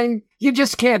what I'm saying? You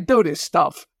just can't do this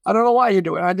stuff. I don't know why you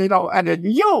do it. And then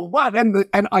you, what? And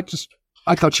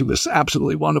I thought she was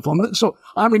absolutely wonderful. So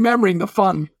I'm remembering the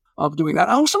fun of doing that.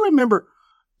 I also remember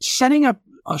setting up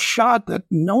a shot that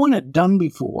no one had done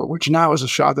before, which now is a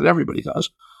shot that everybody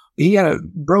does. He had a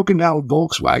broken down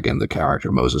Volkswagen, the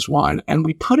character Moses Wine, and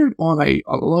we put it on a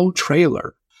low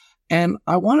trailer. And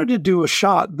I wanted to do a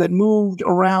shot that moved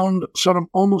around sort of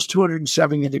almost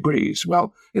 270 degrees.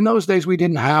 Well, in those days, we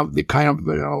didn't have the kind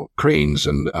of cranes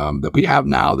and that we have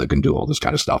now that can do all this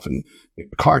kind of stuff, and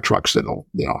car trucks that'll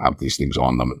have these things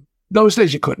on them. Those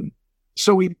days, you couldn't.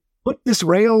 So we put this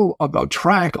rail of a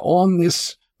track on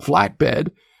this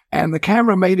flatbed, and the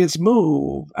camera made its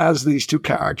move as these two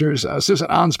characters, Susan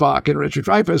Ansbach and Richard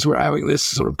Dreyfuss, were having this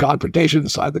sort of confrontation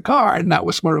inside the car. And that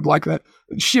was sort of like that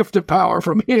shift of power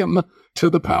from him to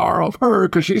the power of her,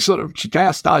 because she's sort of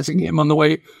chastising him on the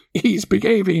way he's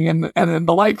behaving and in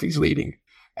the life he's leading.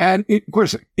 And of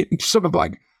course, it sort of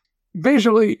like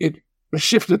visually, it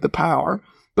shifted the power.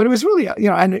 But it was really,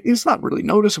 and it's not really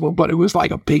noticeable, but it was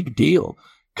like a big deal.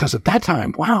 Because at that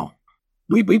time, wow,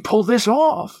 we pulled this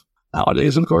off.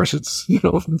 Nowadays, of course, it's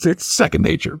second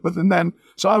nature. But then,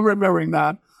 so I'm remembering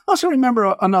that. I also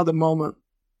remember another moment.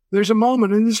 There's a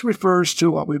moment, and this refers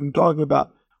to what we've been talking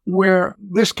about, where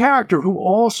this character, who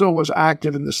also was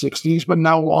active in the 60s, but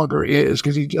no longer is,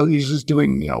 because he's just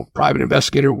doing, private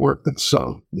investigator work that's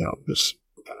just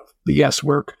kind of BS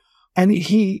work. And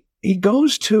he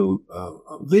goes to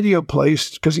a video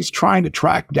place because he's trying to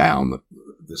track down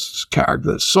this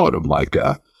character that's sort of like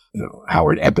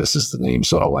Howard Epps is the name,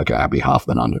 sort of like Abby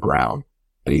Hoffman Underground.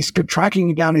 And he's tracking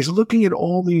it down. He's looking at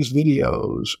all these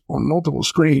videos on multiple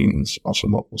screens,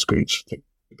 think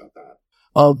about that,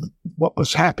 of what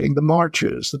was happening, the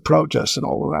marches, the protests, and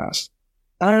all the rest.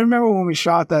 And I remember when we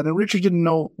shot that, and Richard didn't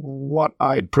know what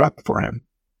I'd prepped for him.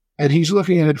 And he's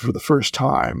looking at it for the first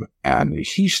time, and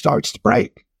he starts to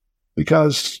break.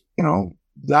 Because,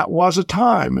 that was a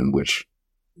time in which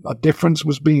a difference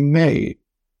was being made.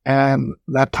 And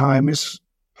that time is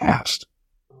past.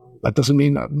 That doesn't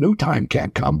mean a new time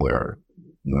can't come where,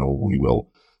 we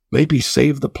will maybe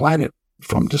save the planet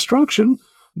from destruction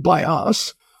by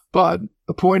us. But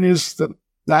the point is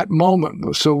that moment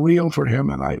was so real for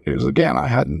him. And I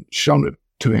hadn't shown it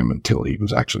to him until he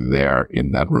was actually there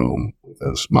in that room with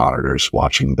his monitors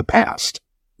watching the past.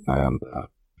 And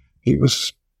he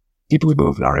was deeply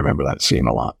moved. I remember that scene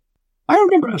a lot. I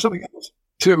remember something else,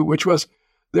 too, which was,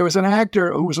 there was an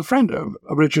actor who was a friend of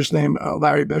Richard's named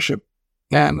Larry Bishop.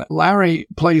 And Larry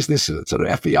plays this sort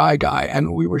of FBI guy.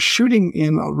 And we were shooting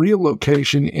in a real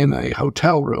location in a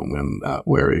hotel room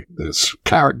where this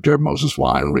character, Moses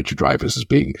Wine, Richard Dreyfuss, is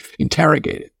being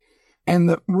interrogated. And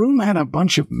the room had a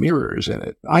bunch of mirrors in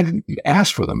it. I didn't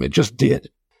ask for them. It just did.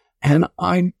 And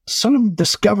I sort of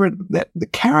discovered that the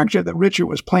character that Richard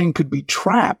was playing could be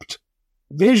trapped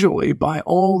visually by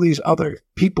all these other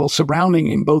people surrounding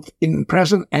him, both in the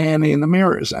present and in the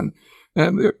mirrors. And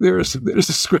there's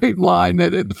this great line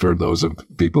that, for those of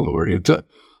people who are into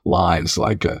lines,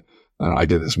 like I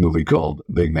did this movie called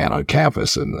Big Man on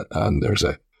Campus, and there's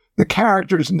the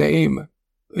character's name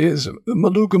is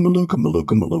Maluka,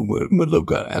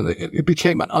 and it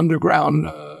became an underground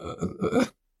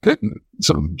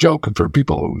sort of joke for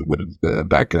people who would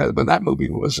back when that movie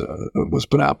was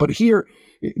put out. But here,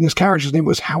 this character's name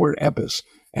was Howard Epps,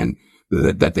 and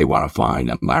that they want to find.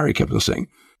 And Larry kept saying,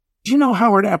 "Do you know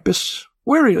Howard Epps?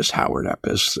 Where is Howard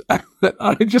Epps?"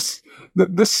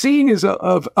 The scene is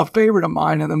a favorite of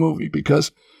mine in the movie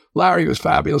because Larry was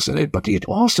fabulous in it, but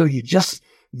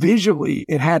visually,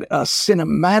 it had a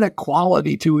cinematic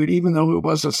quality to it, even though it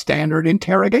was a standard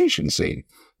interrogation scene.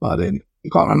 but it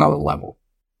got on another level.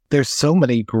 There's so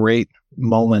many great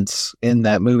moments in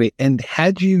that movie. And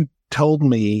had you told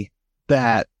me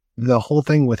that the whole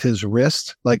thing with his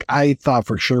wrist, like I thought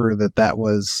for sure that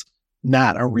was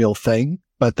not a real thing,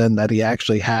 but then that he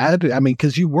actually had, I mean,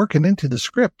 because you working into the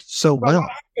script so well.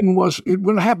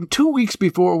 What happened 2 weeks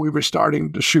before we were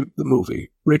starting to shoot the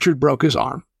movie, Richard broke his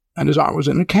arm, and his arm was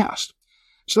in a cast.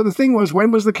 So the thing was,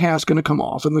 when was the cast going to come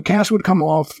off? And the cast would come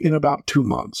off in about 2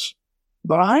 months.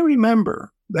 But I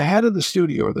remember the head of the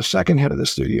studio, or the second head of the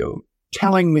studio,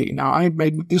 telling me, now I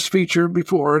made this feature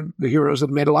before, The Heroes had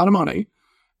made a lot of money,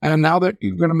 and now that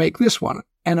you're going to make this one.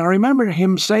 And I remember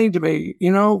him saying to me,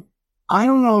 I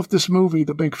don't know if this movie,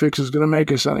 The Big Fix, is going to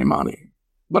make us any money,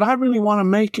 but I really want to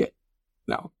make it.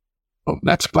 Now,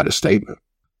 that's quite a statement.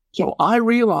 So I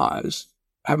realized,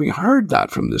 having heard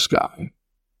that from this guy,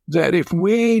 that if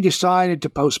we decided to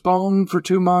postpone for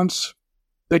 2 months,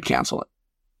 they'd cancel it.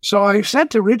 So I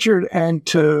said to Richard and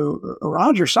to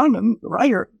Roger Simon, the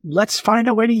writer, let's find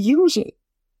a way to use it.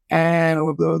 And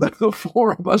the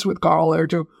four of us with Carl there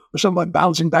too, or someone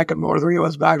bouncing back and forth, 3 of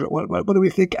us back. What do we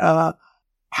think?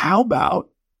 How about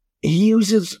he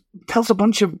tells a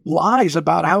bunch of lies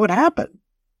about how it happened.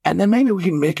 And then maybe we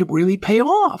can make it really pay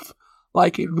off.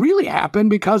 Like it really happened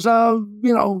because of,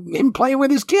 him playing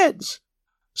with his kids.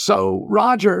 So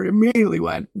Roger immediately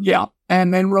went, yeah,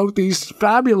 and then wrote these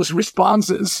fabulous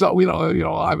responses. So,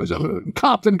 I was in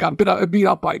Compton, got beat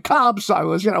up by cops. I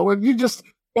was, just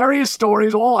various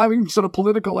stories, all having sort of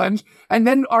political ends. And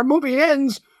then our movie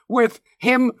ends with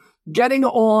him getting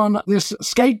on this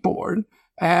skateboard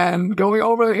and going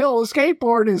over the hill,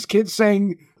 skateboard, his kids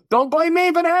saying, don't blame me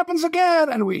if it happens again.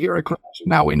 And we hear a crash.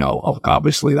 Now we know,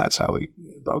 obviously, that's how he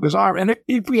broke his arm. And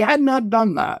if we had not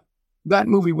done that, that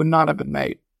movie would not have been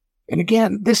made. And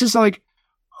again, this is like,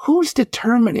 who's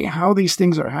determining how these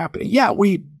things are happening? Yeah,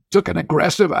 we took an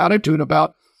aggressive attitude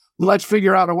about, let's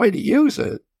figure out a way to use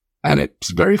it. And it's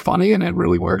very funny and it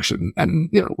really works. And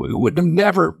we would have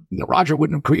never, Roger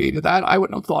wouldn't have created that. I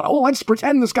wouldn't have thought, let's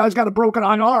pretend this guy's got a broken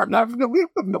arm.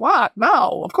 What?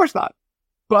 No, of course not.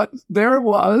 But there it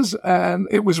was, and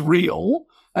it was real.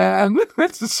 And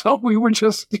so we were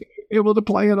just able to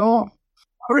play it off.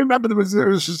 I remember there was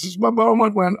this one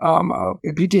moment when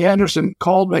P.T. Henderson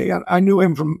called me, and I knew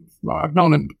him I've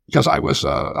known him because I was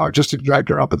artistic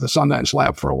director up at the Sundance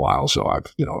Lab for a while, so I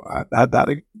had that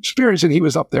experience, and he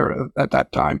was up there at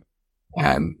that time,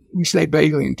 and we stayed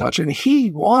vaguely in touch, and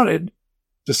he wanted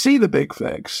to see The Big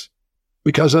Fix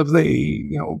because of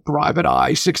the, Private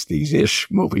Eye 60s-ish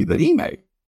movie that he made.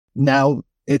 Now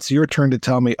it's your turn to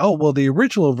tell me, the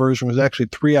original version was actually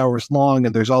 3 hours long,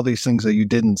 and there's all these things that you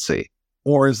didn't see.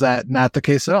 Or is that not the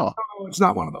case at all? No, it's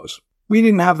not one of those. We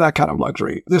didn't have that kind of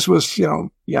luxury. This was,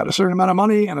 you had a certain amount of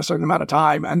money and a certain amount of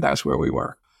time, and that's where we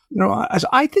were. As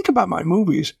I think about my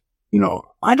movies,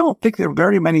 I don't think there are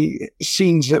very many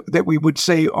scenes that we would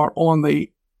say are on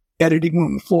the editing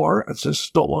room floor. It's just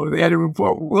still on the editing room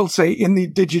floor. We'll say in the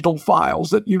digital files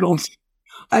that you don't see.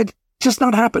 It just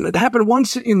not happened. It happened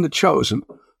once in The Chosen,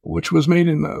 which was made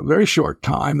in a very short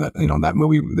time. That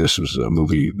movie, this was a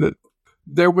movie that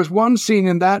there was one scene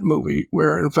in that movie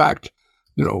where, in fact,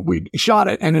 we shot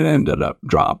it and it ended up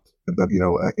dropped. But,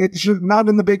 it's not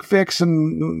in The Big Fix,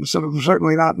 and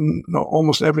certainly not in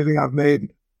almost everything I've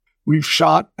made. We've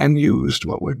shot and used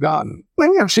what we've gotten.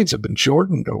 Scenes have been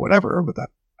shortened or whatever, but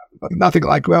nothing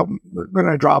like, we're going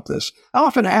to drop this. I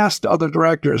often asked other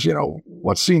directors,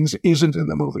 what scenes isn't in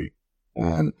the movie.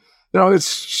 And, it's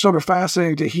sort of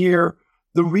fascinating to hear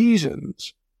the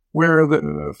reasons where the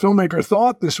filmmaker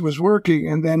thought this was working,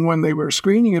 and then when they were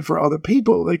screening it for other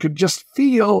people, they could just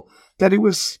feel that it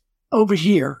was over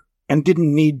here and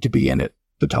didn't need to be in it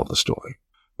to tell the story.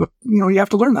 But, you have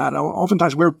to learn that.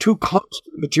 Oftentimes we're too close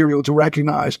to the material to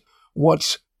recognize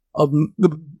what's of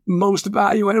the most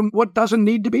value and what doesn't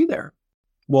need to be there.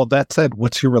 Well, that said,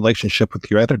 what's your relationship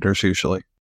with your editors usually?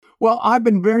 Well, I've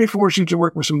been very fortunate to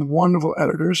work with some wonderful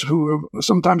editors who have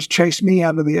sometimes chased me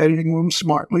out of the editing room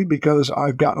smartly because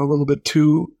I've gotten a little bit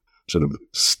too sort of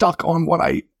stuck on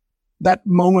that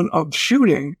moment of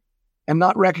shooting and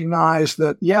not recognize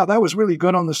that, that was really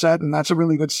good on the set and that's a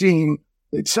really good scene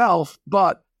itself,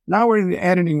 but now we're in the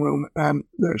editing room and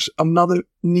there's another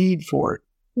need for it.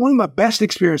 One of the best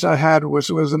experiences I had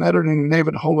was an editor named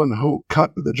David Holland who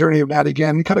cut The Journey of Natty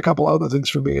Gann. He cut a couple other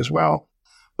things for me as well.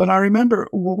 But I remember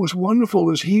what was wonderful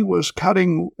is he was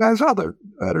cutting, as other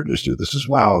editors do this as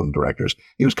well, and directors,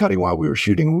 he was cutting while we were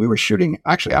shooting. We were shooting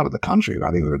actually out of the country.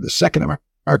 I think we were the second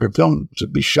American film to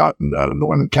be shot in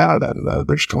northern Canada, in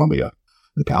British Columbia,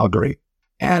 in Calgary.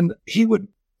 And he would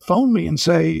phone me and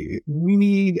say, we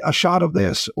need a shot of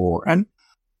this. And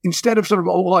instead of sort of,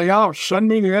 oh, well, yeah, send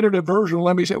me the edited version,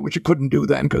 let me say, which you couldn't do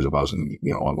then because it wasn't,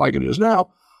 like it is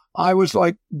now. I was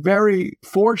like very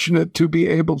fortunate to be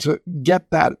able to get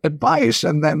that advice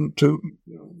and then to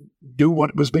do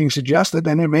what was being suggested,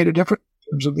 and it made a difference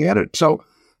in terms of the edit. So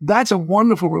that's a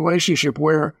wonderful relationship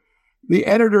where the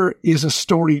editor is a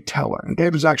storyteller, and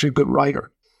David's actually a good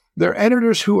writer. They're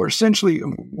editors who are essentially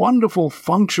wonderful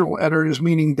functional editors,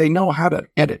 meaning they know how to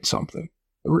edit something,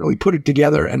 really put it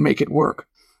together and make it work.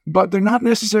 But they're not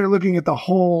necessarily looking at the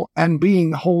whole and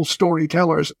being whole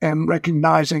storytellers and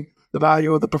recognizing the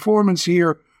value of the performance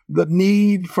here, the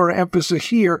need for emphasis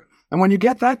here. And when you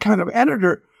get that kind of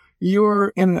editor,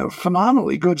 you're in a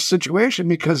phenomenally good situation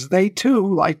because they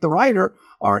too, like the writer,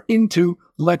 are into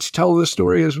let's tell the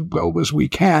story as well as we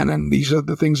can. And these are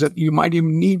the things that you might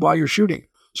even need while you're shooting.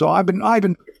 So I've been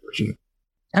fortunate.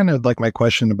 Kind of like my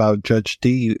question about Judge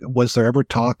D. Was there ever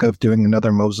talk of doing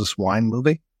another Moses Wine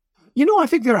movie? I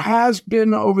think there has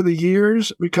been over the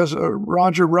years because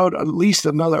Roger wrote at least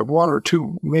another one or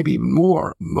two, maybe even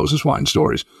more Moses Wine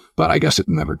stories, but I guess it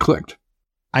never clicked.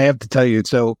 I have to tell you,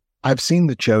 so I've seen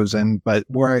The Chosen, but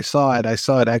where I saw it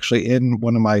actually in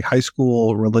one of my high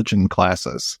school religion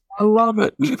classes. I love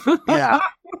it. Yeah.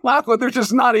 Well, they're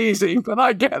just not easy, but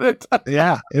I get it.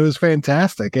 Yeah, it was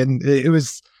fantastic. And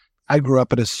I grew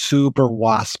up in a super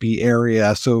waspy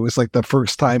area, so it was like the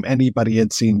first time anybody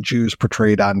had seen Jews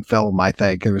portrayed on film, I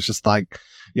think. It was just like,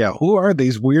 who are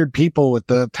these weird people with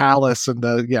the talus and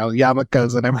the,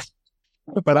 yarmulkes and everything?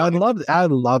 But I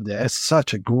loved it. It's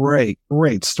such a great,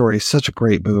 great story, such a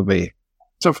great movie.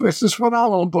 So it's this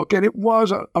phenomenal book, and it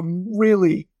was a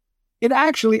really...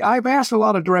 I've asked a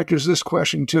lot of directors this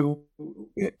question too.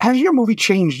 Has your movie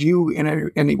changed you in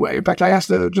any way? In fact, I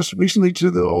asked just recently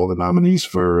to all the nominees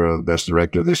for Best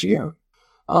Director this year.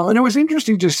 And it was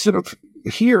interesting to sort of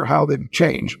hear how they've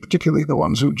changed, particularly the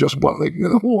ones who just won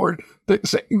the award,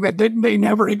 saying that they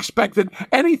never expected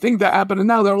anything to happen, and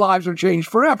now their lives are changed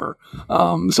forever.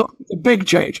 So a big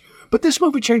change. But this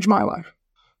movie changed my life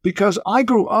because I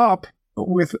grew up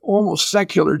with almost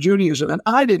secular Judaism, and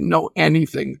I didn't know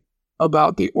anything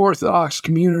about the Orthodox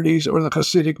communities or the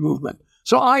Hasidic movement.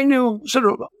 So I knew sort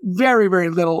of very, very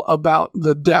little about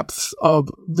the depths of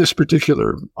this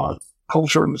particular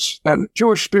culture, and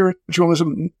Jewish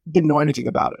spiritualism didn't know anything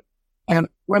about it. And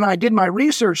when I did my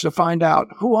research to find out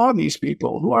who are these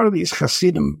people, who are these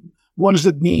Hasidim, what does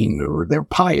it mean, or they're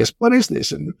pious, what is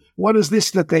this, and what is this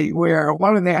that they wear,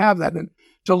 why do they have that, and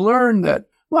to learn that,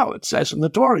 well, it says in the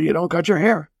Torah, you don't cut your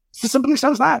hair. It simply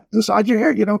says that. Inside your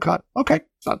hair, you don't cut. Okay,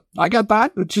 so I got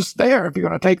that. It's just there. If you're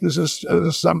going to take this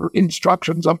as some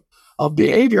instructions of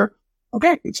behavior,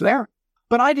 okay, it's there.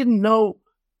 But I didn't know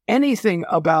anything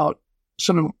about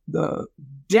sort of the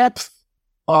depth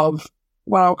of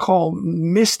what I'll call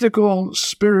mystical,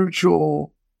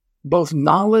 spiritual, both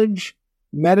knowledge,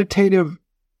 meditative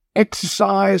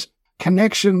exercise,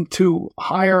 connection to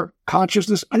higher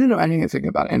consciousness. I didn't know anything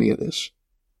about any of this.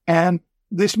 And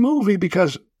this movie,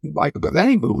 because like with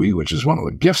any movie, which is one of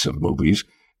the gifts of movies,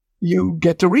 you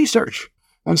get to research.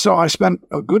 And so I spent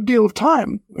a good deal of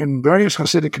time in various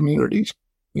Hasidic communities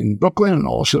in Brooklyn and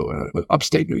also in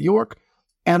upstate New York.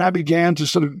 And I began to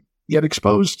sort of get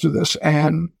exposed to this,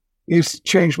 and it's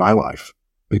changed my life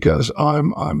because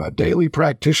I'm a daily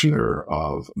practitioner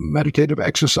of meditative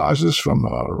exercises from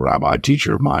a rabbi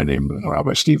teacher of mine named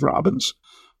Rabbi Steve Robbins.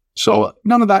 So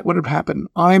none of that would have happened.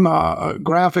 I'm a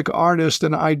graphic artist,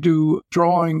 and I do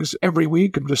drawings every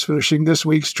week. I'm just finishing this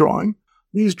week's drawing.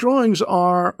 These drawings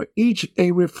are each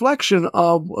a reflection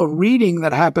of a reading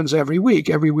that happens every week.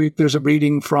 Every week there's a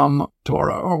reading from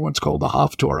Torah, or what's called the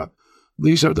Haftorah.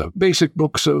 These are the basic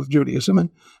books of Judaism, and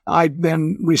I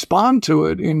then respond to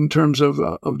it in terms of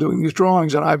doing these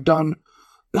drawings. And I've done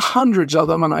hundreds of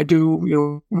them, and I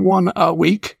do one a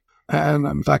week. And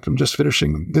in fact, I'm just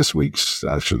finishing this week's.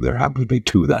 Actually, there happen to be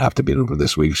two that have to be done for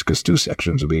this week's because two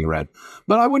sections are being read.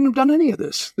 But I wouldn't have done any of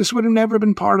this. This would have never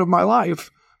been part of my life.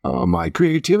 My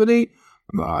creativity.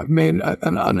 I've made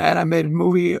an animated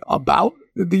movie about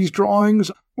these drawings.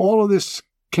 All of this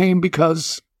came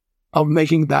because of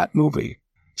making that movie.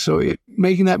 So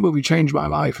making that movie changed my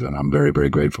life, and I'm very, very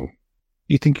grateful.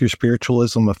 You think your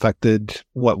spiritualism affected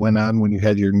what went on when you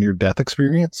had your near-death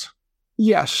experience?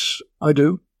 Yes, I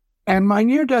do. And my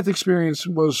near-death experience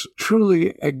was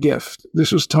truly a gift.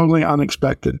 This was totally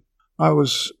unexpected. I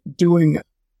was doing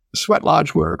sweat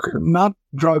lodge work, not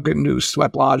drug-induced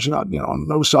sweat lodge, not,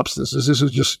 no substances. This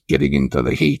was just getting into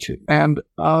the heat. And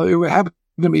it happened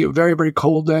to be a very, very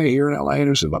cold day here in LA, and it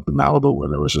was up in Malibu where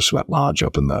there was a sweat lodge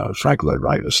up in the Frank Lloyd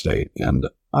Wright estate. And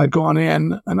I'd gone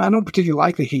in, and I don't particularly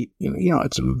like the heat.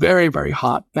 It's very, very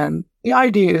hot. And the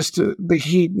idea is the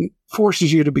heat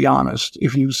forces you to be honest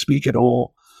if you speak at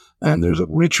all. And there's a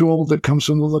ritual that comes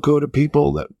from the Lakota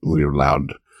people that we're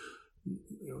allowed,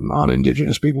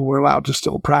 non-Indigenous people, we're allowed to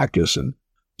still practice and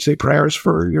say prayers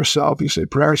for yourself. You say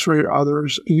prayers for your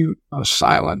others. A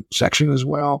silent section as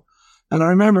well. And I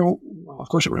remember, of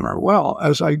course I remember well,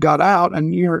 as I got out,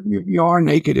 and you are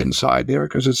naked inside there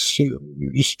because it's you're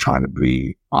just trying to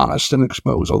be honest and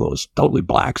expose, although it's totally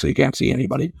black, so you can't see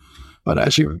anybody. But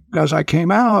as I came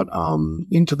out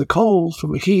into the cold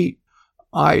from the heat,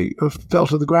 I fell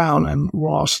to the ground and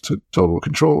lost total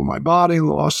control of my body,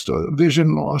 lost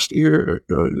vision, lost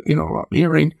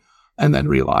hearing, and then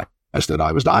realized that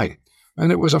I was dying.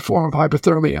 And it was a form of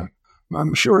hypothermia.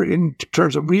 I'm sure in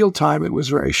terms of real time, it was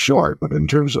very short, but in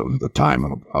terms of the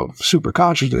time of super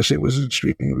consciousness, it was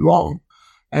extremely long.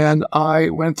 And I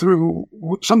went through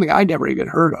something I never even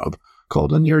heard of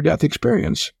called a near-death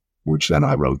experience, which then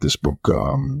I wrote this book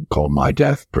called My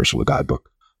Death, Personal Guidebook,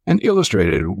 and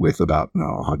illustrated with about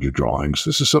 100 drawings.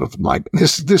 This is sort of like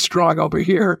this drawing over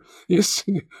here is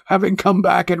having come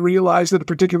back and realized at a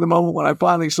particular moment when I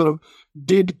finally sort of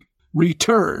did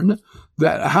return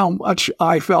that how much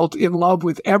I felt in love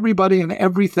with everybody and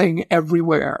everything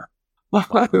everywhere.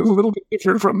 A little bit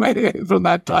different from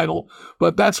that title,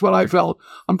 but that's what I felt.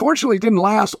 Unfortunately, it didn't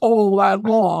last all that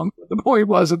long. The point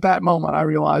was, at that moment, I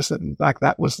realized that, in fact,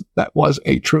 that was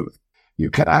a truth. You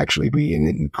can actually be in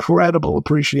incredible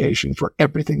appreciation for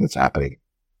everything that's happening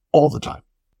all the time.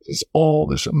 It's all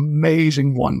this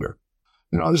amazing wonder.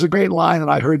 There's a great line that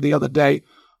I heard the other day,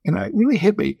 and it really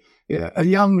hit me. A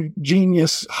young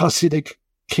genius Hasidic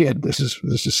kid. This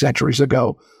is centuries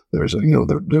ago.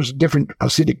 There's different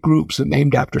Hasidic groups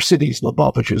named after cities.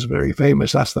 Lubavitch is very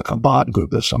famous. That's the Chabad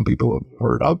group that some people have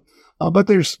heard of. But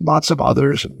there's lots of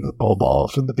others, the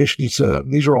Bobov and the Vishnitsa.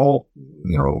 These are all,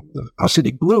 the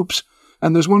Hasidic groups.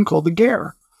 And there's one called the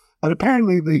Ger. And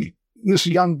apparently this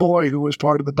young boy who was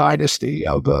part of the dynasty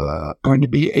of going to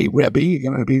be a Rebbe,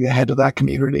 going to be the head of that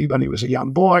community, but he was a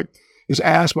young boy, is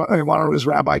asked by one of his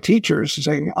rabbi teachers,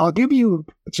 saying,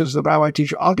 says the rabbi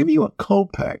teacher, I'll give you a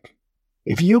kopeck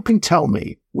if you can tell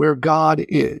me where God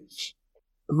is.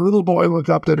 And the little boy looked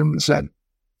up at him and said,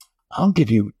 I'll give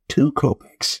you 2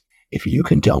 kopecks if you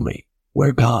can tell me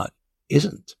where God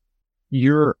isn't.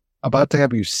 You're about to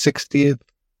have your 60th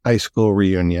high school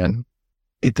reunion.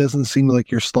 It doesn't seem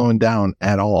like you're slowing down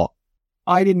at all.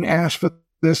 I didn't ask for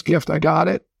this gift. I got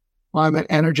it. I'm an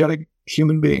energetic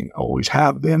human being. Always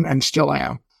have been and still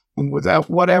am. And without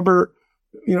whatever,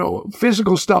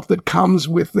 physical stuff that comes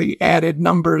with the added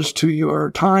numbers to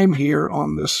your time here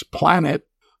on this planet,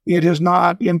 it has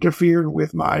not interfered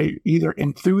with my either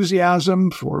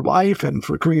enthusiasm for life and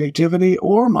for creativity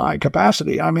or my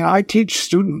capacity. I mean, I teach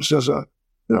students as a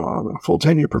full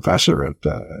tenure professor at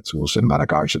School of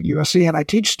Cinematic Arts at USC, and I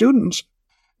teach students,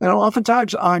 and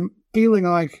oftentimes I'm feeling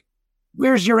like,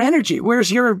 where's your energy?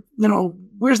 Where's your,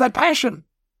 where's that passion?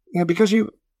 Because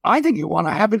I think you want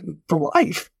to have it for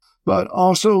life, but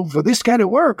also for this kind of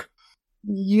work,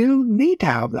 you need to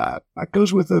have that. That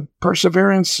goes with the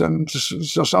perseverance and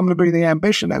so some degree the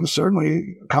ambition, and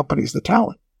certainly accompanies the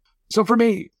talent. So for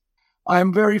me, I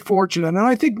am very fortunate, and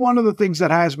I think one of the things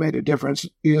that has made a difference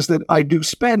is that I do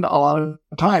spend a lot of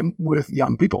time with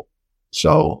young people.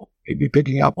 So maybe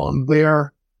picking up on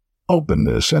their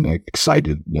openness and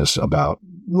excitedness about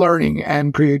learning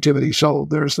and creativity. So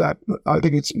there's that. I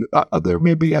think it's there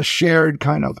may be a shared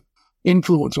kind of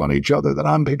influence on each other that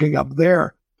I'm picking up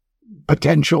their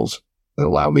potentials that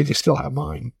allow me to still have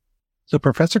mine. So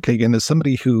Professor Kagan is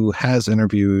somebody who has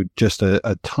interviewed just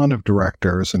a ton of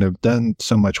directors and have done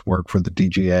so much work for the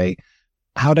DGA.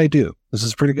 How'd I do? This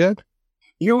is pretty good?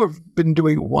 You have been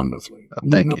doing wonderfully.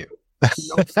 Thank you.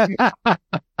 You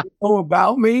know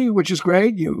about me, which is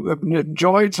great. You have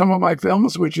enjoyed some of my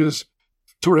films, which is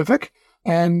terrific.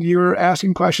 And you're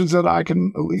asking questions that I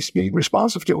can at least be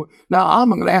responsive to. Now, I'm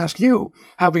going to ask you,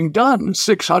 having done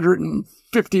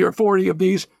 650 or 40 of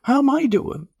these, how am I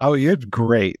doing? Oh, you're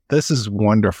great. This is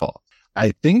wonderful.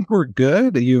 I think we're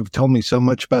good. You've told me so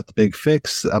much about The Big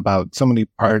Fix, about so many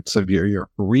parts of your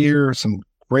career, some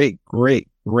great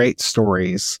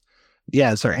stories.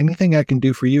 Yeah, is there anything I can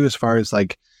do for you as far as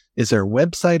is there a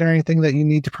website or anything that you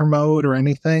need to promote or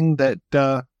anything that...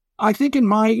 I think in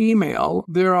my email,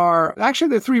 there are 3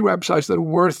 websites that are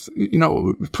worth,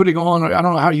 putting on. I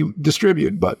don't know how you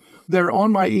distribute, but they're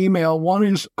on my email. One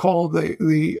is called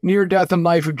the Near-Death and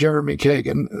Life of Jeremy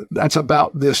Kagan. That's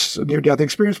about this near-death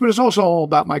experience, but it's also all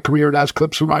about my career. It has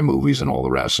clips from my movies and all the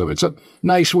rest. So it's a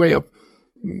nice way of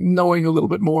knowing a little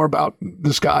bit more about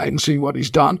this guy and seeing what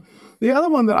he's done. The other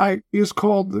one that is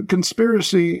called The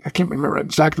Conspiracy. I can't remember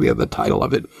exactly the title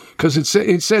of it because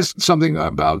it says something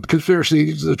about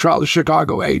conspiracy, the trial of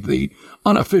Chicago 8, the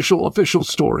official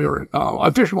story, or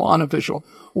official, unofficial.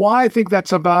 Why I think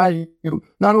that's a value.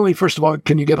 Not only, first of all,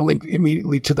 can you get a link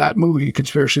immediately to that movie,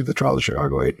 Conspiracy, the Trial of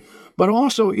Chicago 8, but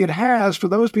also it has, for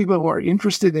those people who are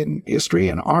interested in history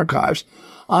and archives,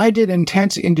 I did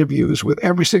intense interviews with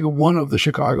every single one of the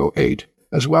Chicago 8,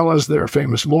 as well as their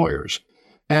famous lawyers.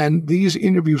 And these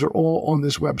interviews are all on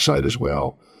this website as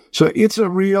well. So it's a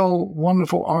real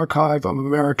wonderful archive of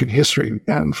American history.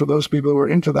 And for those people who are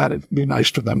into that, it'd be nice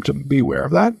for them to be aware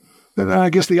of that. And I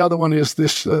guess the other one is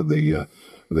this, the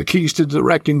Keys to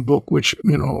Directing book, which,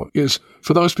 is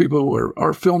for those people who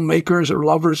are filmmakers or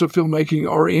lovers of filmmaking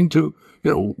or into,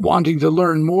 wanting to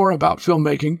learn more about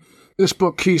filmmaking. This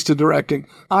book, Keys to Directing,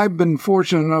 I've been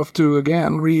fortunate enough to,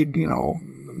 again, read,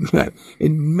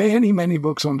 in many, many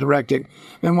books on directing.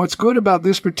 And what's good about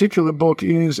this particular book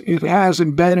is it has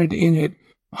embedded in it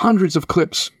hundreds of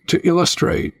clips to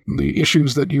illustrate the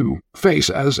issues that you face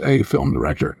as a film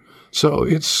director. So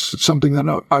it's something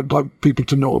that I'd love people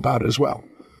to know about as well.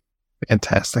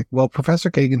 Fantastic. Well, Professor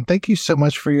Kagan, thank you so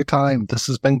much for your time. This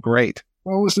has been great.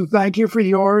 Well, listen, thank you for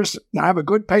yours. Have a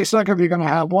good Pesach if you're going to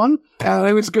have one. And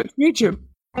it was good to meet you.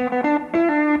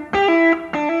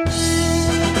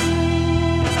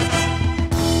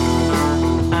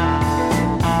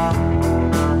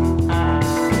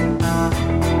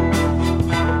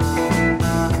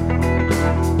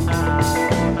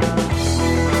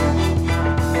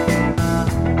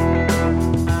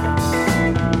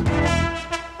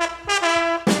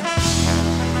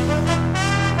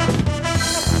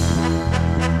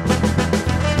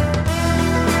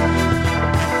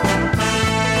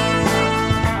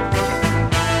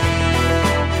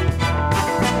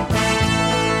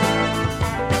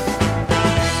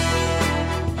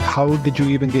 How did you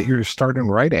even get your start in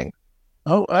writing?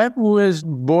 Oh, I was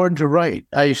born to write.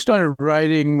 I started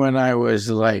writing when I was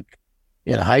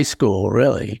in high school,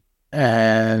 really.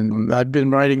 And I've been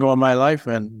writing all my life.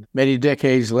 And many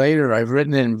decades later, I've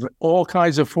written in all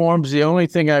kinds of forms. The only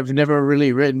thing I've never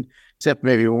really written, except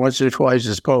maybe once or twice,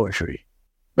 is poetry.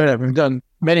 But I've done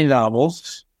many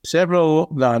novels, several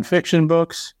nonfiction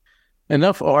books,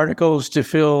 enough articles to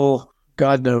fill,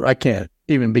 God knows, I can't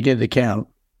even begin to count.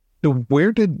 So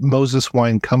where did Moses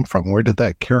Wine come from? Where did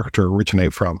that character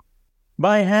originate from?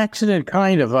 By accident,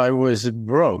 kind of. I was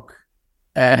broke.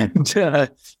 And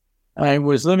I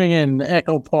was living in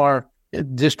Echo Park,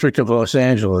 district of Los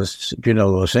Angeles, if you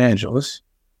know Los Angeles.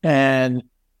 And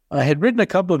I had written a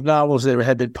couple of novels that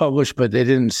had been published, but they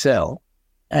didn't sell.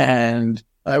 And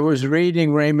I was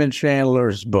reading Raymond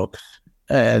Chandler's books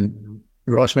and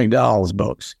Ross McDowell's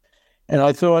books. And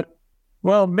I thought,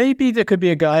 well, maybe there could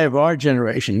be a guy of our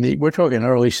generation. We're talking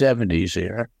early 70s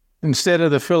here. Instead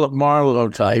of the Philip Marlowe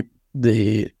type,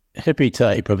 the hippie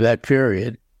type of that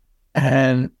period.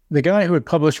 And the guy who had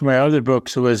published my other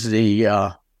books was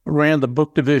ran the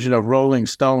book division of Rolling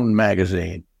Stone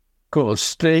magazine called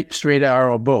Straight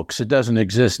Arrow Books. It doesn't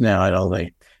exist now, I don't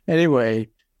think. Anyway,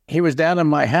 he was down in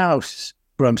my house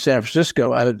from San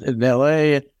Francisco out in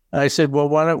L.A. And I said, well,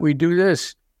 why don't we do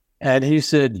this? And he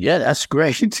said, yeah, that's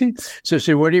great. So I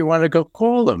said, where do you want to go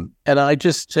call them? And I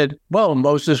just said, well,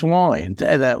 Moses Wine.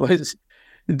 And that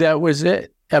was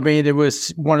it. I mean, it was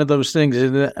one of those things.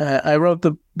 I wrote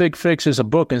The Big Fix as a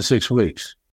book in 6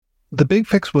 weeks. The Big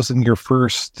Fix wasn't your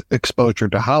first exposure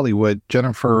to Hollywood.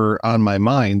 Jennifer on My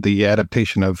Mind, the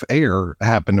adaptation of Air,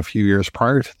 happened a few years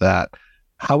prior to that.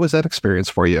 How was that experience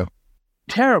for you?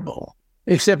 Terrible,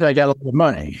 except I got a lot of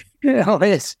money,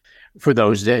 it's for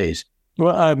those days.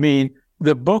 Well, I mean,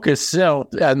 the book itself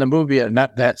and the movie are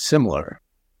not that similar.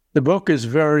 The book is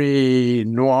very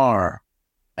noir.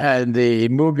 And the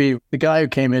movie, the guy who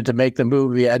came in to make the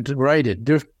movie and to write it,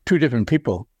 two different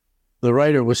people. The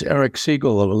writer was Eric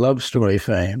Siegel of Love Story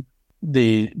fame.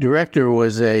 The director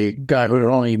was a guy who had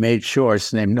only made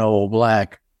shorts named Noel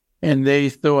Black. And they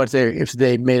thought if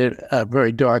they made it a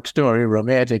very dark story,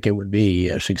 romantic, it would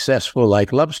be successful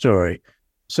like Love Story.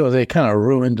 So they kind of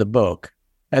ruined the book.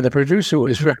 And the producer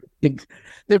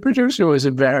was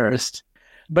embarrassed.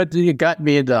 But it got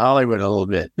me into Hollywood a little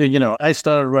bit. I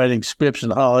started writing scripts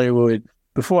in Hollywood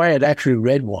before I had actually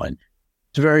read one.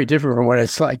 It's very different from what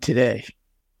it's like today.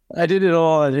 I did it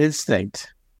all on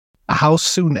instinct. How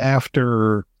soon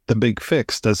after The Big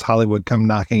Fix does Hollywood come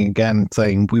knocking again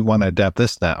saying, we want to adapt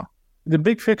this now? The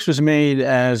Big Fix was made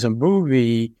as a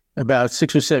movie about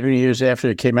 6 or 7 years after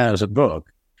it came out as a book.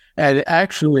 And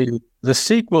actually, the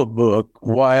sequel book,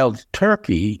 Wild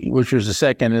Turkey, which was the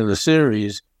second in the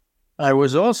series, I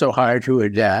was also hired to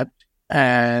adapt,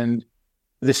 and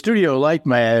the studio liked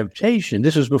my adaptation.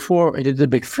 This was before I did The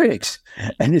Big Fix.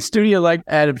 And the studio liked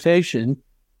adaptation,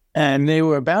 and they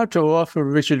were about to offer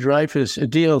Richard Dreyfuss a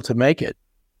deal to make it.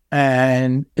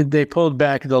 And they pulled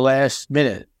back at the last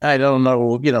minute. I don't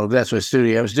know, that's what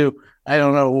studios do. I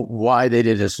don't know why they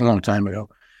did this a long time ago.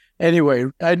 Anyway,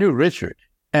 I knew Richard,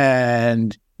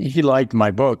 and he liked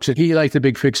my books. He liked The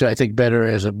Big Fix, I think, better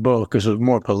as a book because it was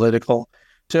more political.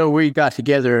 So we got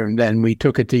together, and then we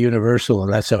took it to Universal,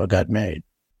 and that's how it got made.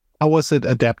 How was it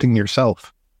adapting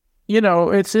yourself?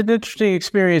 It's an interesting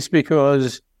experience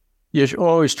because you're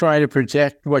always trying to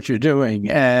protect what you're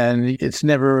doing, and it's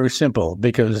never simple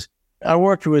because I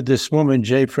worked with this woman,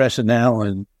 Jay Presnell,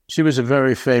 and she was a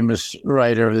very famous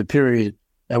writer of the period.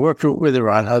 I worked with her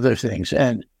on other things,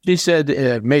 and she said,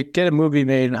 get a movie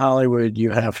made in Hollywood, you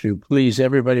have to please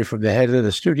everybody from the head of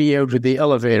the studio to the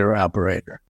elevator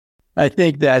operator. I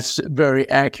think that's very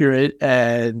accurate,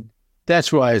 and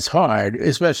that's why it's hard,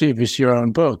 especially if it's your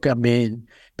own book. I mean,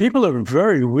 people are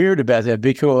very weird about that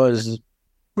because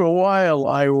for a while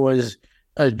I was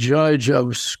a judge of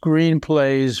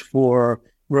screenplays for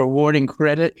rewarding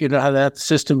credit. You know how that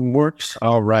system works?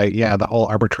 Oh, right. Yeah, the whole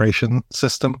arbitration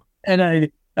system.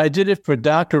 And I did it for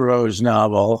Dr. Ro's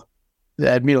novel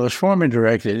that Milos Forman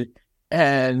directed,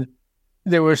 and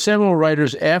there were several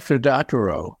writers after Dr.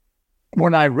 Ro.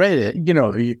 When I read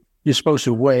it, you're supposed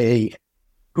to weigh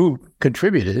who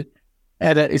contributed,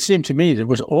 and it seemed to me that it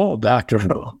was all Dr.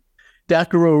 Ro.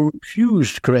 Dr. Ro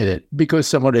refused credit because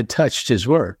someone had touched his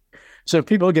work. So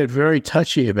people get very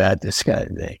touchy about this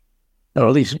kind of thing, or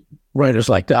at least writers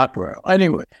like Dr. Ro.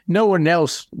 Anyway, no one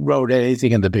else wrote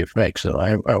anything in The Big Fix, so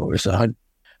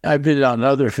I've been on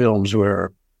other films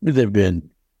where there have been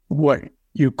what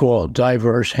you call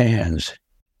diverse hands.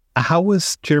 How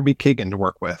was Jeremy Kagan to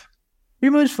work with? He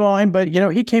was fine, but,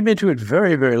 he came into it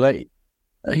very, very late.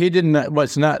 He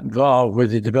was not involved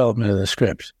with the development of the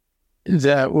script.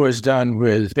 That was done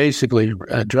with basically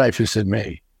Dreyfuss and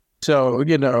me. So,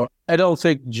 I don't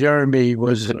think Jeremy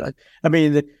was,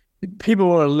 people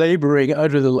were laboring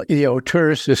under the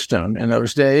auteur system in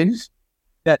those days.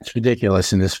 That's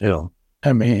ridiculous in this film.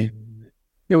 It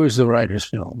was the writer's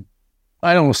film.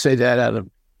 I don't say that out of,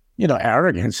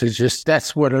 arrogance. It's just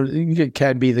that's what it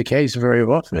can be the case very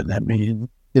often.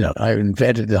 I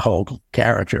invented the whole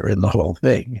character and the whole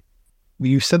thing.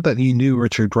 You said that you knew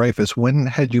Richard Dreyfuss. When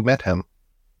had you met him?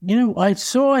 I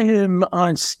saw him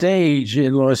on stage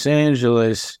in Los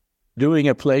Angeles doing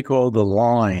a play called The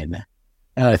Line.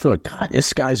 And I thought, God,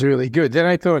 this guy's really good. Then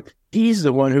I thought, he's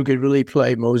the one who could really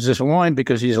play Moses Wine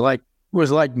because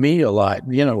was like me a lot.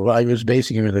 I was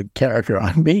basing the character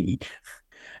on me.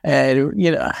 And,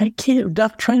 I'm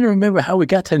trying to remember how we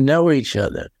got to know each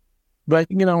other. But,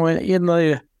 in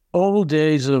the old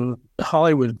days of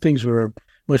Hollywood, things were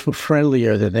much more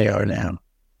friendlier than they are now,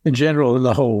 in general, in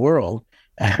the whole world.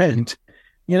 And,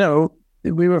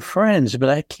 we were friends, but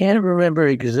I can't remember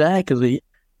exactly.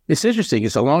 It's interesting.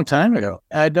 It's a long time ago.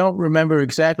 I don't remember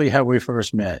exactly how we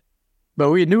first met,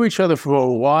 but we knew each other for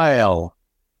a while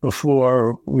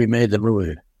before we made the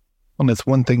movie. Well, it's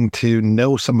one thing to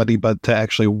know somebody, but to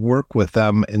actually work with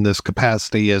them in this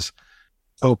capacity as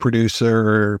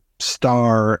co-producer,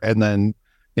 star, and then,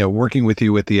 working with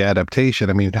you with the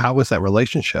adaptation. How was that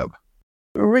relationship?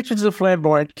 Richard's a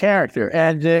flamboyant character,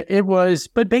 and it was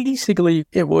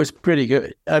pretty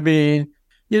good. I'd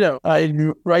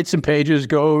write some pages,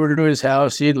 go over to his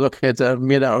house, he'd look at them,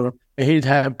 he'd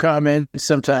have comments.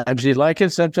 Sometimes he'd like it,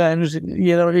 sometimes,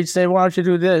 he'd say, why don't you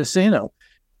do this,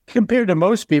 Compared to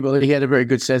most people, he had a very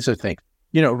good sense of things.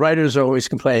 Writers always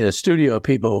complain that studio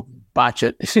people botch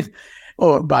it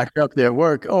or botch up their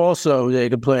work. Also, they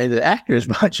complain that actors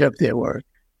botch up their work.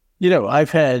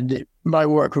 I've had my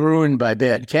work ruined by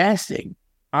bad casting.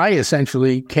 I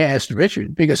essentially cast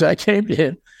Richard because I came to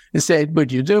him and said,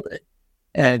 would you do it?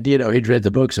 And, he'd read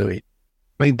the book, so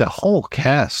the whole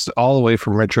cast, all the way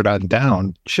from Richard on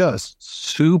down, just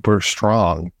super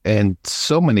strong and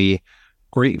so many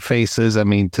great faces.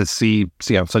 To see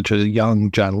such a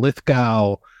young John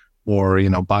Lithgow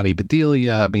or, Bonnie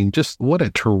Bedelia. Just what a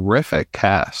terrific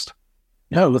cast.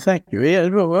 Oh, well, thank you. Yeah,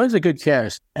 it was a good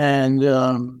cast and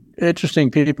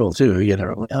interesting people,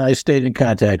 too. I stayed in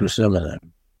contact with some of them.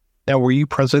 Now, were you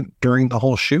present during the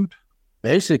whole shoot?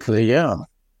 Basically, yeah.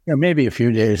 Maybe a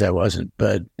few days I wasn't,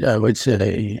 but I would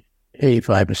say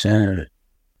 85% of it.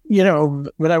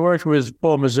 When I worked with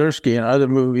Paul Mazursky in other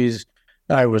movies,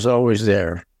 I was always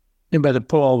there. But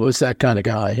Paul was that kind of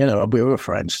guy. We were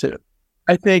friends, too.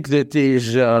 I think that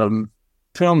these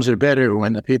films are better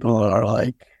when the people are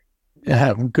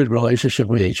have a good relationship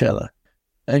with each other.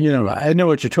 And, I know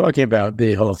what you're talking about,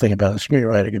 the whole thing about the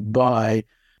screenwriter goodbye.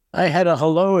 I had a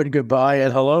hello and goodbye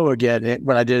and hello again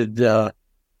when I did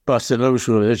Busted Loose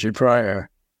with Richard Pryor.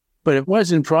 But it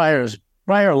wasn't Pryor's.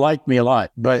 Pryor liked me a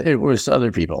lot, but it was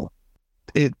other people.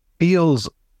 It feels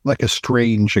like a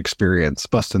strange experience,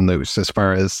 Bustin' Loose, as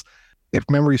far as, if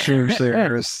memory serves,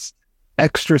 there's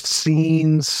extra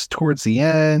scenes towards the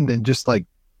end, and just like,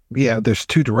 there's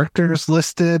 2 directors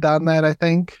listed on that, I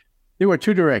think. There were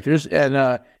 2 directors,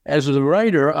 and as a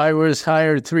writer, I was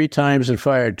hired 3 times and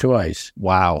fired twice.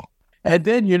 Wow. And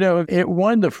then, it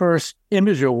won the first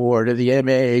Image Award of the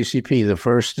MAACP, the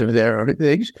first of their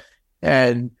things,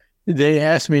 and they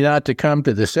asked me not to come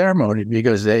to the ceremony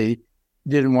because they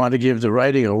didn't want to give the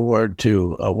writing award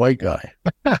to a white guy.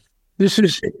 This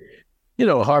is,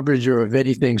 a harbinger of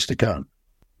many things to come.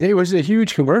 It was a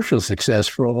huge commercial success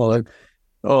for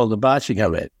all the botching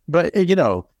of it. But,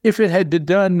 if it had been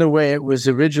done the way it was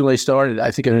originally started, I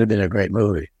think it would have been a great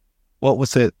movie. What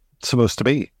was it supposed to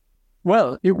be?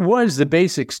 Well, it was the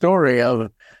basic story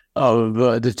of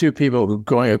the 2 people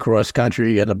going across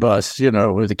country in a bus,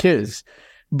 with the kids.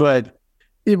 But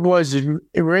it was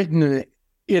written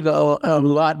in a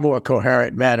lot more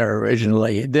coherent manner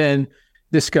originally. Then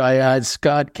this guy, Oz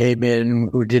Scott, came in,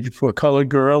 who did For Colored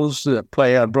Girls, the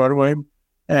play on Broadway,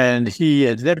 and he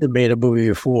had never made a movie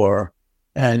before.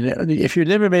 And if you've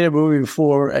never made a movie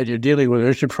before and you're dealing with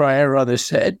Richard Pryor on the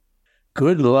set,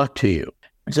 good luck to you.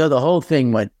 So the whole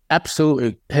thing went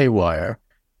absolutely haywire.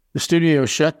 The studio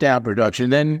shut down production.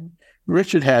 Then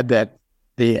Richard had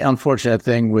the unfortunate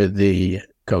thing with the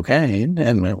cocaine,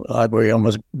 and where he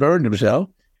almost burned himself.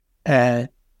 And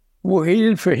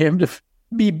waited for him to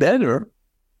be better.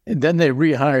 And then they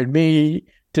rehired me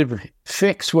to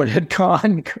fix what had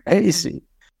gone crazy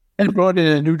and brought in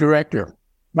a new director,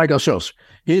 Michael Schultz.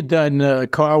 He had done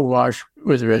Car Wash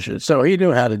with Richard, so he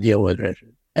knew how to deal with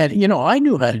Richard. And, I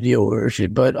knew how to deal with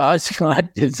Richard, but Oz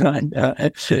Scott did not.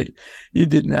 He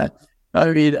did not.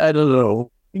 I mean, I don't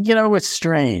know. It's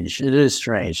strange. It is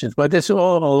strange. But that's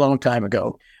all a long time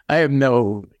ago. I have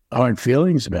no hard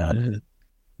feelings about it.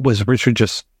 Was Richard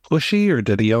just pushy, or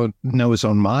did he know his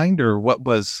own mind, or what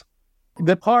was?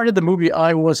 The part of the movie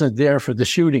I wasn't there for the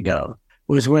shooting of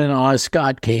was when Oz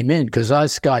Scott came in, because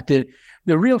Oz Scott did.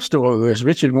 The real story was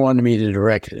Richard wanted me to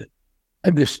direct it.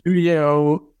 And the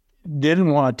studio didn't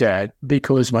want that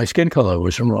because my skin color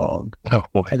was wrong. Oh,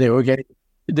 boy. And they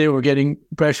were getting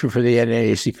pressure for the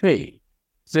NAACP.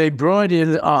 They brought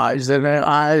in Oz, and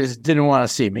Oz didn't want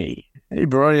to see me. They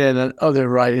brought in other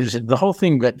writers, and the whole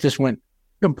thing that just went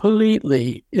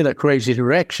completely in a crazy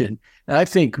direction. And I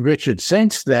think Richard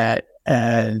sensed that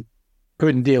and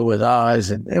couldn't deal with Oz,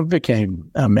 and it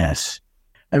became a mess.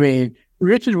 I mean,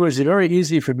 Richard was very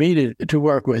easy for me to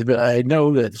work with, but I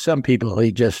know that some people,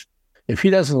 if he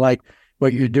doesn't like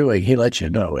what you're doing, he lets you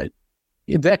know it.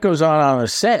 If that goes on a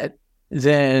set,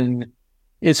 then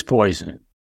it's poison.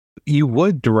 You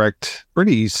would direct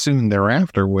pretty soon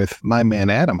thereafter with My Man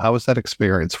Adam. How was that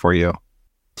experience for you?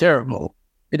 Terrible.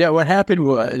 What happened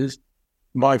was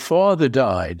my father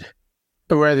died.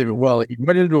 He went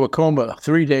into a coma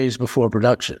 3 days before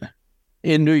production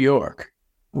in New York.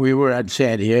 We were at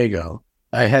San Diego.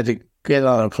 I had to get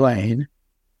on a plane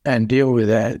and deal with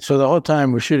that. So the whole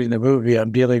time we're shooting the movie,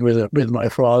 I'm dealing with my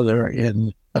father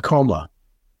in a coma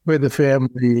with the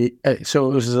family.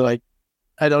 So it was like,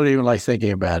 I don't even like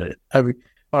thinking about it.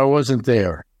 I wasn't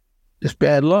there. It's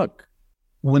bad luck.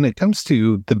 When it comes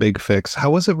to The Big Fix,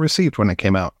 how was it received when it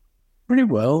came out? Pretty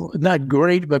well. Not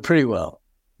great, but pretty well.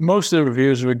 Most of the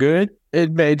reviews were good.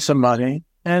 It made some money,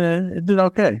 and it did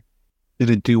okay. Did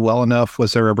it do well enough?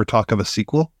 Was there ever talk of a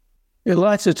sequel?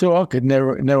 Lots of talk and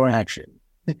no action.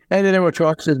 And then there were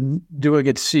talks of doing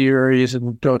it series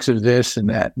and talks of this and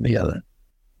that and the other.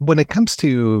 When it comes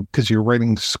to, because you're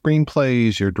writing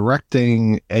screenplays, you're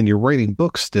directing, and you're writing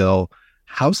books still,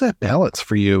 how's that balance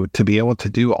for you to be able to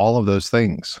do all of those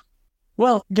things?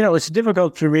 Well, it's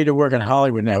difficult for me to work in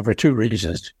Hollywood now for 2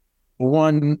 reasons.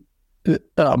 One,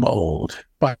 I'm old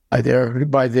by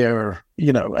their,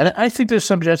 and I think there's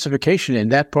some justification in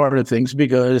that part of things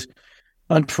because,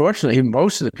 unfortunately,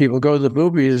 most of the people go to the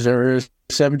movies are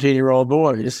 17-year-old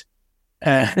boys,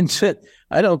 and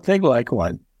I don't think like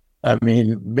one. I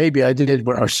mean, maybe I did it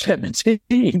when I was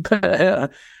 17,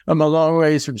 but I'm a long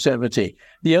ways from 17.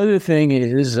 The other thing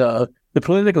is the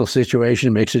political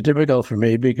situation makes it difficult for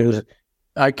me because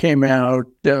I came out,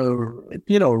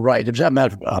 right. I'm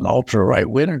not an ultra-right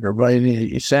winger by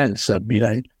any sense. I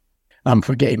mean, I'm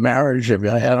for gay marriage. I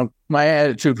mean, my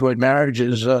attitude toward marriage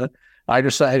is I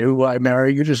decide who I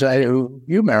marry, you decide who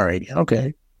you marry.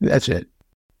 Okay, that's it.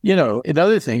 In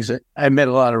other things, I met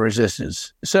a lot of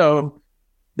resistance. So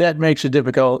that makes it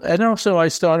difficult. And also, I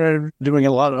started doing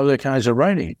a lot of other kinds of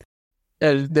writing,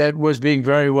 and that was being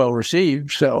very well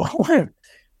received. So,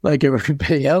 like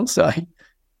everybody else, I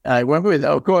went with it.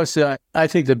 Of course, I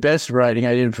think the best writing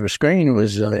I did for screen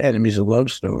was Enemies of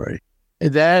Love Story.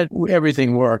 That,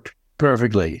 everything worked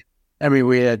perfectly. I mean,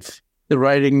 the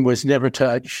writing was never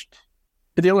touched.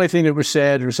 The only thing that was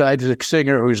sad, besides the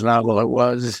singer whose novel it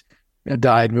was,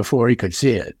 died before he could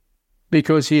see it.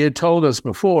 Because he had told us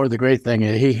before, the great thing,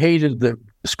 he hated the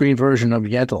screen version of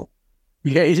Yentl.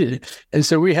 He hated it. And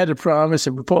so we had to promise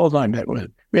him, Paul and I met with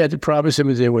him, we had to promise him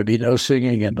that there would be no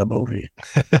singing in the movie.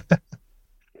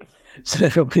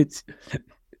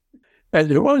 And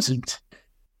there wasn't.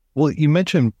 Well, you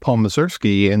mentioned Paul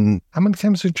Mazursky, and how many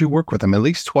times did you work with him? At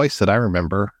least twice that I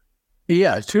remember.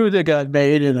 Yeah, 2 that got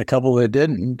made and a couple that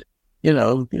didn't. You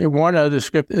know, one other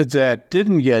script that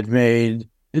didn't get made,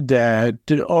 that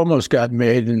almost got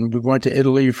made, and we went to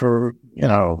Italy for,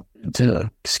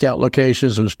 to scout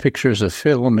locations. There was pictures of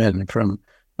film and from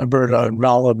a Bernard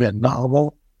Malamud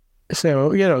novel.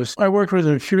 So, I worked with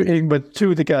a few, but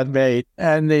 2 that got made.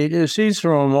 And the scenes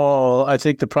from them all, I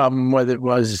think the problem with it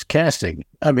was casting.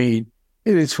 I mean,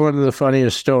 it's one of the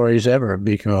funniest stories ever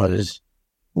because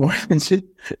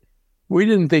we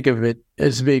didn't think of it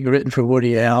as being written for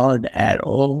Woody Allen at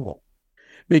all.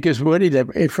 Because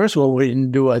first of all, we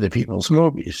didn't do other people's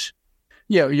movies.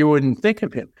 Yeah, you wouldn't think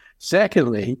of him.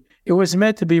 Secondly, it was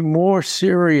meant to be more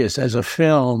serious as a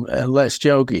film and less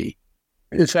jokey.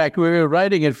 In fact, we were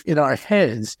writing it in our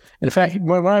heads. In fact,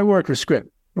 when I worked with script,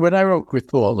 when I wrote with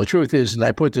Paul, the truth is, and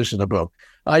I put this in the book,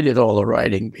 I did all the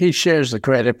writing. He shares the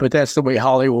credit, but that's the way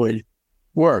Hollywood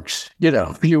works.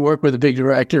 If you work with a big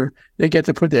director, they get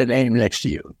to put their name next to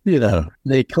you.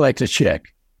 They collect a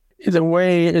check. The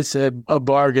way it's a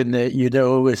bargain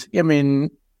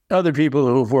that, other people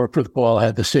who've worked with Paul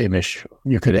had the same issue.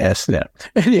 You could ask them.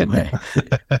 Anyway,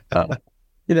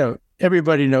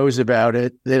 everybody knows about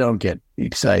it. They don't get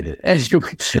excited.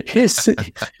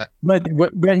 But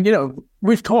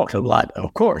we've talked a lot,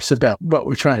 of course, about what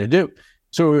we're trying to do.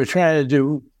 So we were trying to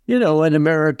do, an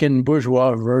American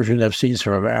bourgeois version of Scenes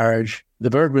from a Marriage, the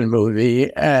Bergman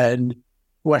movie. And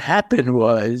what happened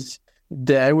was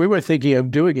that we were thinking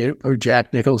of doing it for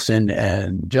Jack Nicholson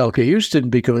and Jelka Houston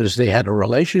because they had a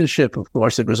relationship. Of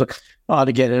course, it was on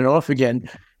again and off again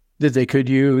that they could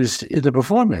use in the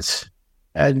performance.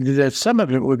 And that some of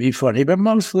it would be funny, but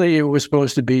mostly it was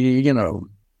supposed to be,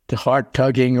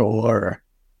 heart-tugging or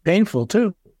painful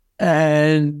too.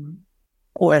 And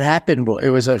what happened, it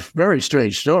was a very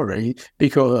strange story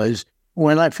because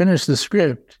when I finished the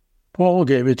script, Paul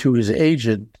gave it to his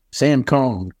agent, Sam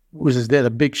Cohn, who was then a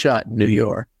big shot in New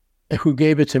York, who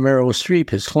gave it to Meryl Streep,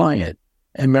 his client.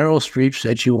 And Meryl Streep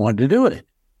said she wanted to do it.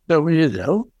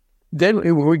 So,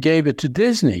 then we gave it to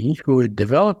Disney, who had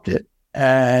developed it,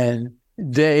 and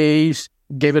they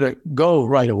gave it a go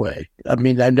right away. I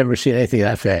mean, I've never seen anything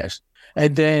that fast.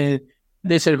 And then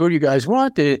they said, who do you guys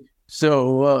want it?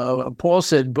 So Paul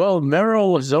said, well,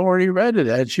 Meryl has already read it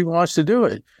and she wants to do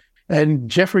it. And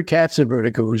Jeffrey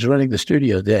Katzenberg, who was running the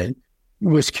studio then,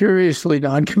 was curiously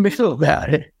non-committal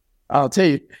about it. I'll tell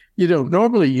you,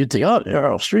 normally you'd think, oh,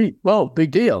 Meryl Streep, well,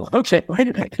 big deal. Okay, wait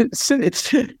a minute.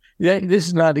 This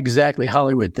is not exactly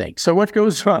Hollywood thing. So what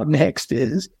goes on next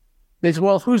is, they said,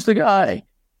 well, who's the guy?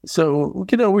 So,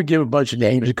 we give a bunch of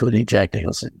names, including Jack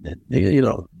Nicholson,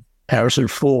 Harrison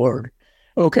Ford.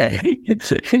 Okay.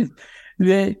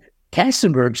 Then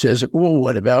Katzenberg says, well,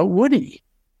 what about Woody?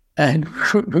 And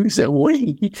who said,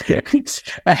 Woody? He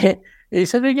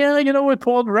said, yeah, with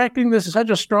Paul directing, this is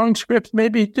such a strong script,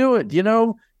 maybe do it,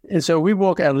 And so we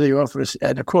walk out of the office,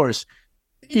 and of course,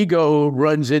 ego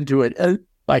runs into it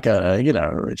like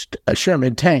a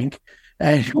Sherman tank.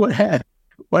 And what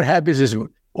happens is,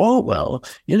 oh, well,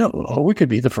 we could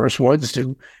be the first ones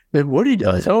to, that Woody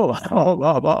does. Oh,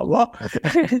 blah, blah, blah.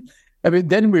 I mean,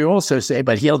 then we also say,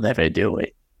 but he'll never do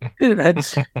it.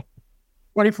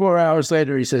 24 hours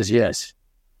later, he says yes.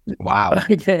 Wow.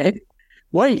 Okay.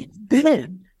 Wait,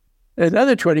 then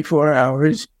another 24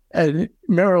 hours, and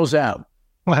Meryl's out.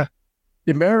 The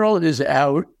Meryl is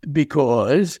out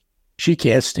because she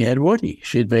can't stand Woody.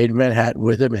 She'd made Manhattan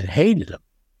with him and hated him.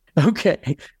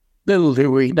 Okay. Little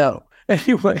do we know.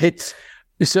 Anyway,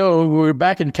 so we're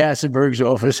back in Katzenberg's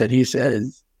office, and he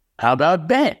says, how about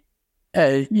Ben?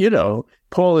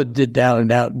 Paul did Down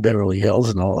and Out in Beverly Hills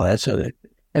and all that.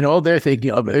 And all they're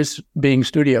thinking of is being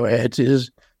studio heads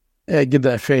is give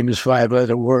that famous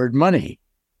 5-letter word, money.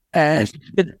 And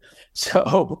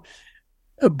so,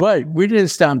 but we didn't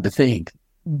stop to think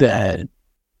that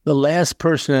the last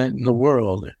person in the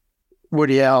world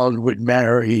Woody Allen would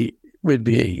marry would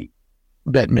be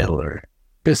Bette Midler.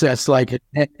 because that's like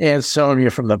Aunt Sonia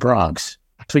from the Bronx.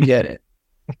 Forget it.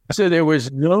 So there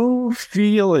was no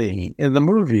feeling in the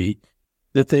movie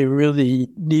that they really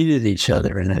needed each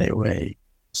other in any way.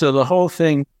 So the whole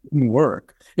thing didn't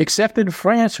work, except in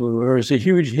France, where it was a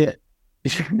huge hit.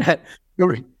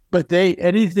 But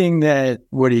anything that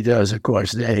Woody does, of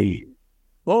course, Woody,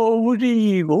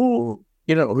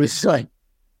 it's like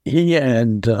he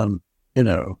and,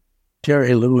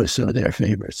 Jerry Lewis are their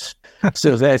favorites.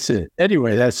 So that's it.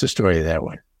 Anyway, that's the story of that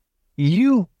one.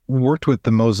 You worked with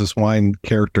the Moses Wine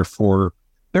character for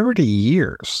 30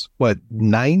 years. What,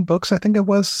 9 books, I think it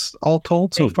was, all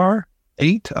told so far?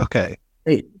 8? Okay.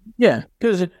 8. Yeah,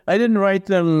 because I didn't write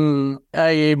them.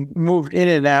 I moved in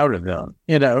and out of them,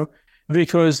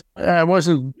 because I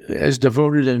wasn't as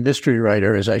devoted a mystery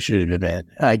writer as I should have been,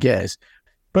 I guess.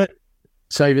 But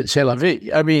c'est la vie.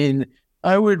 I mean,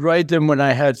 I would write them when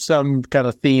I had some kind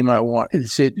of theme I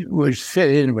wanted. It would fit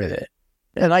in with it.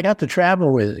 And I got to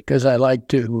travel with it because I like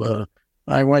to,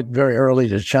 I went very early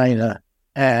to China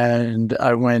and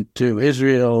I went to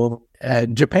Israel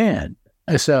and Japan.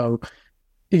 So,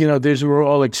 these were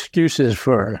all excuses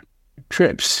for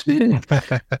trips.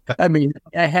 I mean,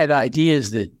 I had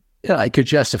ideas that I could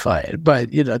justify it,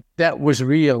 but, that was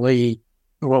really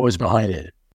what was behind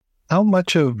it. How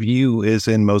much of you is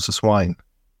in Moses Wine?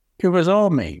 It was all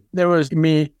me. There was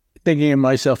me thinking of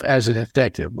myself as a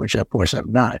detective, which of course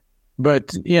I'm not.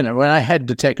 But, when I had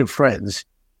detective friends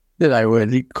that I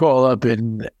would call up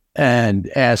and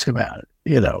ask about,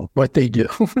 what they do.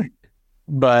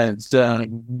 But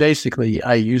basically,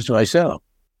 I used myself.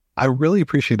 I really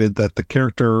appreciated that the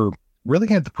character really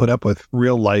had to put up with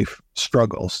real life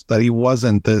struggles, that he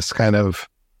wasn't this kind of,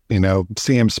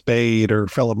 Sam Spade or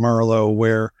Philip Marlowe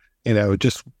where,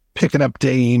 just picking up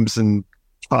dames and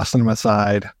tossing them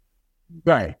aside.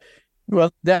 Right.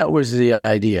 Well, that was the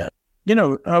idea.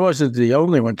 I wasn't the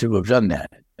only one to have done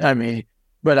that. I mean,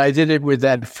 but I did it with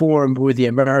that form, with the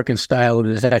American style of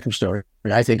the detective story.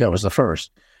 I think I was the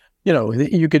first.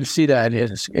 You can see that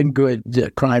in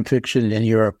good crime fiction in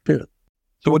Europe, too.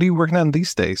 So what are you working on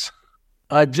these days?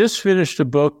 I've just finished a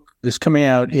book that's coming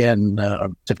out in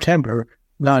September,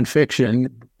 nonfiction,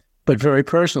 but very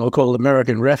personal, called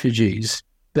American Refugees.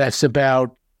 That's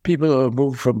about people who have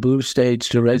moved from blue states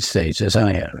to red states, as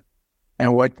I have,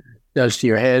 and what it does to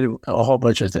your head, a whole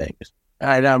bunch of things.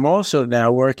 And I'm also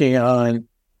now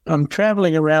I'm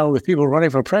traveling around with people running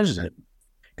for president,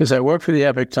 because I work for the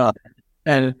Epoch Times,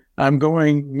 and I'm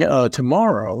going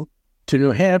tomorrow to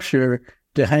New Hampshire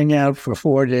to hang out for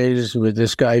 4 days with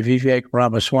this guy, Vivek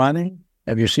Ramaswamy.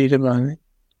 Have you seen him on it?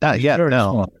 Not yet,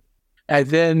 no. And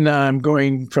then I'm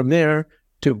going from there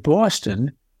to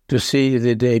Boston to see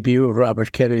the debut of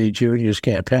Robert Kennedy Jr.'s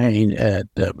campaign at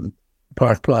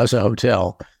Park Plaza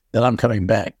Hotel. Then I'm coming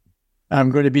back. I'm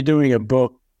going to be doing a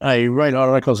book. I write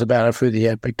articles about it for the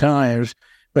Epoch Times,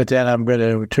 but then I'm going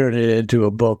to turn it into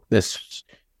a book that's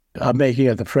making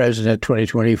it the President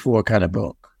 2024 kind of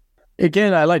book.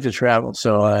 Again, I like to travel,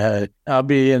 so I'll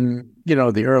be in,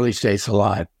 the early states a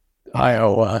lot.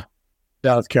 Iowa,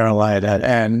 South Carolina,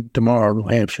 and tomorrow, New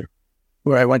Hampshire,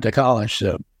 where I went to college.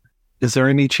 So, is there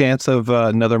any chance of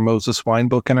another Moses Wine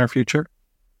book in our future?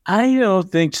 I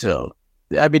don't think so.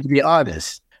 I mean, to be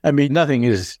honest, nothing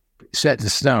is set in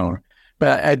stone,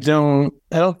 but I don't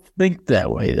think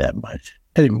that way that much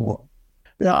anymore.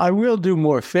 I will do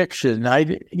more fiction.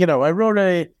 I wrote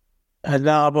a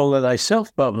novel that I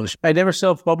self-published. I never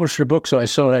self-published a book, so I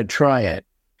thought I'd try it,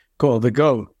 called The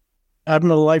Goat. I'm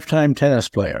a lifetime tennis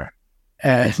player,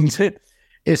 and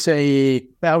it's a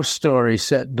Faust story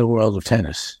set in the world of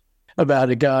tennis about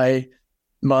a guy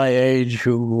my age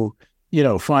who,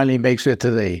 finally makes it to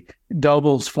the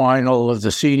doubles final of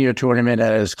the senior tournament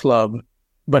at his club,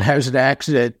 but has an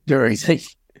accident during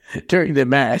the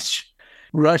match.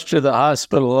 Rushed to the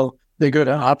hospital. They go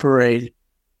to operate,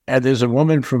 and there's a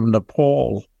woman from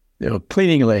Nepal, a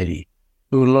cleaning lady,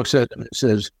 who looks at him and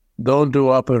says, "Don't do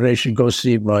operation. Go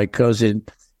see my cousin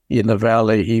in the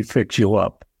valley. He fixed you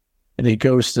up." And he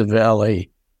goes to the valley.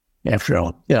 After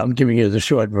all, I'm giving you the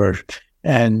short version.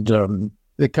 And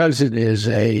the cousin is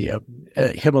a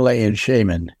Himalayan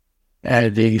shaman,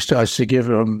 and he starts to give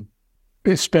him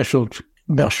special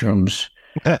mushrooms,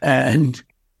 and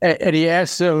he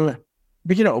asks him,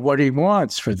 what he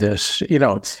wants for this,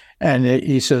 and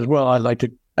he says, "Well, I'd like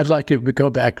to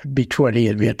go back, be 20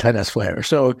 and be a tennis player."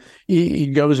 So he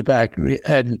goes back,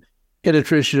 and in a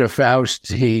tradition of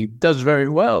Faust, he does very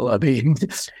well.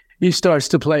 He starts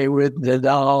to play with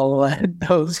Nadal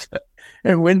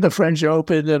and win the French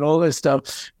Open and all this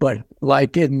stuff. But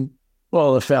like in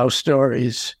all the Faust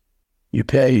stories, you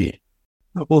pay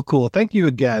Well, cool. Thank you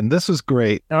again. This was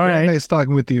great. All right. Very nice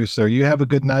talking with you, sir. You have a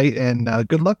good night and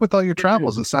good luck with all your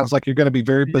travels. It sounds like you're going to be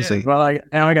very busy. Yeah, well,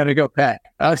 now I got to go pack.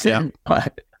 Yeah.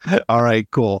 All right,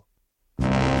 cool.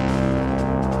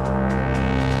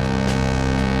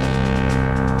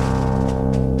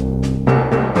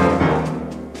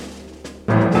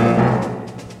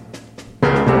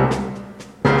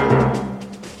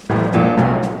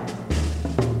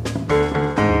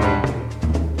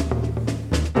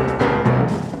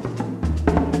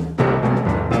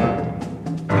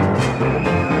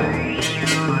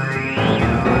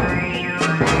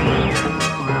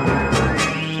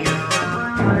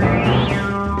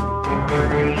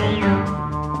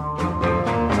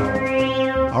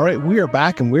 We are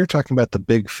back and we're talking about The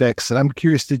Big Fix. And I'm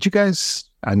curious, did you guys,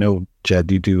 I know,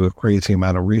 Jed, you do a crazy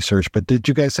amount of research, but did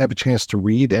you guys have a chance to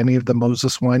read any of the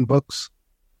Moses Wine books?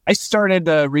 I started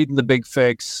reading The Big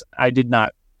Fix. I did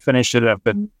not finish it. I've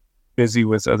been busy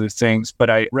with other things, but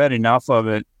I read enough of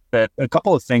it that a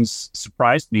couple of things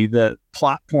surprised me. The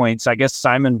plot points, I guess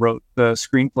Simon wrote the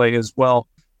screenplay as well,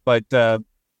 but a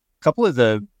couple of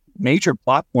the major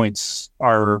plot points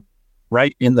are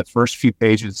right in the first few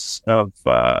pages of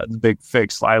The Big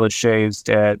Fix. Lila Shea is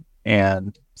dead,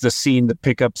 and the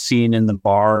pickup scene in the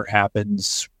bar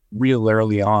happens real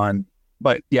early on.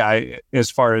 But yeah,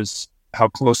 as far as how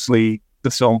closely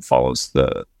the film follows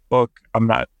the book,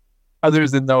 other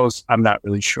than those, I'm not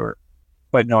really sure.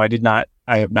 But no, I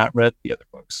have not read the other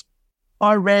books.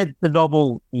 I read the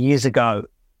novel years ago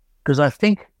because I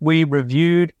think we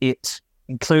reviewed it,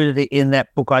 included it in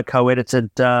that book I co-edited,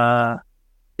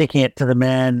 Sticking It to the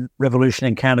Man, Revolution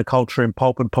and Counterculture in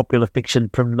Pulp and Popular Fiction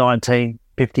from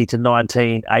 1950 to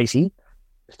 1980.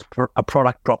 A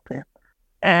product drop there.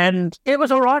 And it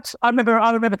was all right. I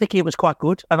remember thinking it was quite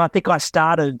good. And I think I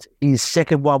started his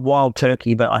second one, Wild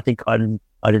Turkey, but I think I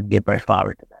didn't get very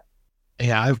far into that.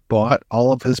 Yeah, I've bought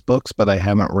all of his books, but I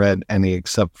haven't read any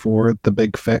except for The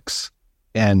Big Fix.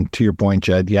 And to your point,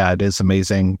 Jed, yeah, it is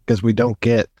amazing because we don't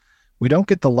get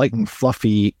the light and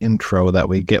fluffy intro that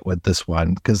we get with this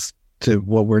one. Because to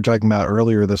what we were talking about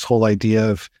earlier, this whole idea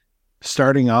of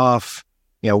starting off,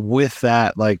 with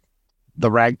that, like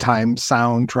the ragtime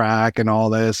soundtrack and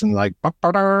all this, and like,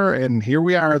 and here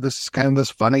we are, this is kind of this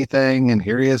funny thing, and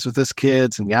here he is with his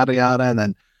kids, and yada yada, and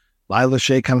then Lila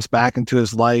Shea comes back into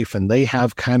his life, and they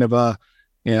have kind of a,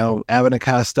 Abbott and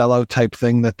Costello type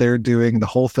thing that they're doing, the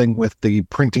whole thing with the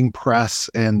printing press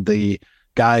and the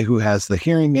guy who has the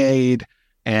hearing aid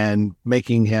and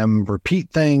making him repeat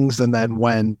things. And then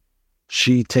when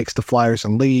she takes the flyers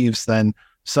and leaves, then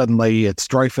suddenly it's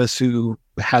Dreyfuss who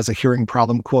has a hearing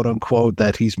problem, quote unquote,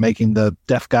 that he's making the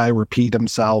deaf guy repeat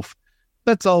himself.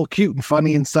 That's all cute and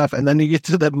funny and stuff. And then you get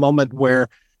to the moment where,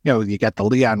 you got the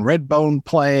Leon Redbone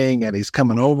playing and he's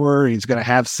coming over, he's going to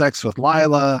have sex with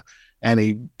Lila, and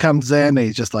he comes in and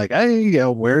he's just like, hey,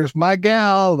 where's my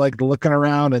gal? Like looking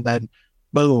around, and then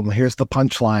boom, here's the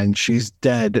punchline. She's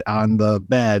dead on the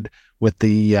bed with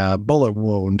the bullet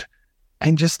wound.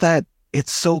 And just that,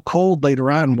 it's so cold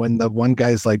later on when the one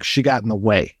guy's like, she got in the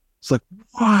way. It's like,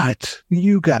 what?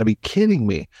 You got to be kidding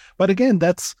me. But again,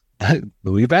 that's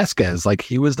Louis Vasquez. Like,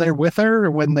 he was there with her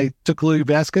when they took Louis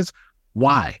Vasquez.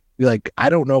 Why? Like, I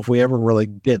don't know if we ever really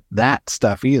get that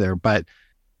stuff either. But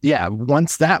yeah,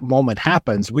 once that moment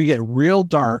happens, we get real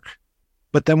dark.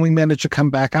 But then we manage to come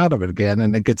back out of it again,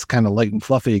 and it gets kind of light and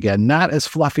fluffy again. Not as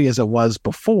fluffy as it was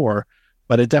before,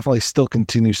 but it definitely still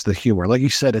continues the humor. Like you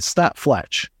said, it's not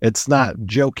Fletch. It's not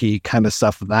jokey kind of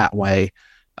stuff that way.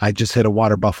 I just hit a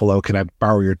water buffalo, can I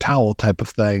borrow your towel type of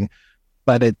thing.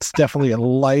 But it's definitely a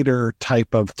lighter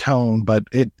type of tone, but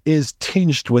it is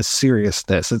tinged with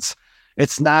seriousness.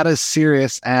 It's not as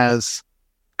serious as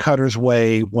Cutter's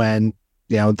Way when,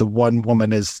 the one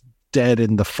woman is dead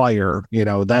in the fire.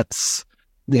 That's...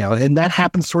 and that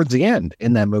happens towards the end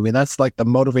in that movie. That's like the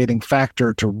motivating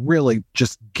factor to really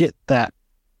just get that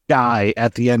guy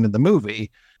at the end of the movie.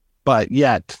 But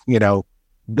yet,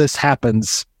 this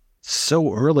happens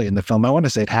so early in the film. I want to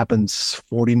say it happens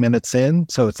 40 minutes in.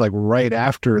 So it's like right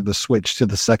after the switch to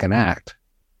the second act.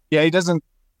 Yeah, he doesn't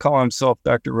call himself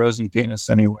Dr. Rosenpenis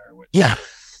anywhere. Which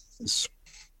is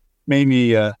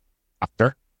maybe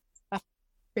after.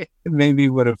 Maybe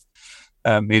would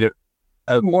have made it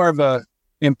more of a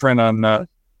imprint on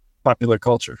popular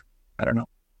culture. I don't know.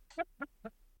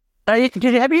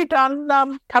 Have you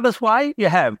done Cutter's Way? You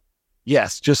have?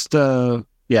 Yes, just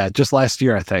last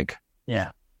year, I think.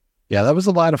 Yeah. Yeah, that was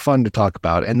a lot of fun to talk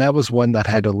about. And that was one that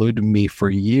had eluded me for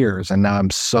years. And now I'm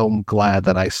so glad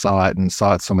that I saw it and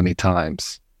saw it so many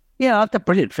times. Yeah, that's a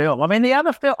brilliant film. I mean, the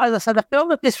other film, as I said, the film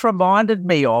that this reminded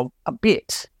me of a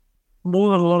bit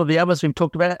more than a lot of the others we've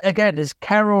talked about, again, is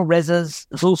Carol Reza's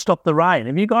Who'll Stop the Rain.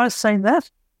 Have you guys seen that?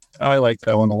 I like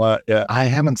that one a lot, yeah. I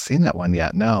haven't seen that one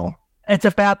yet, no. It's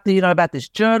about about this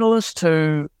journalist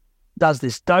who does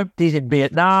this dope deal in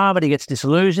Vietnam, and he gets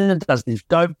disillusioned and does this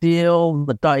dope deal.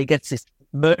 He gets this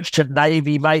merchant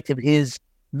Navy mate of his,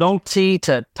 Nolte,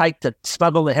 to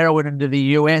smuggle the heroin into the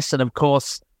US, and of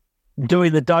course,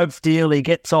 doing the dope deal, he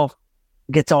gets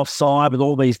offside with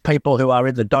all these people who are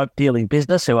in the dope dealing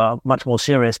business, who are much more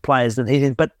serious players than he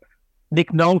is. But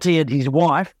Nick Nolte and his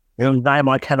wife, whose name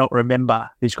I cannot remember,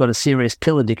 who's got a serious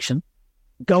pill addiction,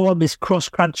 go on this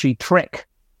cross-country trek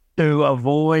to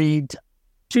avoid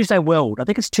Tuesday World. I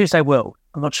think it's Tuesday World.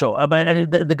 I'm not sure. I mean,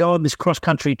 they go on this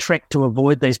cross-country trek to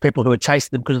avoid these people who are chasing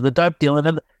them because of the dope deal,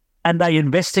 and they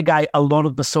interrogate a lot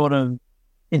of the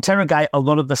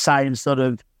same sort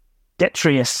of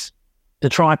detritus,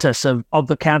 detritus of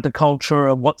the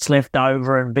counterculture and what's left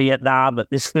over in Vietnam that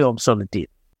this film sort of did.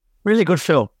 Really good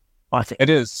film, I think. It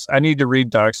is. I need to read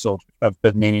Dark Soldier. I've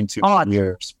been meaning to for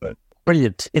years, but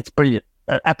brilliant. It's brilliant.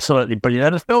 Absolutely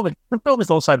brilliant. And the film is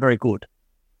also very good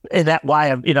in that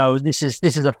way of, this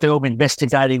is a film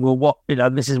investigating,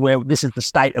 this is the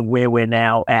state of where we're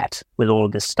now at with all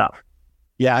of this stuff.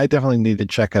 Yeah, I definitely need to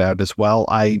check it out as well.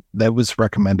 That was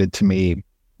recommended to me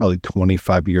probably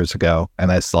 25 years ago,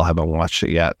 and I still haven't watched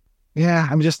it yet. Yeah,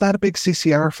 I'm just not a big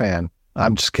CCR fan.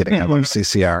 I'm just kidding. I love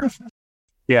CCR.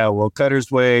 Yeah, well,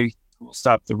 Cutter's Way, Will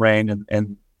Stop the Rain,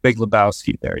 and Big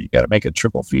Lebowski there. You got to make a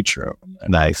triple feature.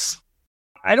 Nice.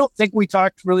 I don't think we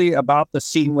talked really about the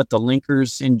scene with the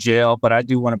linkers in jail, but I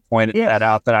do want to point that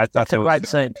out. That I thought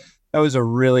that was a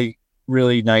really,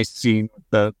 really nice scene.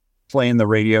 Playing the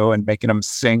radio and making them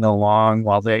sing along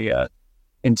while they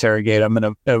interrogate them, and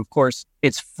of course,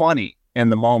 it's funny in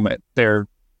the moment. They're,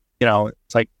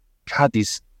 it's like, God,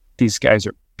 these guys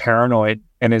are paranoid,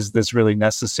 and is this really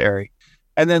necessary?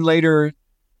 And then later,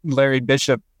 Larry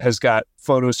Bishop has got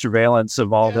photo surveillance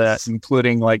of all that,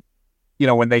 including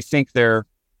when they think they're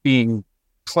being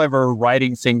clever,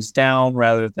 writing things down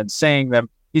rather than saying them.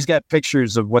 He's got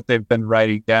pictures of what they've been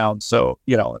writing down. So,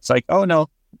 it's like, oh no,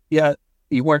 yeah,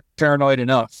 you weren't paranoid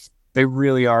enough. They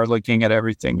really are looking at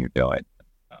everything you're doing.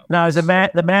 No, the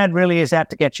man really is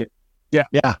out to get you.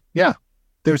 Yeah.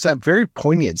 There's that very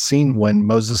poignant scene when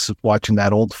Moses is watching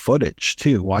that old footage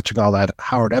too, watching all that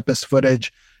Howard Epps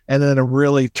footage. And then it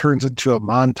really turns into a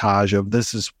montage of,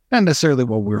 this is not necessarily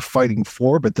what we're fighting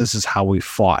for, but this is how we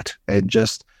fought. And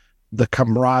just the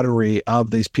camaraderie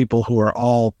of these people who are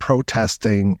all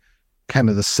protesting kind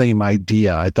of the same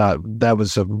idea. I thought that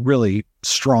was a really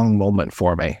strong moment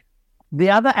for me. The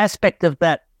other aspect of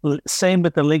that scene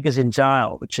with the linkers in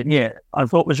jail, which, I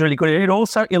thought was really good. It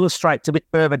also illustrates a bit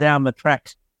further down the track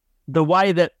the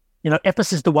way that,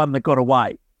 Epps is the one that got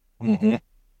away. Mm-hmm.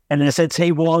 And in a sense,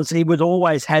 he would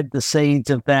always had the seeds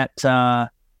of that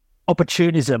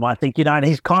opportunism, I think, and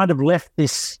he's kind of left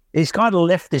this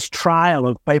trail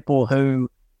of people who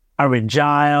are in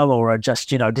jail or are just,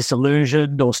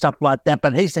 disillusioned or stuff like that.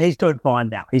 But he's doing fine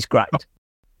now. He's great.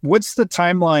 What's the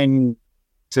timeline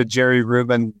to Jerry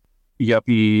Rubin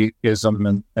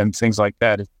yuppieism and things like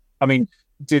that? I mean,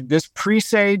 did this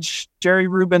presage Jerry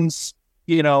Rubin's,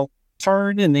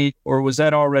 turn or was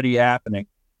that already happening?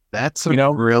 That's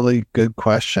a really good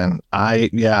question.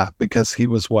 Because he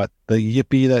was the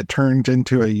yippie that turned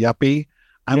into a yuppie.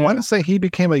 I want to say he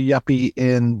became a yuppie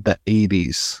in the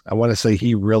 80s. I want to say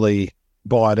he really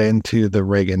bought into the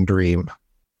Reagan dream.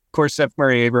 Of course, F.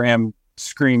 Murray Abraham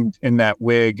screamed in that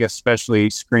wig, especially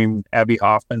screamed Abby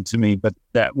Hoffman to me. But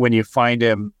that when you find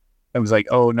him, I was like,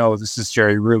 oh no, this is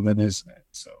Jerry Rubin, isn't it?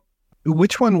 So,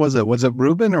 which one was it? Was it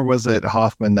Rubin or was it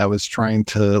Hoffman that was trying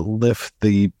to lift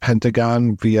the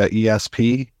Pentagon via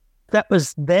ESP? That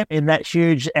was them in that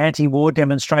huge anti-war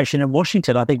demonstration in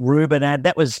Washington. I think Rubin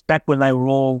that was back when they were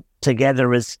all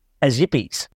together as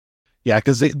yippies. Yeah,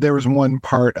 because there was one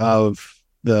part of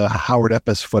the Howard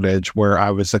Epps footage where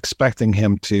I was expecting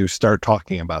him to start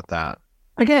talking about that.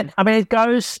 Again, I mean, it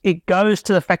goes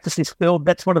to the fact that this film,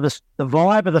 that's one of the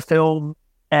vibe of the film,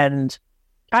 and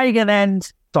Kagan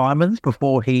and Simons,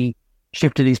 before he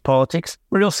shifted his politics,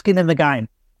 real skin in the game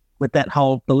with that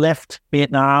whole, the left,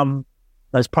 Vietnam,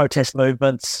 those protest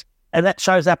movements, and that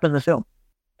shows up in the film.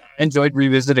 I enjoyed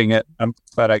revisiting it. I'm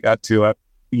glad I got to.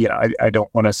 I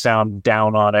don't want to sound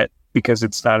down on it because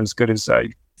it's not as good as I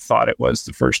thought it was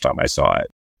the first time I saw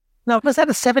it. No, was that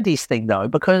a 70s thing though?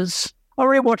 Because I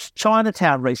rewatched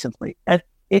Chinatown recently, and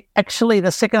it actually,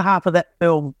 the second half of that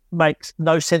film makes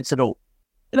no sense at all.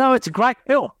 It's a great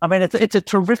film. I mean, it's a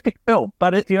terrific film,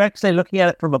 but if you're actually looking at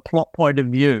it from a plot point of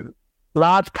view,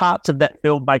 large parts of that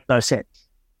film make no sense.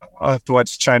 I'll have to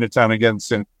watch Chinatown again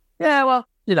soon. Yeah, well,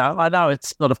 I know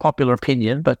it's not a popular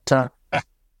opinion, but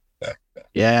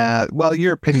yeah. Well,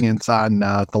 your opinions on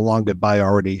The Long Goodbye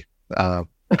already got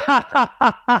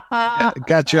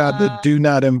you on the do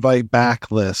not invite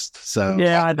back list. So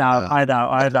yeah, I know.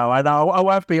 I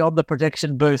won't be on the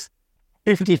Projection Booth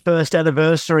 51st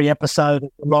anniversary episode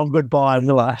of The Long Goodbye,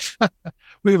 will I?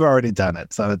 We've already done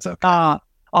it, so it's okay.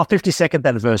 52nd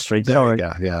anniversary. Sorry.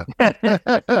 Yeah.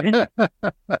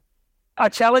 I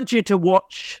challenge you to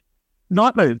watch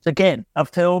Night Moves again, a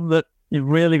film that you've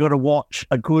really got to watch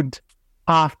a good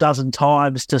half dozen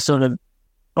times to sort of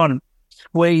kind of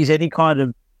squeeze any kind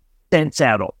of sense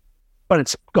out of. But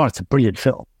it's a brilliant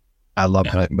film. I love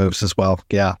Night Moves as well.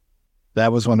 Yeah.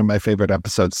 That was one of my favorite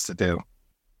episodes to do.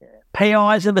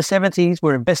 PIs in the 70s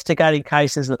were investigating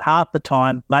cases that half the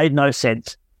time made no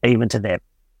sense, even to them.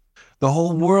 The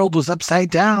whole world was upside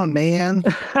down, man.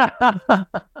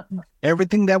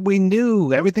 Everything that we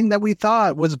knew, everything that we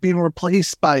thought was being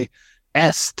replaced by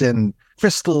est and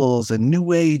crystals and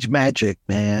new age magic,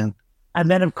 man.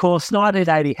 And then, of course,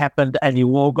 1980 happened and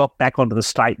you all got back onto the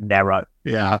straight and narrow.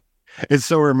 Yeah. It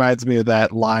so reminds me of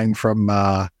that line from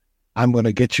I'm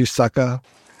Gonna Get You, Sucker.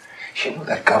 You know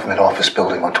that government office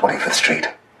building on 25th Street?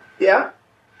 Yeah?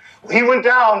 We went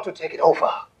down to take it over,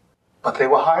 but they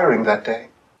were hiring that day.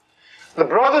 The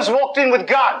brothers walked in with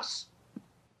guns.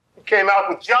 They came out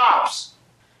with jobs.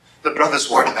 The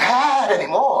brothers weren't mad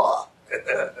anymore.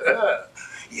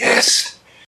 Yes.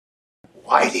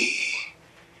 Whitey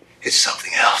is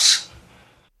something else.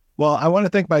 Well, I want to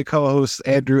thank my co-hosts,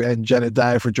 Andrew and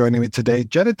Jedediah, for joining me today.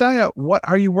 Jedediah, what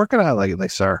are you working on lately,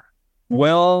 sir?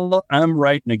 Well, I'm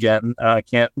writing again. I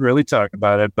can't really talk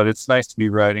about it, but it's nice to be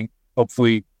writing.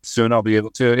 Hopefully soon I'll be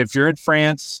able to. If you're in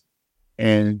France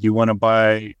and you want to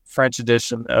buy French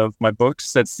edition of my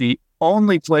books, that's the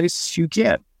only place you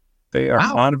can. They are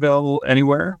not available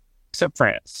anywhere except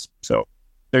France. So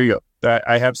there you go.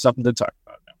 I have something to talk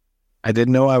about now. I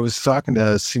didn't know I was talking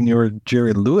to Senor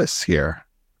Jerry Lewis here.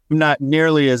 Not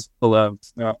nearly as beloved.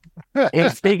 No.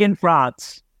 It's big in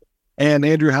France. And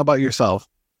Andrew, how about yourself?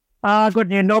 I've got a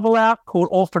new novel out called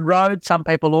Orphan Road. Some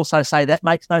people also say that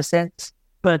makes no sense.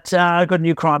 But I've got a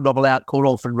new crime novel out called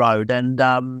Orphan Road. And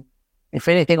if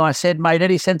anything I said made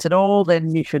any sense at all,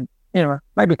 then you should,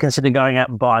 maybe consider going out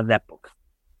and buying that book.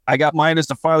 I got mine as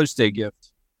a Father's Day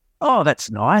gift. Oh, that's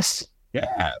nice.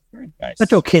 Yeah, very nice.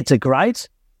 But your kids are great.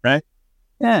 Right?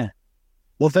 Yeah.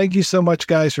 Well, thank you so much,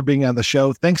 guys, for being on the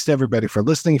show. Thanks to everybody for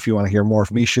listening. If you want to hear more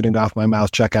of me shooting off my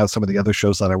mouth, check out some of the other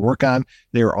shows that I work on.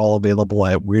 They are all available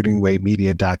at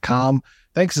weirdingwaymedia.com.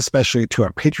 Thanks especially to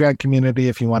our Patreon community.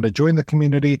 If you want to join the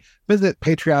community, visit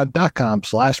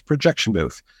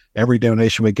patreon.com/projectionbooth. Every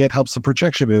donation we get helps the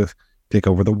Projection Booth take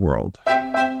over the world.